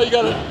up now. You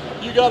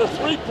got a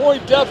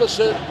 3-point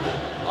deficit.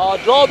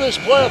 Draw this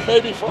play up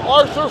maybe for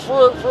Arthur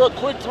for a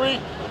quick three,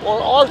 or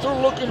Arthur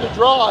looking to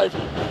drive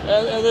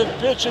and then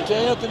pitch it to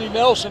Anthony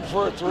Nelson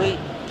for a three.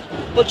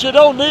 But you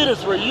don't need a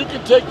three. You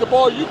can take the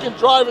ball, you can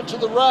drive it to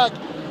the rack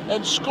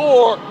and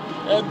score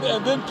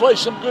and then play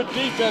some good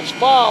defense.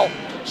 Foul.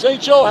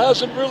 St. Joe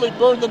hasn't really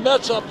burned the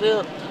nets up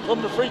here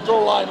from the free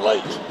throw line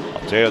late.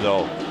 I'll tell you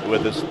though,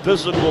 with as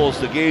physical as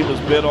the game has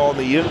been on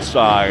the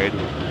inside,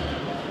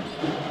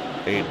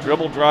 a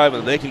dribble drive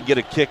and they can get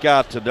a kick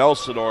out to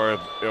Nelson, or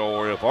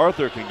if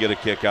Arthur can get a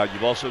kick out.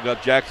 You've also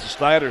got Jackson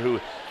Snyder, who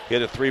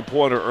hit a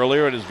three-pointer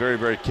earlier and is very,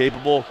 very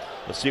capable.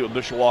 Let's see what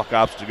Mishawaka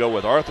opts to go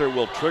with. Arthur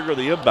will trigger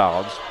the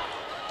inbounds.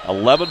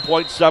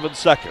 11.7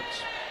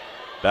 seconds.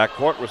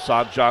 Backcourt,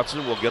 Rasan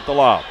Johnson will get the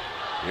lob.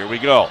 Here we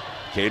go.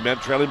 K-Men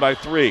trailing by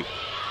 3.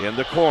 In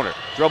the corner.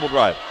 Dribble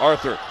drive.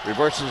 Arthur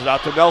reverses it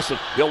out to Nelson.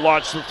 He'll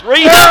launch the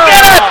three. He'll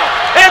get it!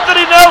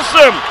 Anthony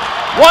Nelson!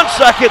 1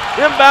 second.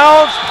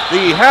 Inbounds.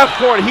 The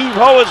half-court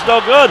heave-ho is no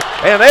good.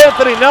 And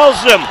Anthony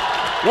Nelson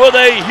with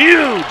a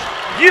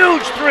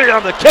huge three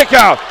on the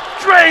kick-out.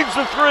 Drains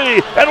the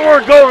three, and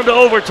we're going to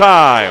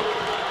overtime.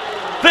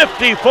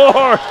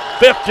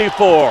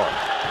 54-54.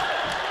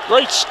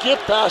 Great skip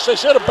pass. They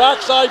set a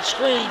backside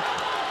screen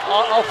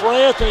for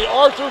Anthony.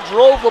 Arthur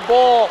drove the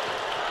ball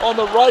on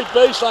the right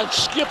baseline,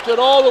 skipped it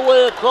all the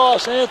way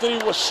across. Anthony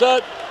was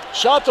set,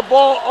 shot the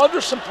ball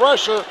under some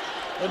pressure,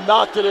 and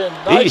knocked it in.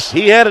 Nice.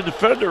 He had a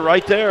defender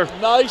right there.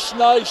 Nice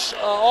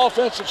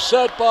offensive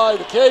set by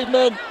the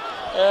Cavemen,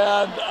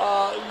 and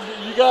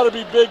you got to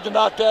be big to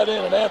knock that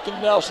in, and Anthony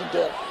Nelson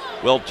did.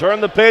 We'll turn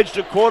the page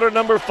to quarter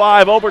number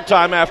 5,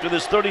 overtime after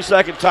this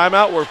 30-second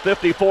timeout. We're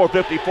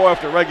 54-54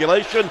 after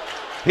regulation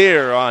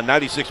here on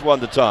 96.1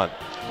 The Ton.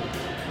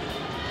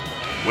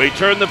 We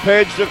turn the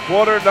page to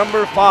quarter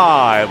number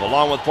 5,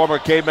 along with former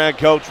Caveman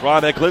coach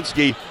Ron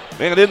Eklinski.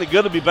 Man, isn't it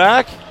good to be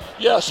back?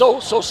 Yeah,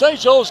 so St.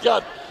 Joe's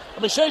got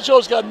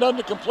nothing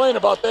to complain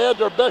about. They had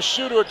their best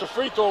shooter at the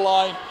free throw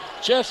line,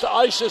 chance to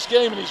ice this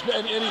game, and he's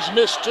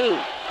missed 2.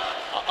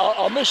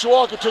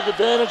 Mishawaka took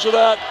advantage of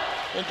that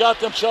and got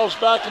themselves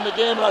back in the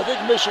game, and I think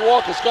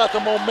Mishawaka's got the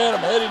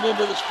momentum heading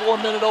into this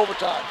 4-minute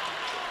overtime.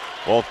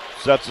 Both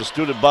sets of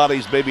student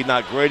bodies, maybe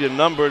not great in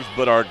numbers,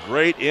 but are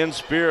great in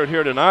spirit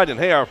here tonight. And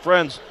hey, our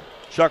friends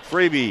Chuck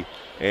Freeby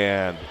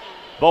and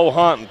Bo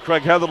Hunt and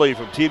Craig Heatherly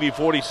from TV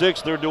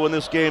 46, they're doing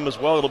this game as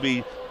well. It'll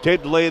be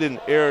taped, delayed, and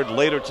aired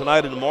later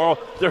tonight and tomorrow.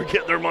 They're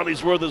getting their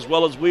money's worth as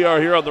well as we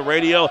are here on the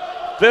radio.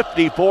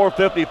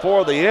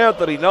 54-54, the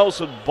Anthony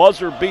Nelson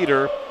buzzer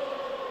beater.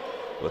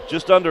 With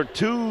just under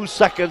 2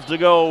 seconds to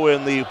go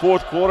in the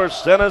fourth quarter,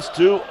 sent us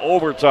to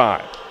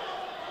overtime.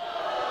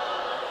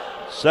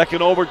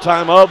 Second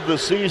overtime of the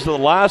season. The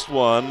last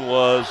one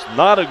was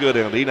not a good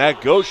ending at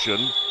Goshen.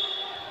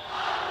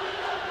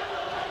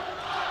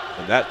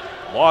 And that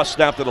Lost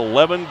snapped an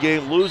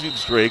 11-game losing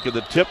streak, and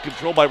the tip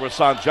controlled by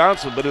Rasan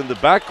Johnson, but in the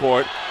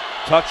backcourt,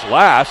 touched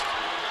last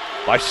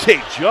by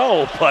St.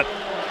 Joe, but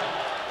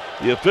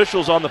the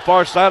officials on the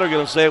far side are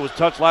going to say it was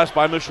touched last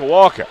by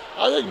Mishawaka.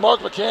 I think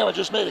Mark McCammon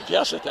just made a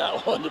guess at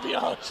that one, to be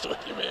honest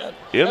with you, man.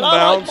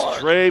 Inbounds, like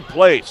Trey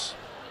Place.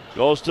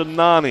 Goes to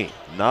Nani.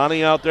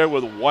 Nani out there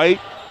with White,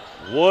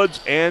 Woods,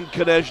 and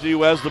Konechny,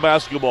 who has the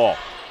basketball.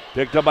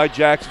 Picked up by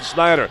Jackson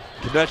Snyder.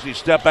 Konechny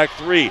step back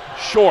three.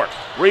 Short.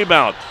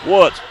 Rebound.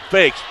 Woods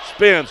fakes,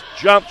 spins,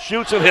 jumps,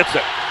 shoots, and hits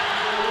it.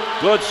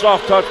 Good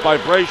soft touch by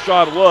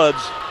Brayshawn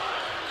Woods.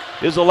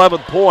 His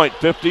 11th point,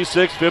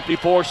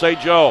 56-54 St.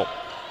 Joe.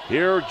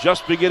 Here,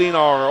 just beginning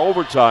our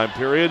overtime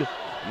period.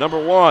 Number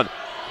one,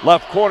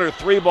 left corner,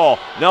 three ball.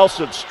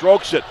 Nelson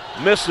strokes it,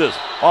 misses,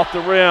 off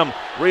the rim,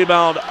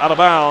 rebound, out of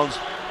bounds.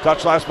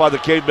 Touch last by the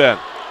Cavemen.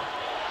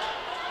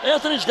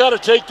 Anthony's got to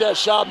take that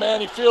shot,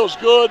 man. He feels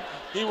good.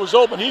 He was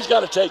open. He's got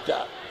to take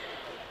that.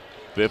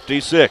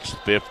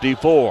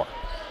 56-54.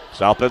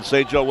 South Bend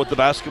St. Joe with the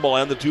basketball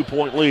and the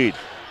 2-point lead.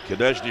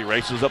 Konechny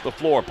races up the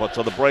floor, puts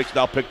on the brakes,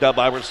 now picked up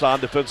by Rasan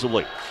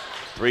defensively.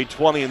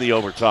 3:20 in the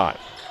overtime.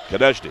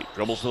 Konechny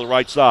dribbles to the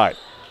right side.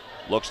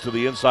 Looks to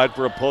the inside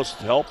for a post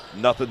help.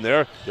 Nothing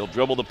there. He'll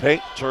dribble the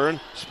paint,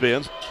 turn,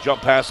 spins,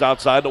 jump pass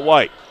outside to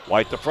White.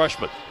 White, the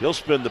freshman. He'll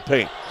spin the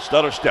paint.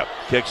 Stutter step.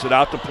 Kicks it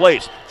out to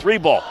Place. Three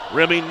ball.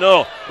 Rimming,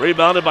 no.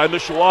 Rebounded by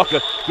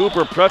Mishawaka.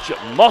 Cooper Pritchett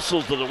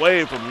muscles it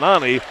away from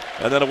Nani.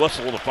 And then a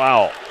whistle and a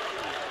foul.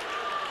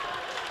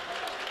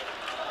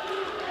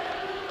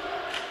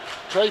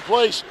 Trey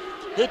Place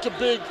hit the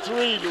big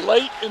three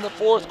late in the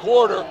fourth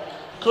quarter.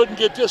 Couldn't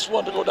get this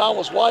one to go down.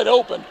 Was wide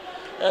open.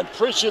 And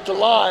Pritchett the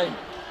line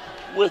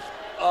with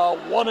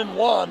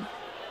 1-and-1.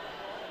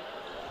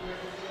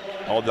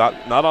 Oh,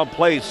 not on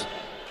Place.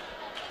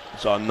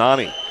 It's on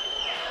Nani.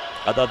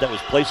 I thought that was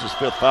Place's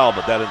fifth foul,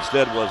 but that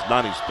instead was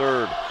Nani's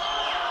third.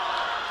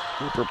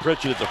 Cooper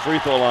Pritchett at the free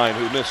throw line,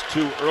 who missed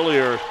two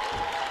earlier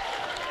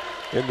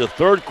in the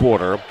third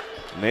quarter,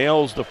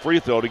 nails the free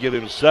throw to give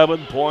him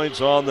 7 points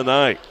on the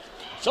night.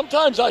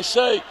 Sometimes I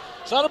say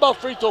it's not about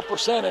free throw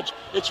percentage.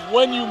 It's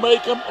when you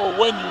make them or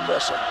when you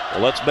miss them.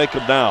 Well, let's make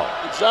them now.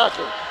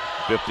 Exactly.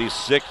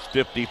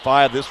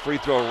 56-55. This free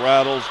throw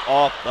rattles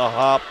off the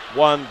hop.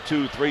 1,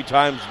 2, 3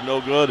 times, no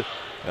good.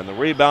 And the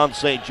rebound,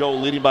 St. Joe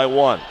leading by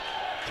 1.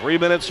 3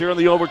 minutes here in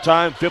the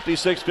overtime.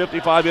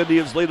 56-55.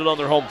 Indians lead it on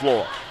their home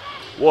floor.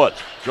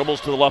 Woods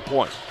dribbles to the left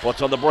point.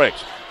 Puts on the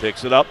brakes.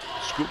 Picks it up.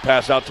 Scoop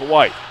pass out to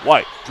White.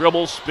 White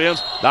dribbles,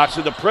 spins, knocks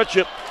into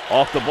Pritchett.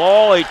 Off the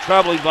ball, a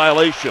traveling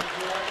violation.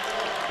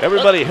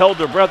 Everybody held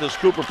their breath as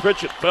Cooper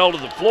Pritchett fell to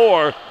the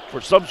floor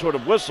for some sort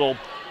of whistle.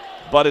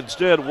 But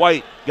instead,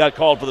 White got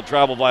called for the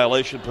travel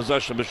violation,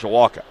 possession of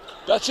Mishawaka.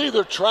 That's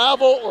either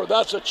travel or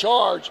that's a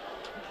charge.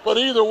 But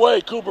either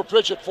way, Cooper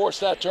Pritchett forced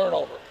that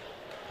turnover.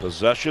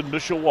 Possession,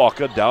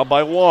 Mishawaka down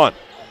by 1.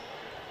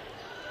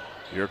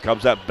 Here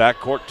comes that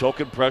backcourt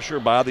token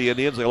pressure by the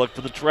Indians. They look for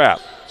the trap.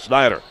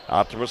 Snyder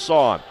out to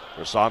Rasan.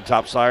 Rasan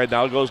top side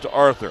now goes to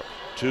Arthur.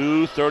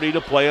 2:30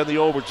 to play in the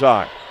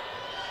overtime.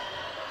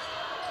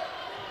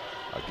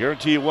 I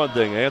guarantee you one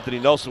thing, Anthony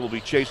Nelson will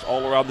be chased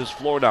all around this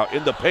floor now.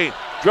 In the paint,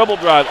 dribble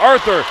drive.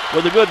 Arthur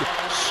with a good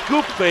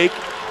scoop fake.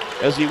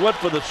 As he went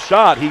for the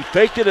shot, he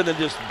faked it and then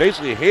just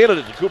basically handed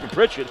it to Cooper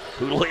Pritchett,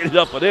 who laid it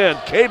up and in.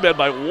 Came-in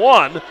by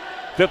 1,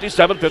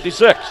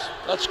 57-56.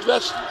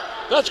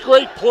 That's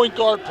great point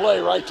guard play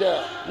right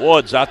there.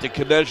 Woods out to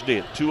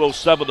Konechny.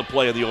 2:07 to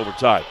play in the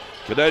overtime.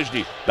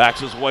 Konechny backs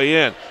his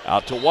way in.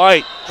 Out to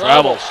White.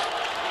 Travels.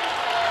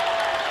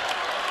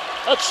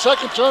 That's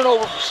second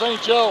turnover for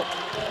St. Joe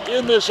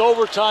in this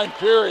overtime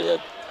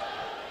period.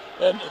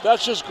 And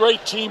that's just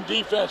great team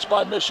defense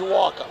by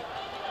Mishawaka.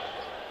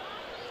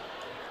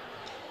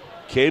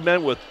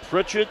 Cavemen with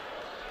Pritchett,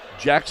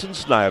 Jackson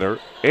Snyder,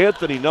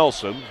 Anthony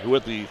Nelson, who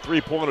hit the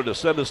three-pointer to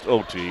send us to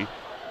OT,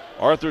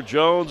 Arthur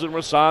Jones and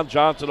Rasan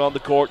Johnson on the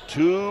court.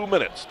 2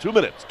 minutes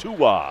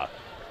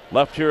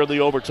left here in the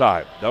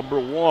overtime. Number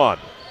 1,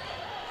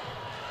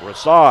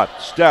 Rasan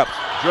steps,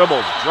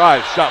 dribbles,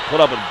 drives, shot put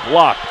up and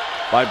blocked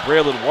by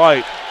Braylon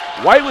White.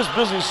 White was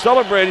busy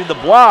celebrating the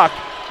block.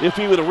 If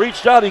he would have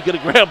reached out, he could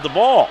have grabbed the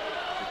ball.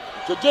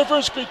 The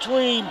difference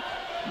between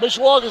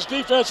Mishawaka's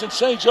defense and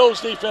St.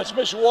 Joe's defense,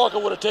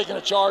 Mishawaka would have taken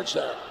a charge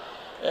there.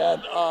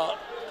 And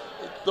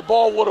the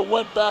ball would have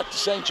went back to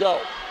St. Joe.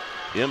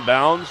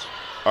 Inbounds,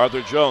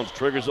 Arthur Jones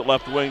triggers it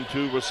left wing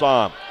to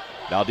Rasan.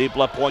 Now deep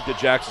left point to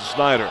Jackson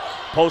Snyder.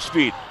 Post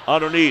feed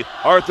underneath.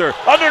 Arthur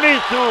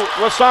underneath to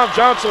Rasan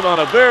Johnson on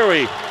a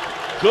very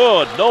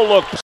good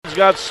no-look. He's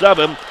got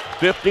 7,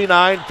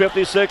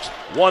 59-56,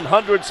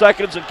 100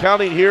 seconds and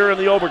counting here in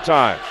the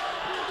overtime.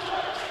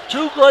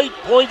 Two great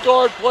point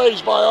guard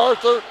plays by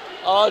Arthur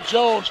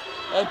Jones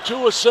and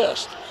 2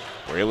 assists.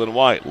 Braylon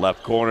White,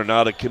 left corner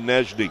now to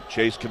Konechny.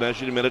 Chase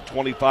Konechny, minute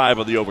 25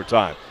 of the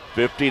overtime.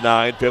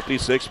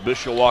 59-56,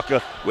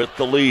 Mishawaka with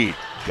the lead.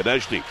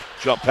 Konechny,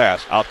 jump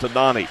pass out to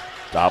Nani.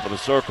 Top of the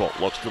circle,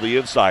 looks to the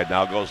inside,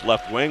 now goes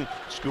left wing.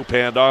 Scoop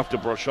handoff to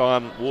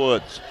Brashawn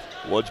Woods.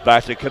 Woods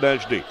back to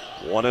Konechny.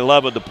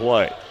 1:11 to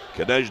play.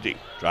 Konechny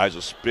tries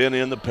a spin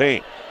in the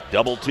paint.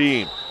 Double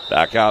team.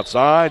 Back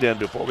outside, and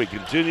before we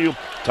continue,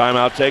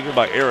 timeout taken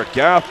by Eric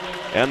Gaff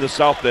and the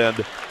South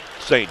Bend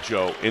St.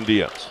 Joe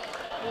Indians.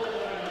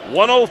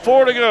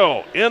 1:04 to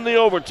go in the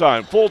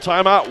overtime. Full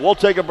timeout. We'll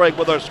take a break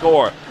with our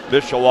score.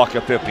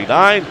 Mishawaka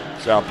 59,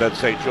 South Bend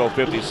St. Joe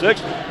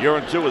 56. You're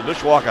in two with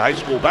Mishawaka High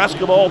School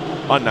basketball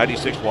on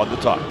 96.1 The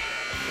Ton.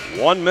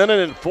 1 minute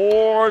and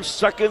 4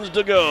 seconds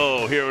to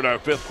go here in our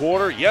fifth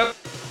quarter. Yet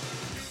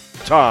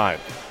time.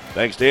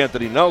 Thanks to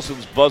Anthony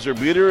Nelson's buzzer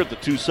beater at the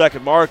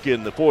 2-second mark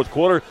in the fourth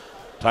quarter.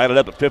 Tied it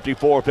up at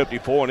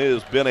 54-54, and it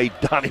has been a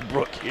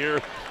Donnybrook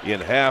here in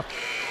half,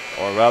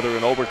 or rather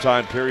in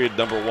overtime period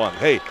number one.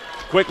 Hey,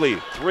 quickly,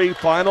 3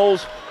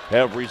 finals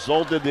have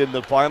resulted in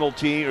the final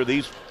team, or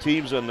these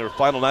teams in their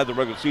final night of the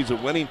regular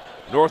season winning.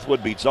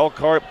 Northwood beats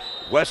Elkhart,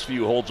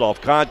 Westview holds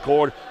off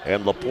Concord,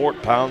 and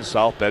LaPorte pounds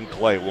South Bend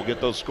Clay. We'll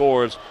get those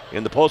scores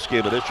in the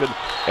postgame edition.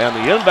 And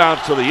the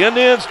inbounds to the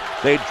Indians.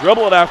 They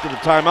dribble it after the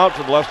timeout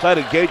to the left side.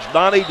 Engage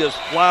Nani, just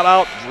flat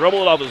out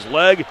dribble it off his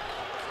leg.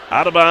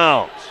 Out of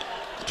bounds.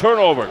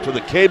 Turnover to the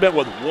K-Men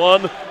with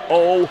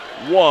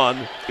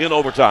 1:01 in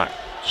overtime.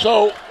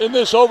 So in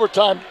this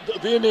overtime,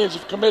 the Indians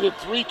have committed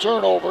 3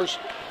 turnovers,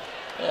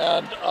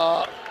 and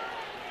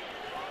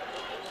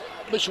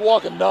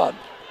Mishawaka none.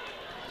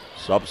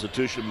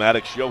 Substitution,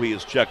 Maddox Shohei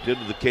has checked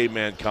into the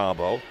K-Man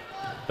combo.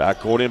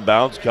 Backcourt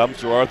inbounds comes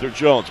to Arthur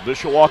Jones.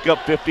 Mishawaka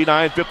up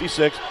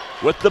 59-56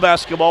 with the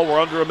basketball. We're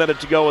under a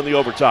minute to go in the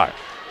overtime.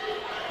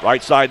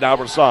 Right side now,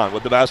 Rasan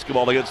with the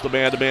basketball against the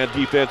man-to-man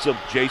defense of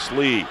Jace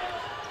Lee.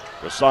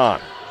 Rasan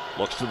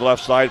looks to the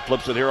left side,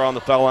 flips it here on the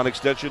foul line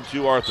extension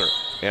to Arthur.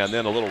 And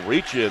then a little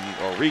reach-in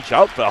or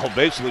reach-out foul,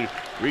 basically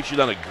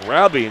reaching on and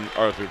grabbing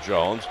Arthur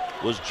Jones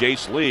was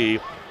Jace Lee.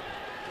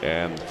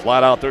 And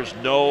flat out, there's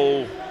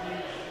no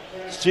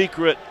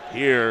secret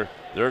here.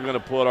 They're going to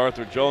put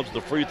Arthur Jones at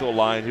the free throw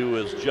line, who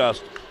is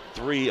just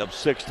 3 of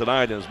 6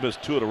 tonight and has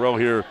missed 2 in a row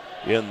here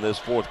in this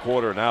fourth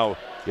quarter. Now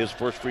his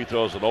first free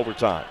throw is in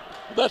overtime.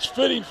 That's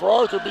fitting for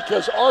Arthur,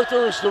 because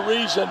Arthur is the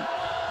reason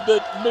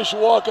that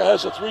Mishawaka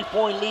has a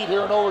 3-point lead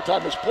here in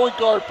overtime. His point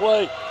guard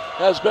play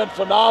has been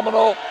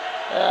phenomenal,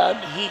 and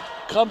he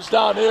comes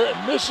down here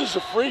and misses a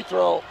free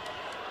throw.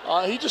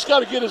 He just got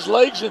to get his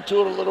legs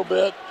into it a little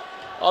bit.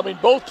 I mean,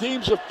 both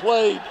teams have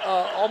played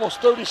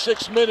almost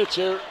 36 minutes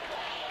here.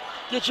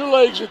 Get your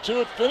legs into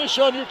it, finish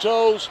on your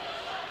toes,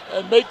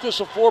 and make this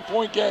a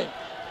 4-point game.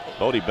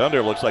 Bodie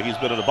Bender looks like he's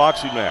been in a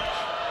boxing match.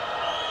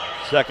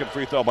 Second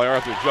free throw by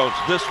Arthur Jones.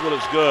 This one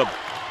is good.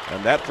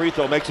 And that free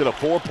throw makes it a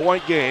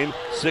 4-point game,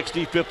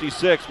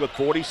 60-56 with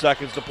 40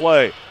 seconds to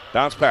play.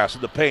 Bounce pass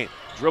in the paint.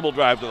 Dribble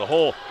drive to the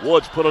hole.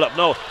 Woods put it up.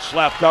 No.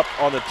 Slapped up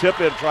on the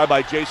tip-in try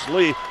by Jace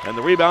Lee. And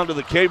the rebound to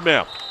the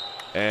Caveman.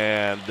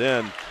 And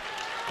then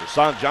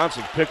Rasan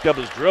Johnson picked up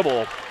his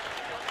dribble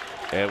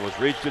and was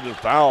reached in and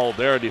fouled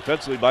there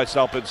defensively by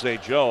South Bend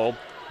St. Joe.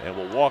 And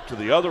will walk to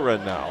the other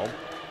end now.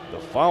 The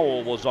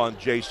foul was on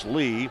Jace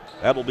Lee.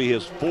 That'll be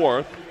his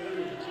 4th.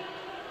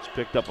 He's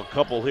picked up a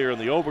couple here in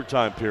the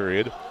overtime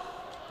period.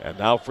 And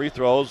now free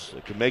throws.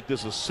 It can make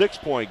this a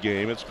 6-point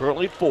game. It's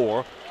currently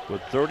 4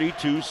 with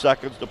 32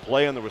 seconds to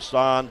play. And the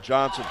Rasan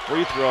Johnson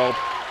free throw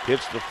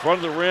hits the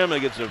front of the rim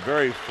and gets a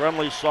very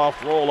friendly,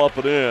 soft roll up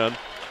and in.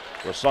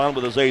 Rasan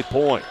with his 8th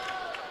point.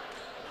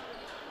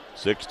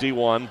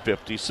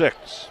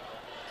 61-56.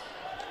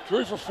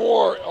 3 for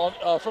 4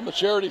 from the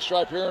charity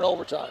stripe here in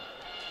overtime.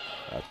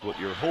 That's what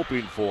you're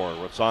hoping for.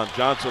 Rasan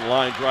Johnson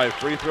line drive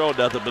free throw,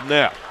 nothing but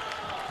net.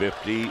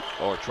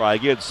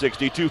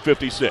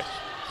 62-56.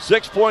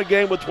 6-point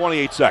game with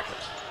 28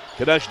 seconds.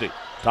 Konechny,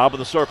 top of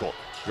the circle.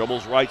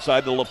 Dribbles right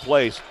side to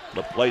LaPlace.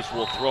 LaPlace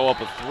will throw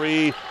up a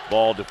 3.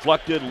 Ball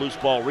deflected, loose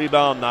ball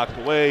rebound, knocked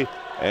away,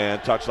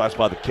 and touched last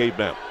by the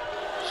Cavemen.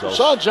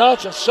 Rasan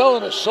Johnson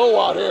selling his soul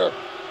out here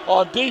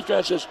on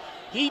defenses.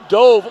 He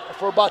dove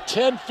for about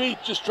 10 feet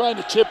just trying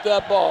to tip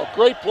that ball.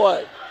 Great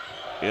play.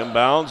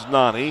 Inbounds,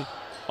 Nani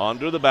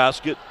under the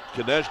basket.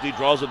 Konechny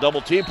draws a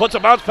double team, puts a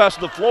bounce pass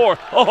to the floor.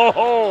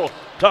 Oh,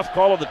 tough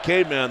call of the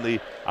Caveman.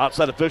 The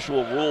outside official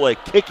will rule a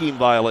kicking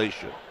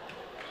violation.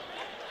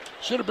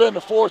 Should have been the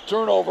 4th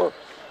turnover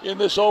in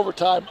this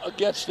overtime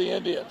against the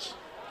Indians.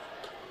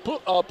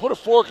 Put a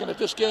fork in it.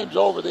 This game's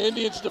over. The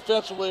Indians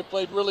defensively have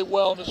played really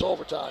well in this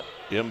overtime.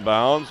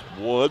 Inbounds,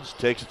 Woods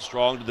takes it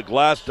strong to the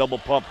glass. Double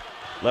pump,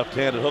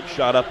 left-handed hook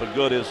shot up and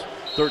good. His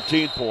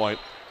 13th point.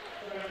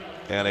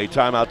 And a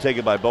timeout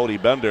taken by Bodie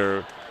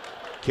Bender.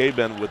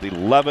 Cavemen with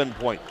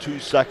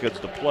 11.2 seconds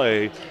to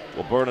play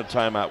will burn a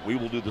timeout. We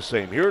will do the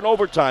same. Here in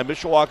overtime,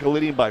 Mishawaka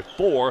leading by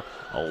 4.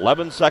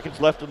 11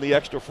 seconds left in the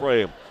extra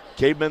frame.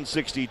 Cavemen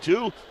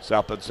 62,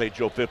 South Bend St.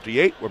 Joe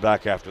 58. We're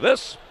back after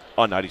this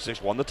on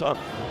 96.1 The Ton.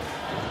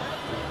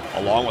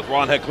 Along with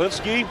Ron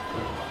Heklinski,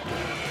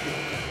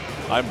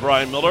 I'm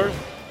Brian Miller.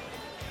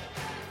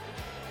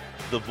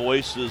 The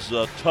voice is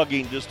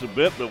tugging just a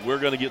bit, but we're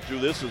going to get through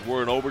this as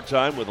we're in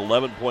overtime with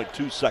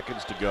 11.2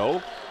 seconds to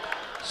go.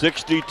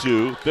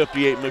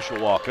 62-58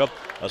 Mishawaka.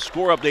 A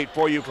score update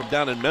for you from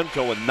down in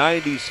Mento with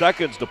 90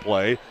 seconds to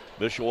play.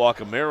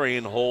 Mishawaka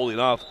Marion holding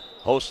off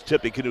hosts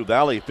Tippecanoe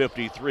Valley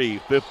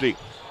 53-50.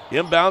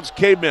 Inbounds,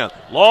 Cavemen.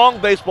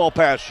 Long baseball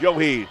pass,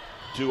 Yohe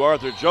to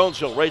Arthur Jones.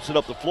 He'll race it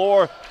up the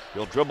floor.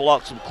 He'll dribble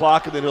out some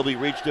clock, and then he'll be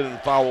reached in and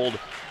fouled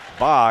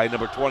by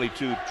number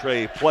 22,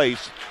 Trey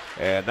Place.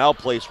 And now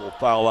Place will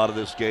foul out of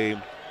this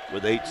game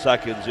with 8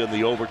 seconds in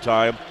the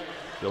overtime.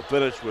 He'll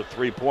finish with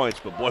 3 points,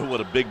 but boy, what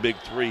a big, big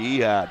three he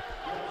had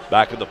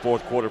back in the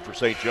fourth quarter for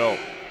St. Joe.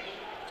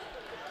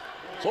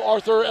 So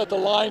Arthur at the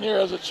line here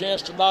has a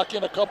chance to knock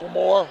in a couple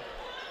more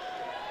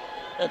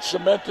and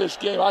cement this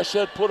game. I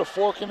said put a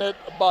fork in it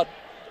about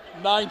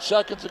 9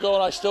 seconds ago,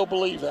 and I still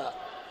believe that.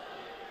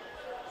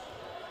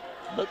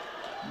 But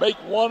make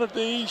one of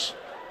these.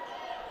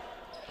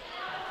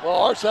 Well,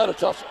 Art's had a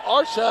tough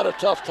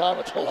time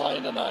at the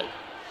line tonight.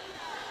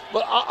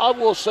 But I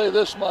will say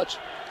this much.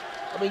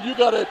 I mean, you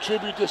got to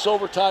attribute this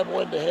overtime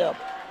win to him.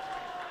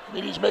 I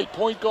mean, he's made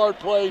point guard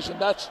plays, and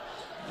that's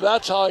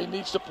how he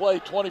needs to play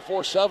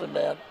 24/7,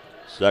 man.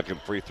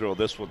 Second free throw.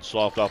 This one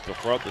soft off the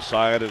front, the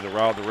side, and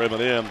around the rim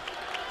and in.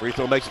 Free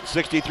throw makes it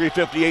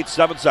 63-58,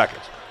 7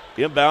 seconds.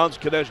 Inbounds,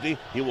 Konechny.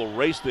 He will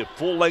race the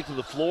full length of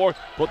the floor,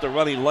 put the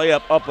running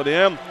layup up and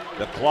in.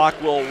 The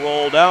clock will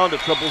roll down to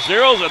triple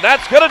zeros, and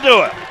that's going to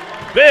do it.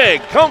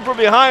 Big come from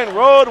behind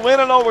road win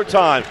in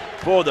overtime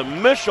for the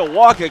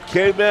Mishawaka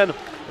Cavemen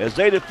as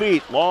they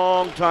defeat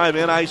longtime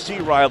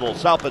NIC rival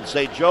South Bend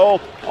St. Joe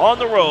on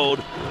the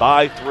road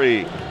by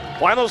 3.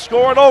 Final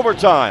score in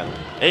overtime,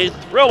 a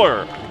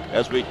thriller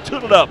as we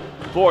tune it up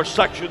for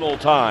sectional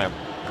time.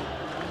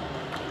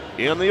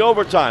 In the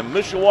overtime,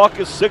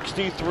 Mishawaka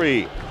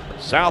 63,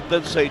 South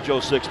Bend St. Joe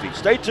 60.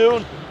 Stay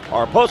tuned.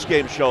 Our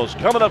postgame show's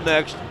coming up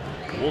next.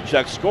 We'll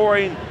check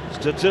scoring,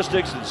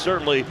 statistics, and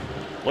certainly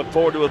look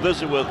forward to a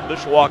visit with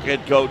Mishawaka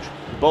head coach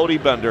Bodie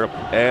Bender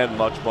and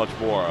much, much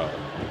more.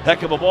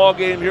 Heck of a ball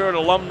game here at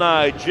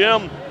Alumni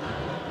Gym.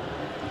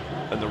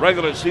 And the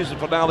regular season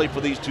finale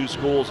for these two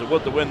schools. And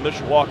with the win,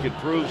 Mishawaka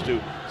improves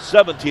to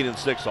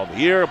 17-6 on the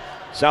year.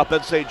 South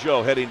Bend St.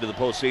 Joe heading to the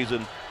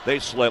postseason. They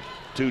slip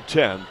to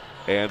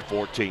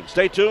 10-14.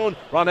 Stay tuned.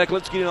 Ron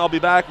Hecklinski and I'll be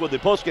back with the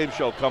postgame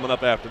show coming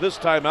up after this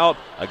timeout.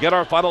 Again,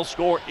 our final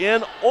score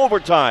in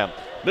overtime.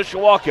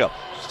 Mishawaka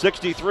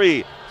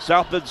 63,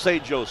 South Bend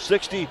St. Joe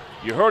 60.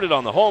 You heard it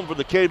on the home for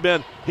the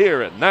Cavemen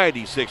here at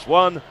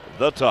 96.1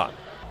 The Ton.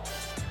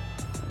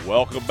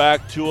 Welcome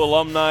back to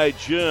Alumni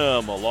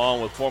Gym,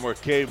 along with former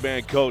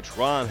Caveman coach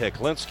Ron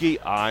Hecklinski.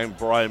 I'm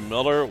Brian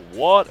Miller.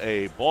 What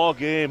a ball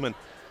game, and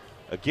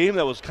a game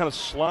that was kind of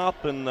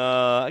slop and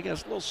I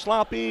guess a little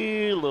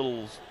sloppy, a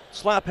little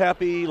slap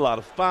happy, a lot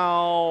of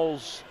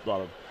fouls, a lot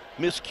of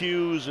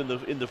miscues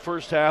in the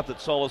first half that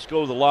saw us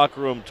go to the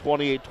locker room.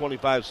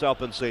 28-25 South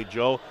Bend St.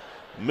 Joe.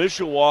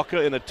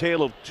 Mishawaka, in a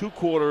tale of 2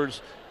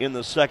 quarters in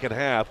the second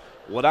half,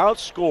 would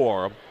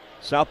outscore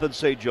South Bend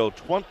St. Joe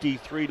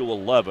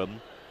 23-11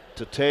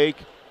 to take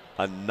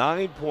a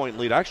 9-point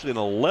lead, actually an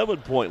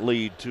 11-point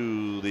lead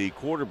to the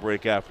quarter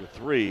break after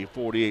 3,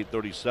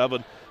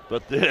 48-37.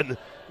 But then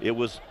it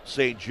was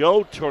St.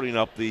 Joe turning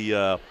up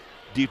the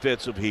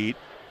defensive heat,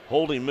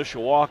 holding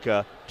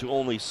Mishawaka to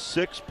only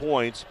 6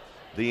 points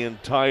the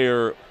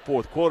entire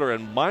fourth quarter.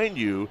 And mind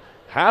you,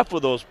 half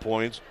of those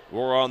points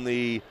were on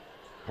the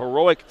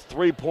heroic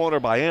 3-pointer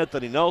by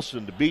Anthony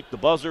Nelson to beat the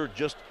buzzer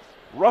just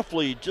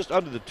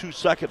under the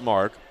 2-second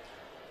mark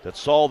that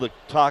saw the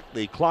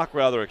clock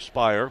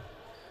expire,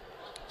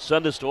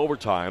 send us to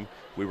overtime.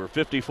 We were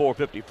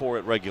 54-54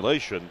 at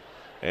regulation,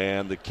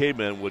 and the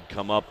Cavemen would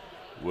come up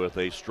with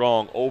a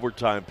strong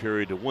overtime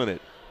period to win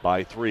it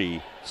by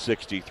 3,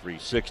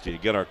 63-60.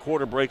 Again, our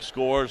quarter break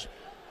scores,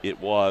 it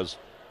was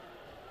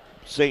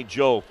St.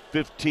 Joe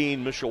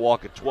 15,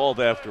 Mishawaka 12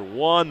 after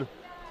 1.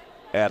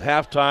 At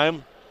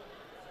halftime,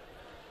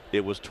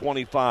 it was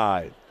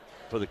 25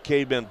 for the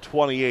Cavemen,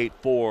 28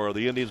 for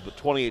the Indians, but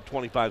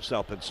 28-25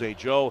 South Bend St.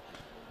 Joe.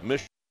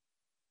 Michigan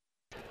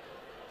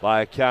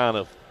by a count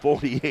of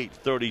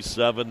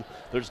 48-37.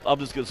 I'm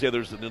just going to say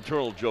there's an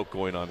internal joke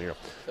going on here.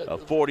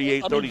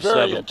 48-37.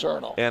 Very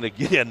internal. And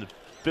again,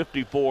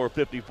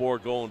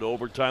 54-54 going to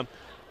overtime.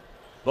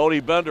 Bodie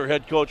Bender,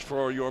 head coach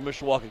for your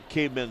Mishawaka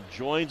Cavemen,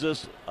 joins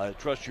us. I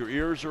trust your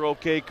ears are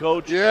okay,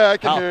 Coach. Yeah, I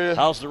can hear you.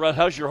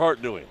 How's your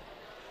heart doing?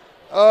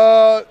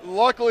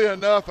 Luckily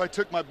enough, I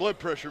took my blood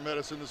pressure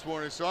medicine this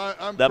morning, so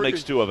I'm That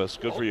makes 2 of us.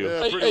 Good for you.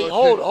 Yeah, hey,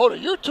 hold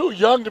it. You're too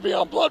young to be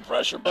on blood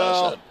pressure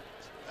medicine.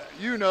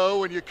 You know,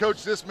 when you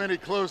coach this many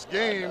close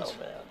games.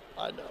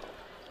 I know.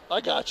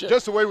 I got you.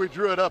 Just the way we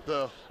drew it up,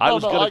 though. I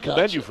was going to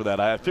commend you for that.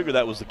 I figured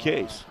that was the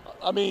case.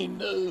 I mean,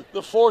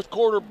 the fourth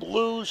quarter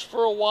blues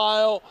for a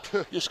while.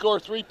 You score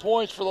 3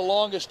 points for the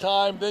longest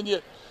time. Then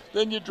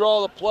you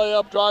draw the play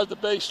up, drive the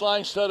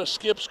baseline, set a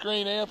skip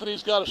screen.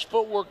 Anthony's got his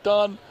footwork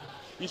done.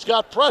 He's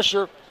got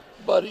pressure,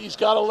 but he's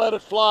got to let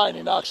it fly, and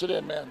he knocks it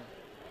in, man.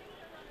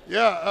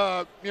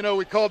 Yeah,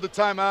 we called the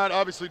timeout,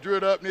 obviously drew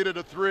it up, needed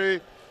a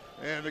 3,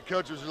 and the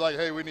coach was like,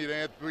 hey, we need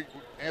Anthony.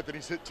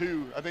 Anthony's hit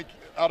 2. I think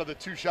out of the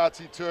 2 shots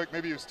he took,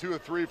 maybe it was 2 or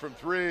 3 from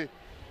 3.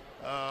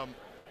 But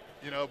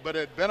it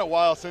had been a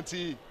while since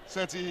he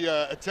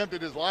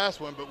attempted his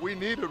last one, but we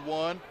needed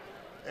one.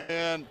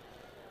 And,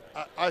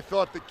 I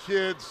thought the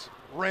kids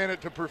ran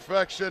it to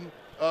perfection,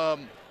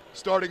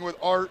 starting with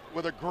Art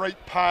with a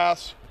great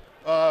pass,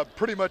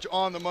 pretty much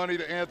on the money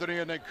to Anthony,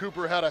 and then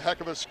Cooper had a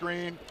heck of a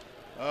screen.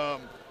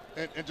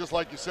 And just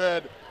like you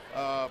said,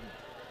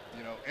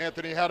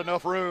 Anthony had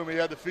enough room. He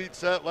had the feet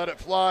set, let it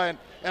fly.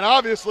 And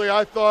obviously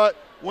I thought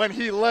when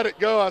he let it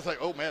go, I was like,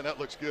 oh, man, that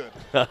looks good.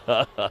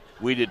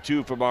 We did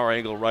too from our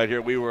angle right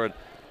here. We were at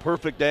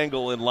perfect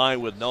angle in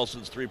line with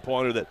Nelson's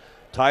three-pointer that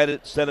tied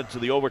it, sent it to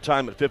the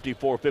overtime at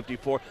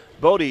 54-54.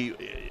 Bodie,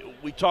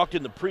 we talked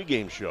in the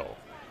pregame show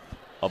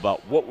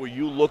about what were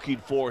you looking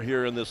for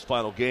here in this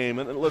final game.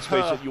 And let's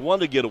face it, you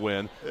wanted to get a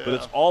win, but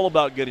it's all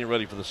about getting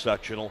ready for the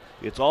sectional.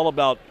 It's all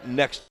about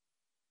next.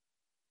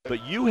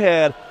 But you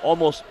had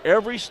almost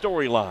every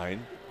storyline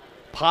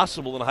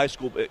possible in high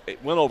school.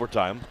 It went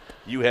overtime.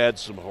 You had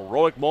some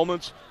heroic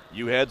moments.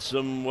 You had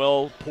some,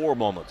 poor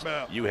moments.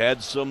 Yeah. You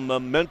had some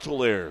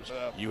mental errors.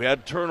 Yeah. You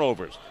had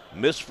turnovers,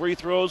 missed free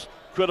throws,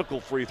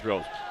 critical free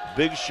throws,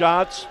 big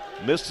shots,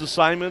 missed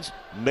assignments,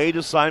 made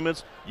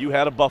assignments. You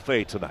had a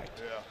buffet tonight.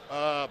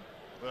 Yeah.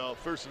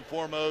 First and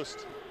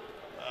foremost,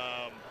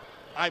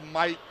 I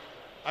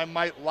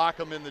might lock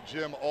them in the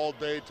gym all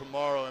day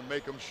tomorrow and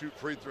make them shoot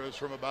free throws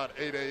from about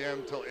 8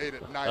 a.m. till 8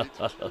 at night.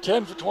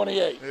 10 for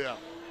 28. Yeah.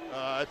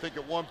 I think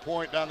at one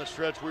point down the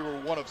stretch we were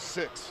 1 of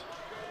 6,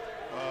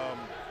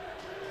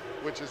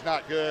 which is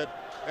not good.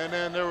 And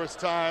then there was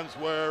times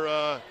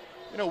where,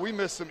 we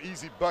missed some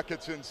easy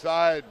buckets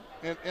inside.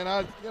 And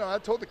I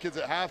told the kids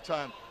at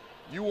halftime,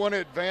 you want to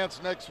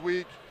advance next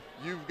week,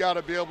 you've got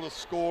to be able to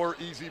score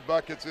easy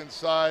buckets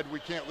inside. We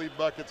can't leave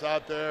buckets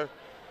out there.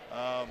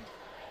 And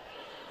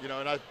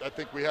I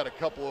think we had a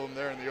couple of them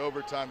there in the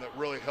overtime that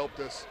really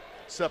helped us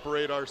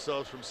separate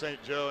ourselves from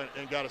St. Joe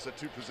and got us a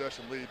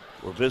 2-possession lead.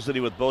 We're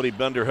visiting with Bodie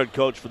Bender, head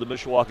coach for the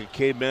Mishawaka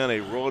Cavemen. A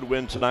road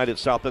win tonight at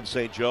South Bend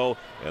St. Joe.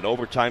 An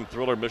overtime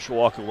thriller,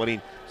 Mishawaka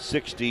winning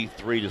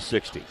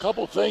 63-60.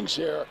 Couple things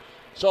here.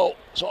 So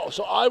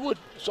I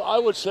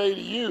would say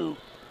to you,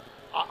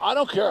 I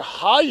don't care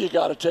how you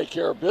got to take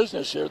care of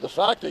business here. The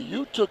fact that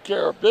you took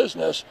care of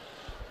business,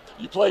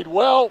 you played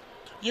well,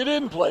 you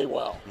didn't play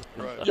well.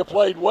 Right. You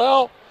played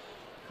well.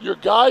 Your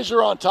guys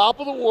are on top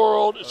of the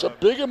world. It's a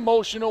big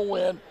emotional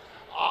win.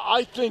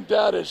 I think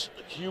that is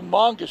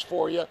humongous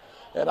for you.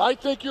 And I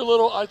think your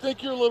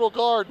little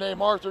guard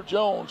named Arthur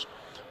Jones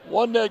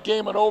won that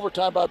game in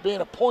overtime by being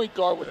a point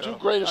guard with 2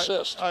 great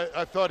assists.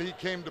 I thought he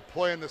came to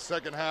play in the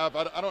second half.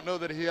 I don't know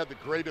that he had the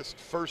greatest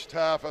first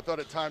half. I thought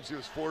at times he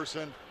was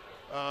forcing.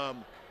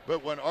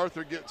 But when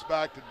Arthur gets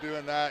back to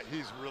doing that,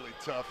 he's really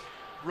tough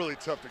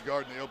to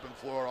guard in the open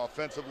floor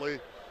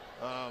offensively.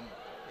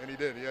 And he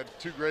did. He had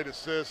 2 great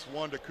assists,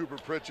 one to Cooper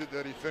Pritchett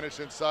that he finished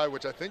inside,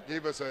 which I think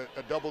gave us a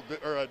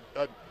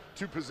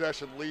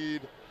 2-possession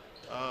lead.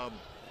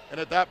 And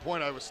at that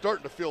point, I was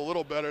starting to feel a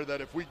little better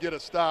that if we get a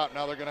stop,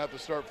 now they're going to have to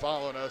start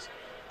following us.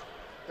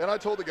 And I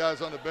told the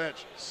guys on the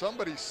bench,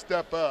 somebody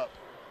step up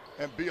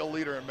and be a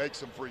leader and make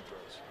some free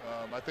throws.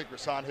 I think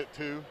Rasan hit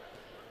 2.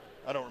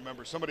 I don't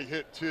remember. Somebody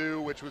hit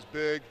 2, which was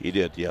big. He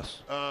did,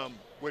 yes.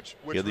 Which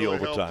in the really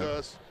overtime helped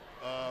us.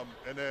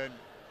 And then,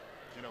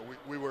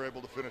 we were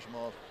able to finish them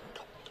off.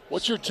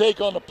 What's your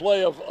take on the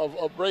play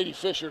of Brady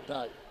Fisher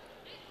tonight?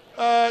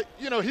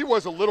 He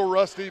was a little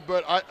rusty,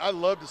 but I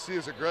love to see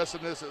his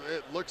aggressiveness.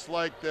 It looks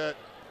like that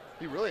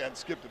he really hadn't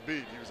skipped a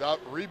beat. He was out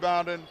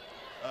rebounding.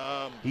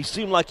 He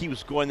seemed like he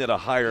was going at a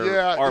higher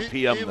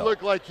RPM, he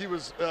looked like he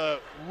was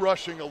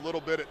rushing a little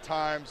bit at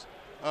times.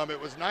 It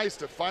was nice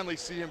to finally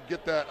see him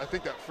get that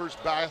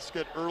first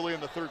basket early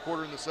in the third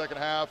quarter in the second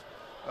half.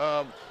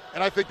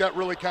 And I think that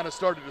really kind of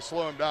started to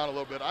slow him down a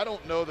little bit. I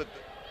don't know that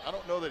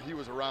he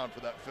was around for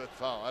that 5th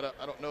foul. I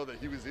don't know that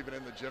he was even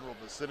in the general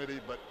vicinity.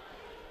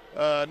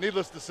 But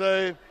needless to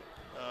say,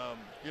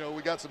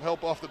 we got some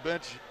help off the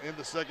bench in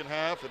the second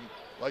half. And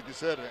like you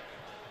said,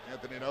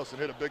 Anthony Nelson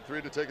hit a big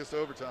 3 to take us to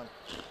overtime.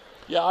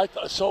 Yeah,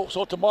 so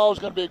tomorrow's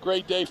going to be a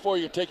great day for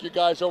you. Take your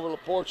guys over to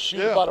LaPorte,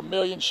 shoot about 1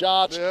 million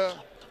shots. Yeah.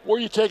 Where are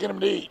you taking them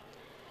to eat?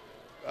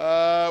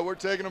 We're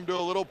taking them to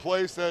a little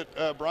place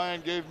that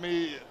Brian gave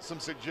me some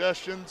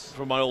suggestions.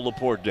 From my old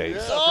LaPorte days.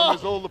 Yeah, from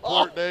his old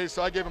LaPorte days.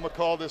 So I gave him a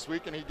call this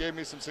week, and he gave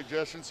me some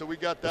suggestions. So we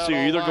got that. So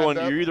you're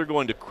either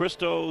going to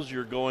Christo's,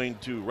 you're going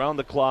to Round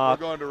the Clock.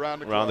 We're going to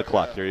Round the Clock. Round the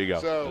Clock. Yeah. There you go.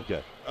 So,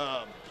 okay.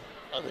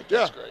 I think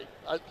that's great.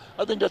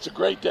 I think that's a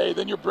great day.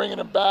 Then you're bringing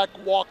them back,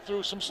 walk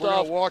through some stuff. We're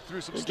going to walk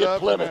through some and stuff. Get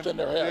Plymouth in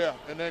their head.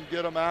 Yeah, and then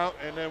get them out.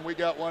 And then we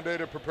got one day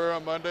to prepare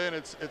on Monday, and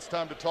it's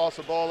time to toss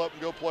the ball up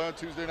and go play on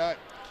Tuesday night.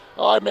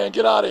 All right, man,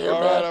 get out of here,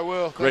 man. All right, I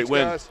will. Great Thanks,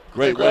 win. Guys.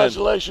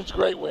 Congratulations,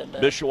 great win,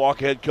 man. Mishawaka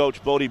head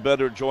coach Bodie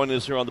Bender joining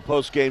us here on the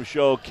post-game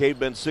show.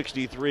 Cavemen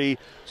 63,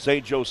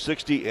 St. Joe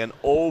 60, an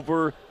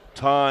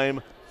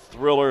overtime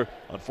thriller.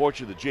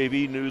 Unfortunately, the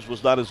JV news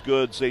was not as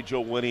good. St.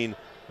 Joe winning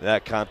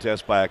that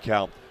contest by a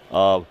count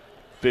of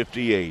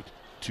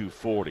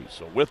 58-40.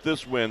 So with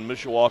this win,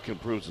 Mishawaka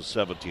improves to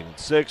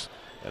 17-6,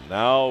 and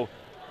now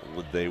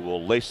they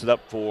will lace it up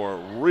for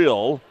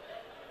real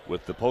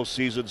with the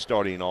postseason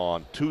starting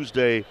on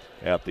Tuesday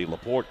at the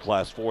LaPorte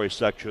Class 4A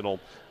sectional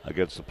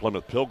against the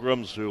Plymouth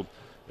Pilgrims, who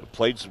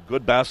played some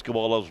good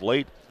basketball of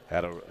late.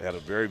 Had a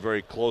very,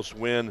 very close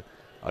win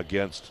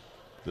against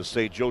the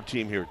St. Joe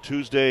team here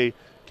Tuesday.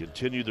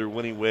 Continue their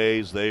winning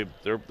ways. They're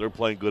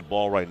playing good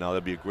ball right now.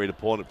 That'd be a great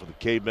opponent for the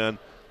Cavemen.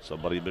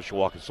 Somebody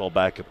Mishawaka saw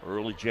back in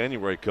early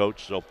January,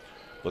 Coach. So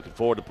looking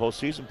forward to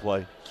postseason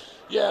play.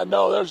 Yeah,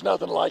 no, there's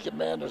nothing like it,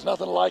 man. There's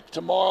nothing like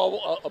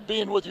tomorrow,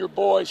 being with your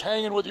boys,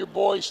 hanging with your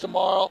boys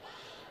tomorrow,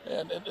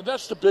 and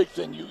that's the big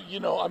thing.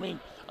 You know, I mean,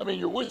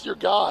 you're with your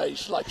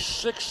guys like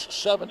 6,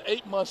 7,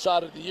 8 months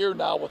out of the year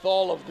now with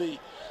all the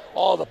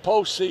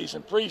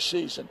postseason,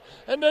 preseason,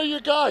 and they're your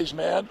guys,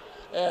 man.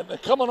 And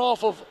coming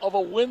off of a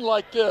win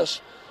like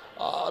this,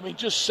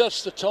 just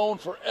sets the tone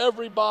for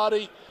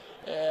everybody.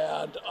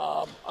 And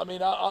I'm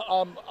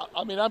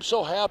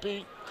so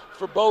happy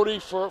for Bodie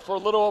for a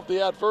little of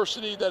the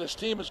adversity that his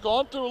team has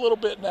gone through a little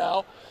bit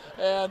now.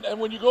 And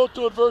when you go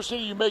through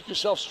adversity, you make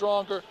yourself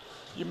stronger.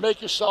 You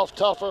make yourself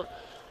tougher.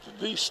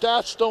 These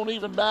stats don't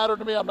even matter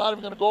to me. I'm not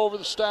even going to go over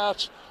the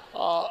stats.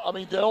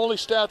 The only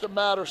stat that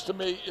matters to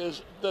me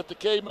is that the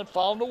Cavemen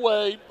found a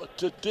way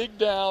to dig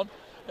down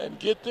and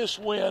get this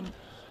win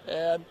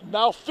and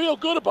now feel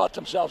good about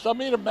themselves. I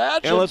mean,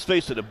 imagine. And let's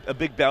face it, a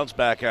big bounce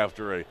back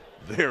after a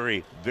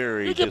very,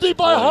 very You can beat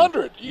by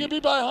 100. You can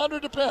beat by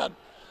 100 to Penn.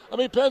 I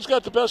mean, Penn's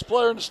got the best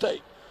player in the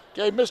state.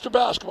 Okay, Mr.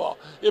 Basketball.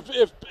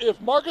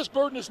 If Marcus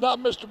Burton is not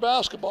Mr.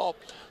 Basketball,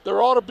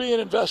 there ought to be an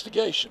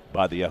investigation.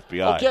 By the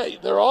FBI. Okay,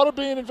 there ought to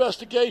be an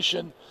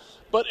investigation.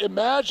 But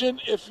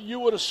imagine if you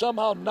would have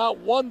somehow not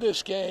won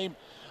this game.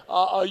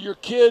 Your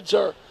kids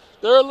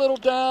they're a little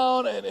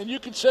down, and you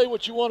can say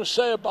what you want to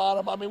say about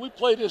them. I mean, we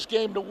played this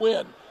game to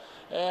win.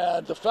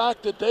 And the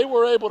fact that they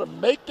were able to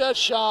make that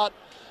shot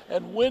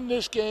and win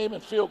this game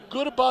and feel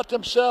good about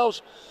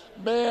themselves,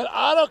 man,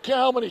 I don't care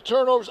how many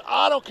turnovers,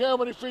 I don't care how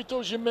many free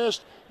throws you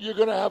missed. You're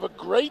going to have a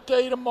great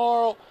day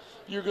tomorrow.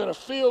 You're going to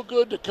feel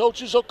good. The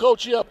coaches will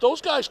coach you up.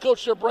 Those guys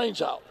coach their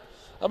brains out.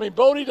 I mean,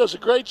 Bodie does a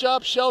great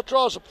job.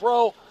 Sheltraw's a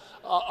pro.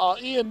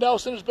 Ian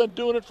Nelson has been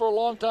doing it for a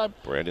long time.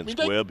 Brandon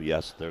Squibb,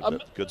 yes, they're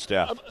good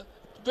staff.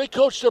 They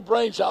coach their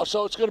brains out,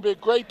 so it's going to be a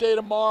great day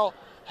tomorrow.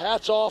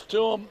 Hats off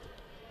to them.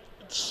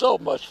 It's so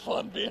much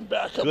fun being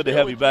back up. Good to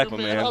have you back, my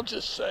man. I'm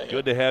just saying.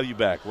 Good to have you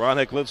back. Ron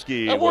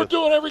Heklinski. And we're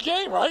doing every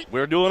game, right?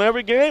 We're doing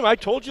every game. I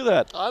told you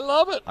that. I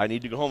love it. I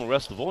need to go home and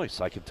rest the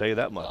voice. I can tell you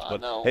that much. I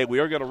know. Hey, we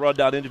are going to run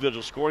down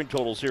individual scoring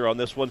totals here on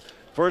this one.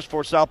 First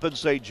for South Bend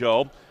St.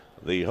 Joe,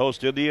 the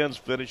host Indians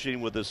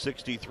finishing with a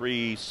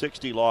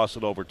 63-60 loss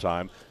in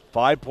overtime.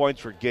 5 points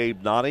for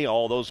Gabe Nani.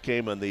 All those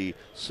came in the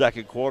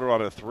second quarter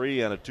on a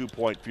 3 and a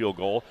 2-point field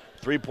goal.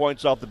 3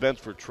 points off the bench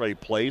for Trey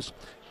Place.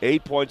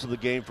 8 points of the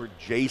game for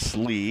Jace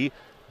Lee,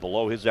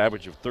 below his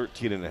average of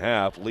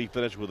 13.5. Lee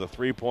finished with a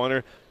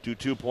 3-pointer, 2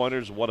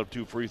 2-pointers, 1 of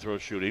 2 free throw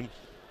shooting.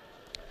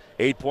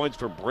 8 points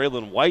for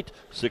Braylon White,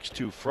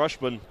 6'2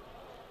 freshman.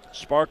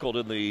 Sparkled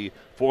in the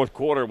fourth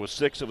quarter with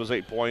 6 of his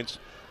 8 points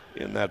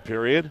in that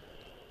period,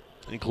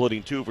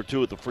 including 2 for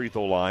 2 at the free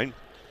throw line.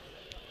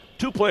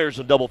 2 players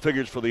in double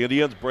figures for the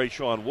Indians.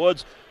 Brayshawn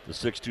Woods, the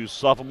 6'2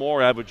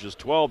 sophomore, averages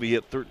 12. He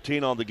hit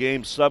 13 on the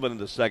game, 7 in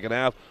the second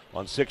half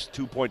on 6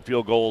 2-point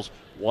field goals,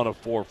 1 of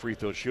 4 free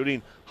throw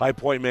shooting. High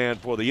point man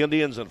for the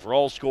Indians, and for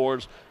all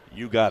scores,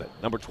 you got it.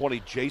 Number 20,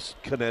 Chase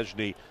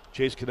Konechny.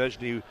 Chase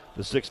Konechny,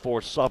 the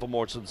 6'4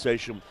 sophomore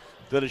sensation,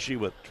 finishing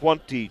with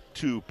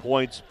 22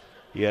 points.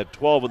 He had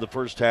 12 in the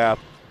first half,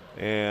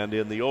 and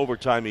in the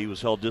overtime he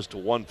was held just to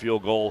 1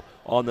 field goal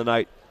on the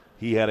night.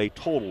 He had a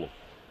total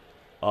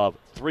of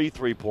 3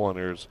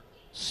 3-pointers,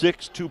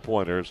 6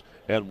 2-pointers,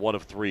 and 1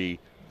 of 3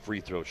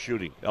 free throw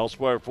shooting.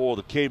 Elsewhere for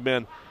the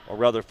Cavemen, or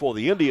rather for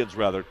the Indians,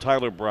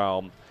 Tyler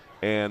Brown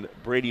and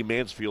Brady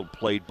Mansfield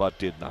played but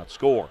did not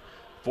score.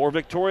 For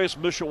victorious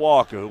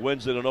Mishawaka, who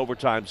wins it in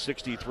overtime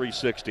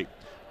 63-60.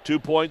 2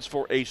 points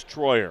for Ace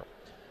Troyer.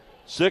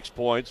 6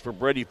 points for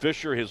Brady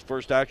Fisher, his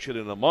first action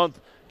in a month.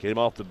 Came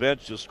off the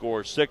bench to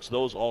score 6,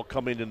 those all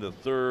coming in the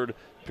third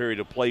period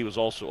of play. He was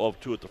also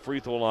 0-2 at the free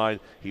throw line.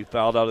 He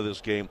fouled out of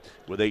this game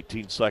with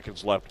 18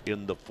 seconds left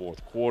in the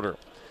fourth quarter.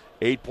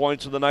 8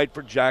 points in the night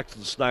for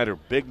Jackson Snyder.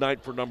 Big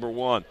night for number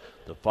 1,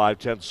 the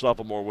 5'10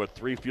 sophomore with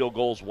 3 field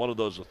goals, 1 of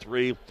those a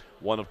 3,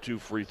 1 of 2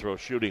 free throw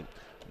shooting.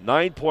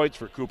 9 points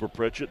for Cooper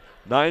Pritchett,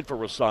 9 for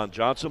Rasan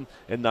Johnson,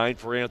 and 9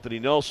 for Anthony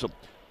Nelson.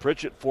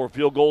 Pritchett, 4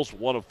 field goals,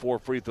 1 of 4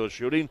 free throw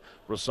shooting.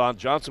 Rasan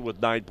Johnson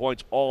with 9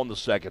 points, all in the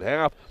second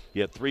half.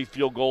 He had 3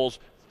 field goals,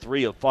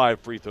 3 of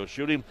 5 free throw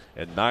shooting,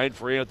 and 9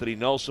 for Anthony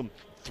Nelson.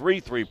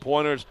 3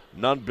 3-pointers,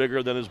 none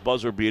bigger than his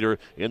buzzer beater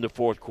in the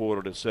fourth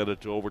quarter to send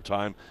it to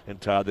overtime and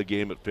tie the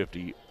game at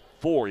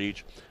 54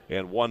 each.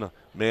 And 1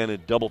 man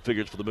in double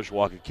figures for the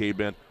Mishawaka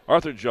Cavemen.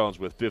 Arthur Jones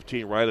with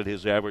 15, right at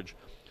his average.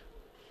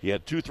 He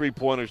had 2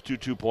 3-pointers, 2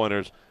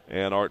 2-pointers,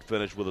 and Art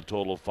finished with a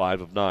total of 5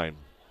 of 9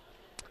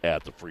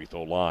 at the free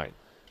throw line.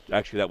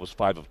 Actually, that was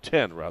 5 of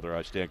 10, rather,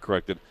 I stand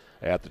corrected,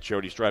 at the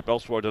charity stripe.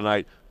 Elsewhere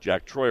tonight,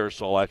 Jack Troyer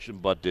saw action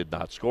but did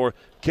not score.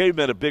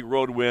 Cavemen a big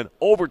road win.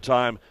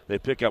 Overtime, they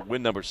pick up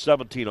win number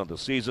 17 on the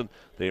season.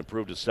 They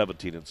improved to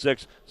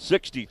 17-6,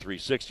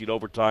 63-60 in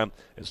overtime,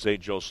 and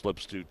St. Joe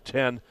slips to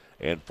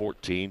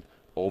 10-14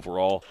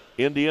 overall.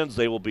 Indians,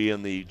 they will be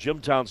in the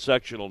Jimtown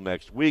sectional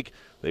next week.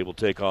 They will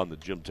take on the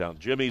Jimtown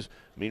Jimmies.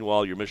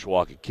 Meanwhile, your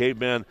Mishawaka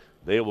Cavemen,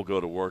 they will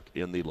go to work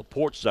in the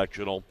LaPorte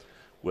sectional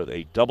with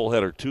a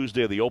doubleheader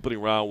Tuesday. The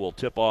opening round will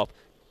tip off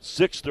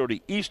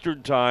 6:30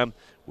 Eastern Time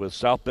with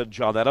South Bend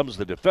John Adams,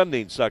 the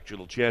defending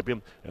sectional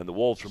champion, and the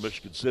Wolves from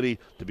Michigan City,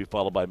 to be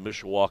followed by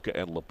Mishawaka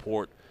and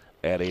LaPorte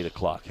at 8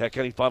 o'clock. Heck,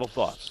 any final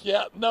thoughts?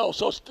 Yeah, no,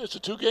 so it's a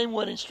 2-game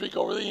winning streak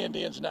over the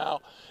Indians now.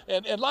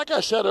 And like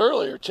I said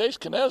earlier, Chase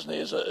Knesny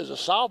is a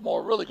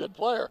sophomore, really good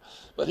player.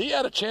 But he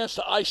had a chance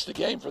to ice the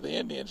game for the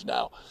Indians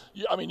now.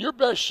 Your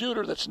best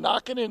shooter that's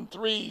knocking in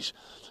threes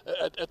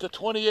at the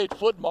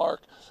 28-foot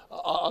mark,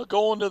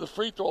 going to the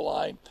free throw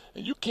line,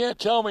 and you can't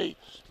tell me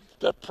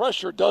that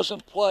pressure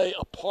doesn't play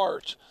a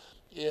part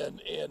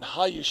in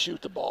how you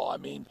shoot the ball.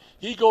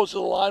 He goes to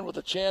the line with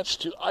a chance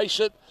to ice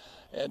it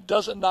and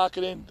doesn't knock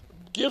it in,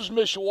 gives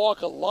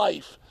Mishawaka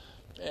life,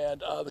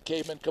 and the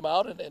Cavemen come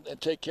out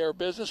and take care of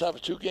business, have a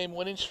 2-game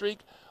winning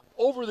streak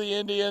over the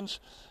Indians.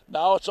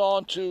 Now it's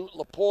on to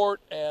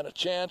LaPorte and a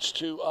chance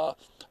to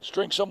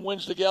string some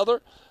wins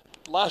together.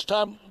 Last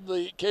time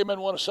the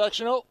Cavemen won a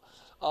sectional,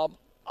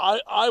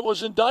 I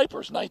was in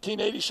diapers,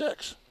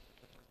 1986.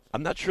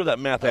 I'm not sure that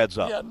math adds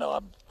up. Yeah, no,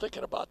 I'm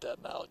thinking about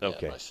that now.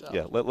 Okay. Myself.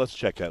 Yeah, let's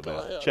check that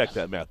math. ahead. Check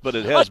that math. But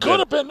it has I could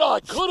have been. No, I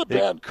could have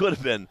been. It could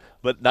have been.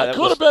 But I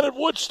could have been at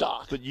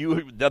Woodstock. But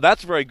now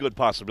that's a very good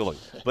possibility.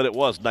 But it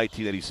was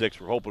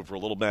 1986. We're hoping for a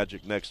little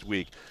magic next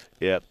week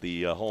at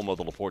the home of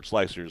the LaPorte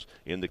Slicers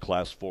in the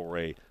Class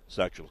 4A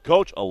sectional.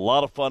 Coach, a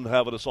lot of fun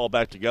having us all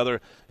back together.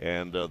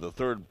 And the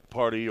third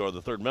party, or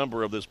the third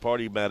member of this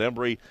party, Matt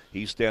Embry,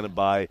 he's standing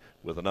by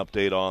with an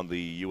update on the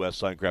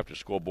U.S. Signcrafters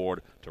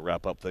scoreboard to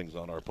wrap up things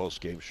on our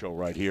post-game show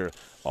right here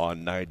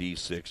on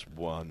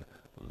 96.1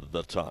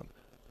 The Ton.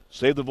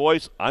 Save the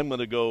voice. I'm going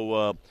to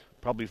go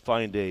probably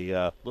find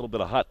a little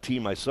bit of hot tea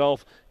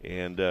myself,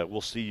 and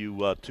we'll see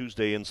you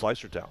Tuesday in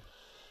Slicertown.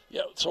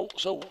 Yeah, so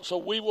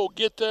we will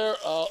get there.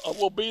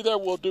 We'll be there.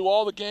 We'll do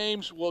all the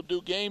games. We'll do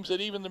games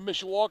that even the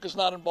Mishawaka's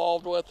not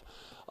involved with.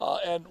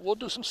 And we'll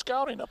do some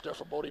scouting up there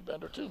for Bodie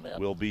Bender, too, man.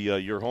 We'll be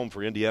your home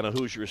for Indiana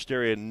Hoosier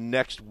Hysteria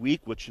next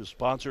week, which is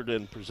sponsored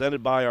and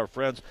presented by our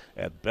friends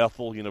at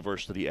Bethel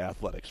University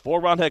Athletics.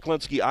 For Ron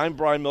Hecklinski, I'm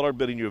Brian Miller,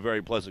 bidding you a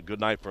very pleasant good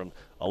night from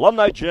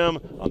Alumni Gym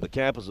on the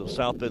campus of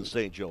South Bend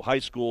St. Joe High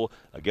School.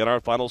 Again, our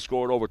final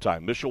score at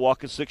overtime,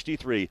 Mishawaka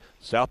 63,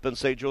 South Bend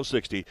St. Joe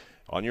 60.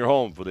 On your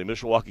home for the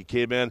Mishawaka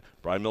Cavemen,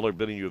 Brian Miller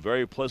bidding you a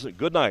very pleasant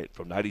good night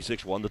from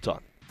 96.1 The Ton.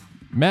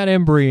 Matt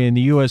Embry in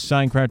the U.S.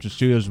 Signcrafters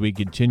Studios. We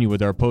continue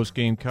with our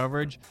post-game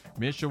coverage.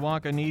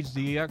 Mishawaka needs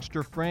the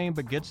extra frame,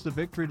 but gets the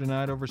victory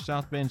tonight over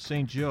South Bend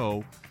St.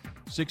 Joe,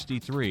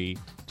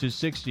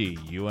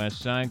 63-60. U.S.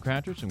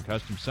 Signcrafters, some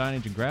custom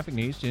signage and graphic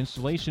needs to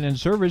installation and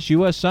service.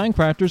 U.S.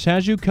 Signcrafters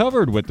has you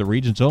covered with the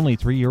region's only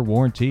 3-year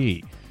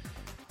warranty.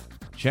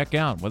 Check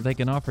out what they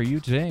can offer you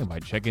today by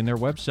checking their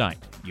website,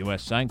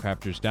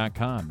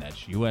 ussignecrafters.com.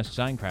 That's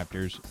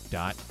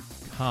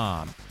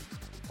ussignecrafters.com.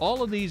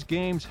 All of these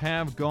games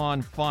have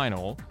gone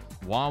final.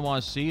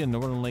 Wawasee in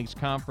Northern Lakes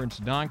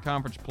Conference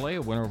non-conference play,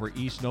 a winner over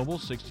East Noble,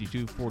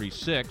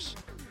 62-46.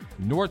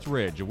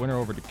 Northridge, a winner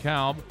over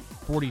DeKalb,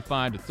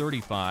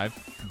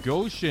 45-35.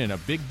 Goshen, a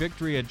big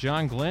victory at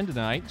John Glenn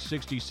tonight,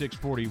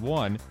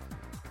 66-41.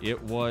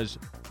 It was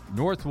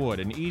Northwood,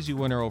 an easy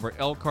winner over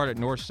Elkhart at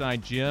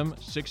Northside Gym,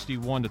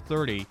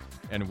 61-30.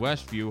 And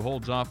Westview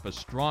holds off a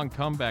strong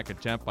comeback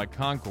attempt by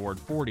Concord,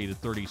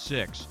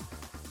 40-36.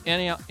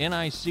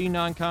 NIC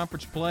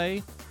non-conference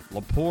play,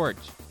 LaPorte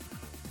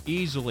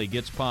easily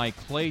gets by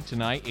Clay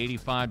tonight,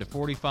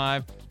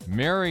 85-45.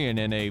 Marion,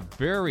 in a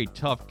very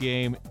tough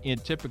game in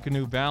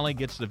Tippecanoe Valley,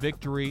 gets the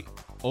victory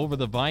over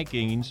the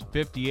Vikings,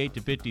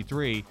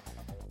 58-53.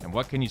 And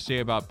what can you say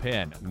about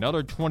Penn?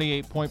 Another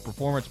 28-point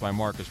performance by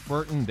Marcus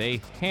Burton. They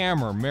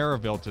hammer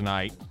Maryville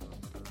tonight.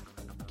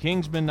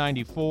 Kingsman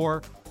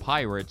 94,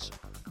 Pirates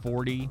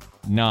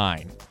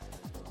 49.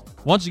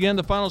 Once again,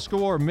 the final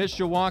score,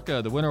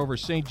 Mishawaka, the winner over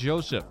St.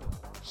 Joseph,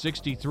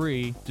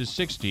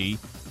 63-60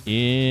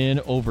 in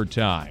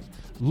overtime.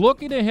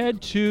 Looking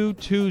ahead to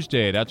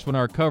Tuesday, that's when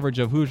our coverage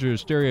of Hoosier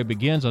Hysteria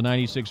begins on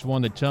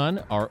 96.1 The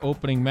Ton. Our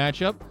opening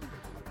matchup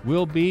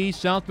will be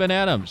South Bend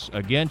Adams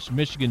against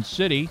Michigan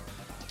City.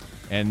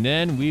 And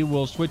then we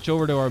will switch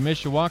over to our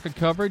Mishawaka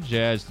coverage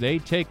as they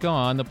take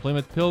on the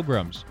Plymouth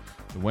Pilgrims.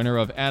 The winner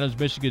of Adams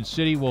Michigan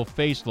City will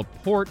face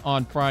LaPorte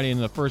on Friday in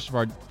the first of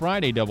our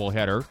Friday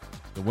doubleheader.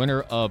 The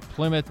winner of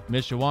Plymouth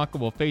Mishawaka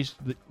will face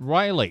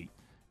Riley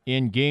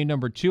in game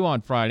number 2 on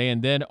Friday.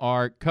 And then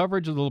our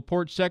coverage of the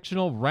LaPorte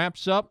sectional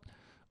wraps up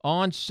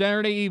on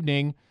Saturday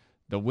evening.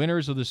 The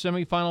winners of the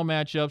semifinal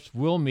matchups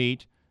will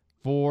meet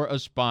for a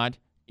spot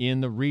in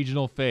the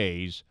regional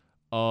phase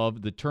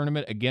of the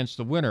tournament against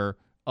the winner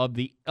of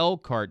the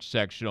Elkhart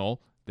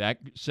sectional. That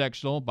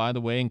sectional, by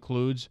the way,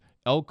 includes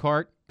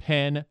Elkhart,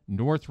 Penn,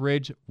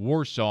 Northridge,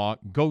 Warsaw,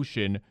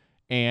 Goshen,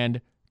 and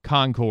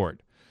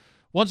Concord.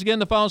 Once again,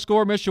 the final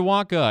score,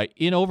 Mishawaka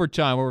in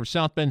overtime over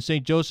South Bend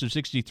St. Joseph,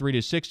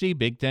 63-60.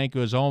 Big thank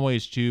you, as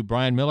always, to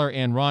Brian Miller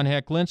and Ron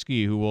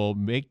Heklinski, who will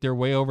make their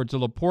way over to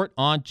LaPorte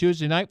on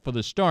Tuesday night for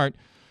the start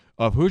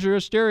of Hoosier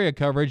Hysteria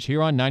coverage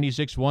here on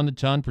 96.1 The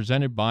Ton,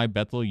 presented by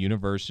Bethel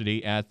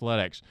University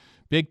Athletics.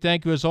 Big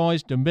thank you, as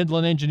always, to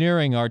Midland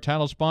Engineering, our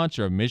title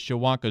sponsor of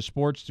Mishawaka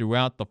sports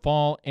throughout the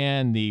fall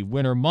and the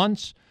winter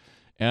months.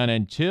 And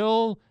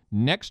until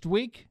next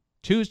week,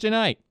 Tuesday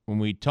night, when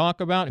we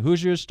talk about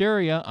Hoosier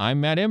Hysteria,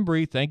 I'm Matt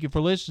Embry. Thank you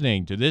for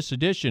listening to this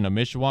edition of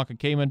Mishawaka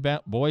Cavemen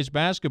Boys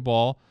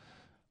Basketball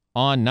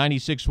on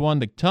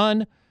 96.1 The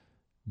Ton.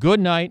 Good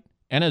night,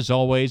 and as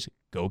always,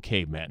 go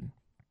Cavemen.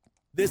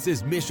 This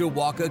is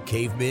Mishawaka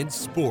Cavemen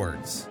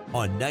Sports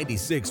on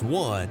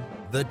 96.1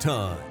 The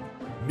Ton.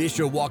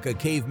 Mishawaka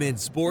Cavemen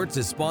Sports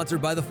is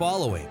sponsored by the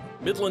following: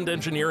 Midland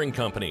Engineering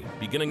Company,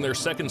 beginning their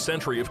second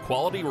century of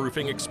quality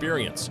roofing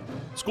experience.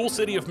 School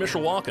City of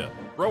Mishawaka,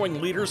 growing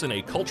leaders in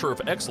a culture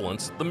of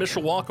excellence the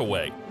Mishawaka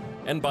way.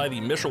 And by the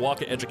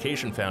Mishawaka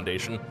Education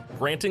Foundation,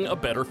 granting a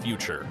better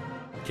future.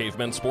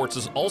 Cavemen Sports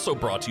is also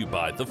brought to you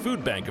by the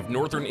Food Bank of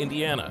Northern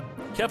Indiana,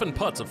 Kevin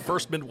Putz of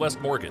First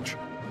Midwest Mortgage,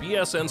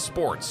 BSN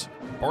Sports,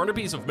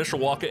 Barnaby's of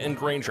Mishawaka and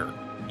Granger,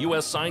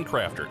 U.S. Sign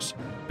Crafters,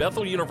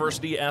 Bethel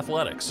University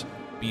Athletics,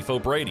 Beef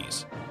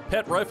O'Brady's,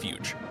 Pet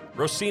Refuge,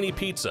 Rossini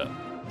Pizza,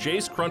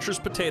 Jay's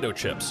Crunchers Potato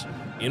Chips,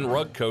 In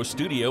Rug Co.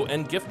 Studio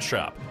and Gift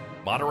Shop,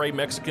 Monterey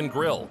Mexican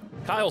Grill,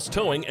 Kyle's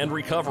Towing and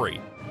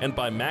Recovery, and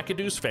by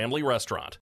McAdoo's Family Restaurant.